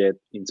appropriate to get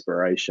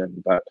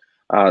inspiration. But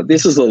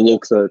this is a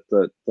look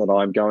that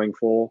I'm going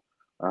for,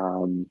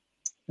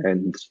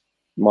 and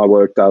my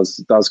work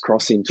does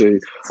cross into.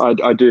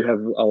 I do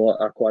have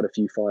quite a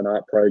few fine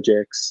art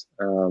projects.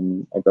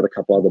 I've got a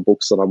couple other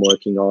books that I'm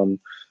working on,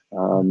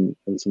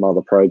 and some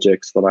other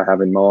projects that I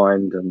have in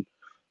mind, and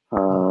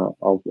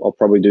I'll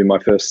probably do my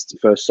first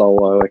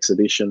solo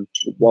exhibition.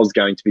 It was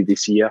going to be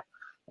this year,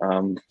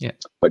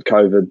 but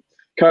COVID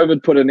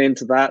put an end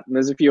to that, and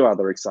there's a few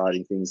other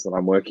exciting things that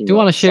I'm working on. Do you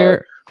want to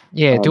share?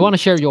 Do you want to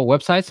share your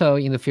website, so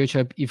in the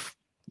future, if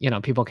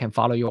people can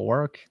follow your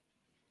work?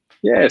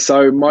 Yeah,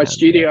 so my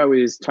studio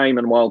is Tame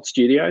and Wild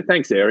Studio.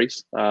 Thanks,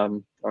 Aries.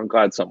 I'm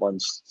glad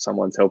someone's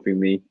helping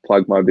me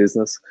plug my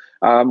business.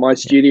 My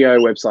studio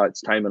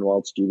website's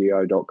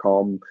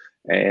tameandwildstudio.com,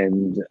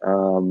 and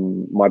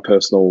my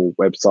personal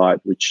website,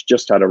 which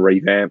just had a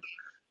revamp,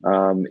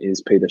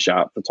 is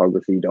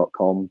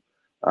petersharpphotography.com.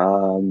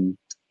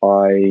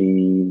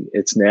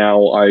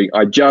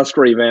 I just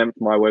revamped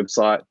my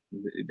website.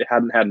 It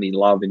hadn't had any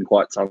love in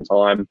quite some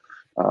time.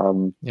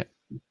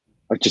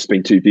 I've just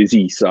been too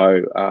busy,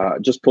 so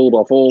just pulled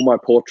off all my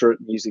portrait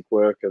music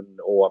work, and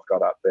all I've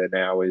got up there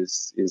now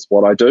is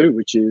what I do,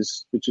 which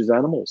is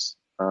animals.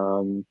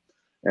 And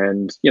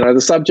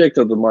the subject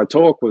of my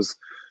talk was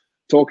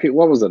talking.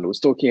 What was it? It was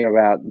talking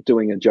about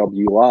doing a job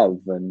you love,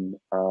 and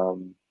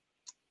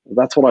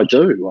that's what I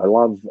do. I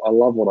love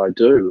what I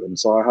do, and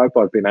so I hope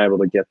I've been able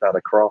to get that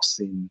across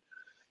in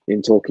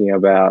talking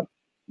about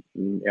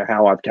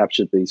how I've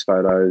captured these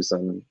photos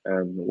and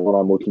what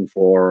I'm looking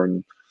for,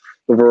 and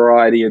the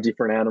variety of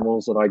different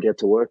animals that I get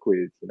to work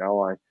with.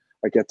 I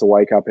get to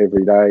wake up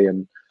every day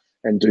and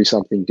do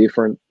something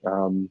different,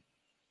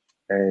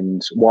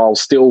 and while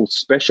still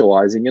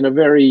specializing in a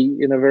very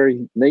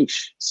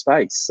niche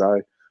space. So,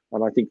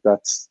 and I think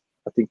that's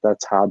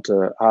hard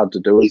to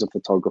do as a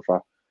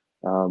photographer.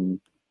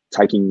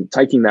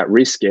 Taking that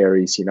risk,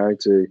 Aries,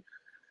 to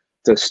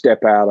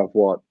step out of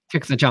what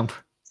take the jump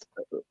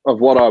of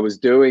what I was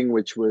doing,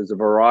 which was a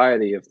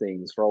variety of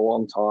things. For a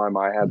long time,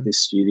 I had this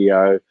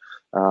studio.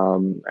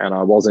 And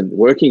I wasn't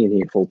working in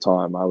here full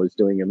time. I was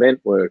doing event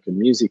work and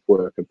music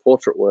work and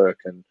portrait work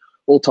and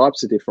all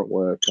types of different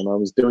work. And I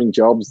was doing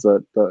jobs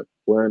that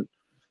weren't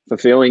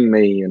fulfilling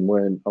me,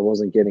 and I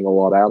wasn't getting a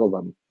lot out of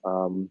them.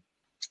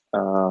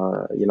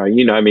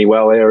 You know me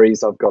well,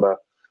 Aries. I've got a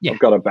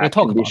back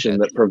condition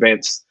that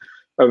prevents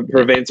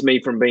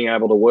me from being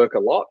able to work a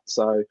lot.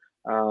 So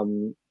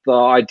the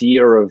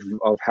idea of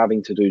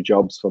having to do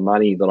jobs for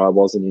money that I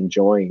wasn't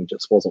enjoying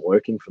just wasn't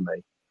working for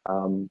me.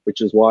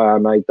 Which is why I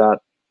made that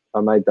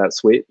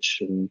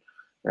switch and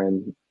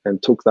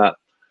took that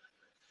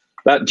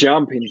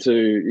jump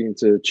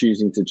into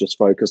choosing to just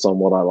focus on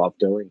what I love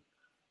doing.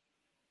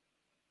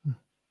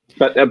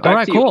 But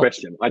back to your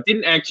question, I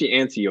didn't actually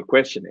answer your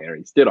question,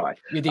 Aries, did I?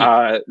 You did.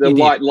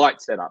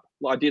 Light setup.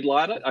 I did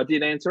light it. I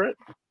did answer it.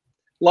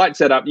 Light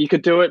setup. You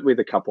could do it with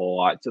a couple of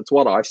lights. It's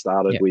what I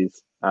started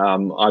with.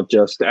 I've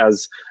just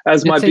as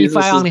my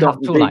business has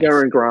gotten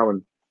bigger and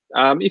growing.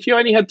 If you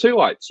only had 2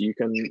 lights, you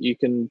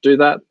can do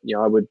that.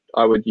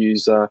 I would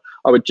use I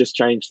would just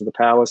change the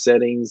power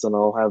settings, and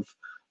I'll have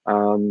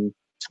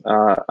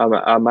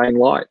a main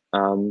light.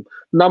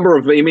 Number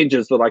of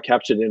images that I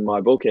captured in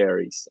my book,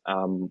 Aries,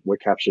 were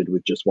captured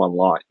with just 1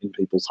 light in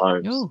people's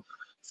homes. Oh.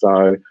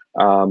 So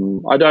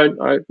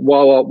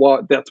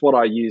while that's what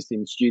I used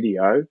in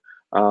studio,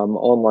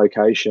 on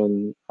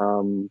location,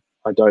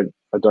 I don't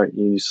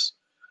use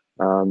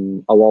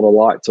a lot of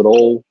lights at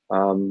all.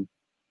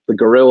 The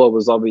gorilla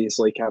was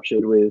obviously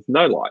captured with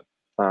no light.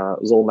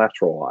 It was all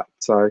natural light.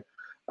 So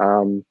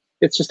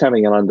it's just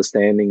having an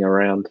understanding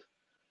around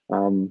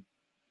how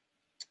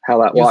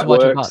that light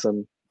works,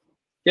 and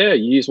you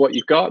use what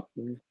you've got.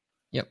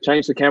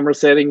 Change the camera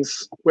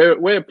settings.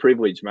 We're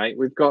privileged, mate.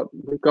 We've got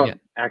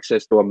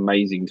access to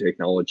amazing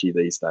technology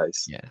these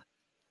days. Yeah.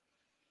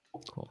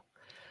 Cool.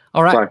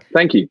 All right. So,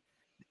 thank you.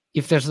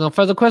 If there's no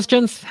further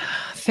questions,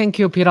 thank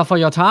you, Peter, for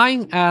your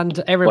time. And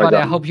everybody,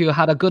 I hope you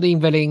had a good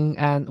evening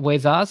and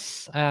with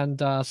us.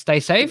 And stay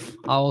safe.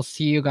 I'll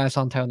see you guys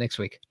until next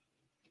week.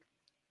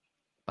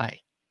 Bye.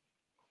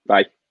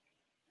 Bye.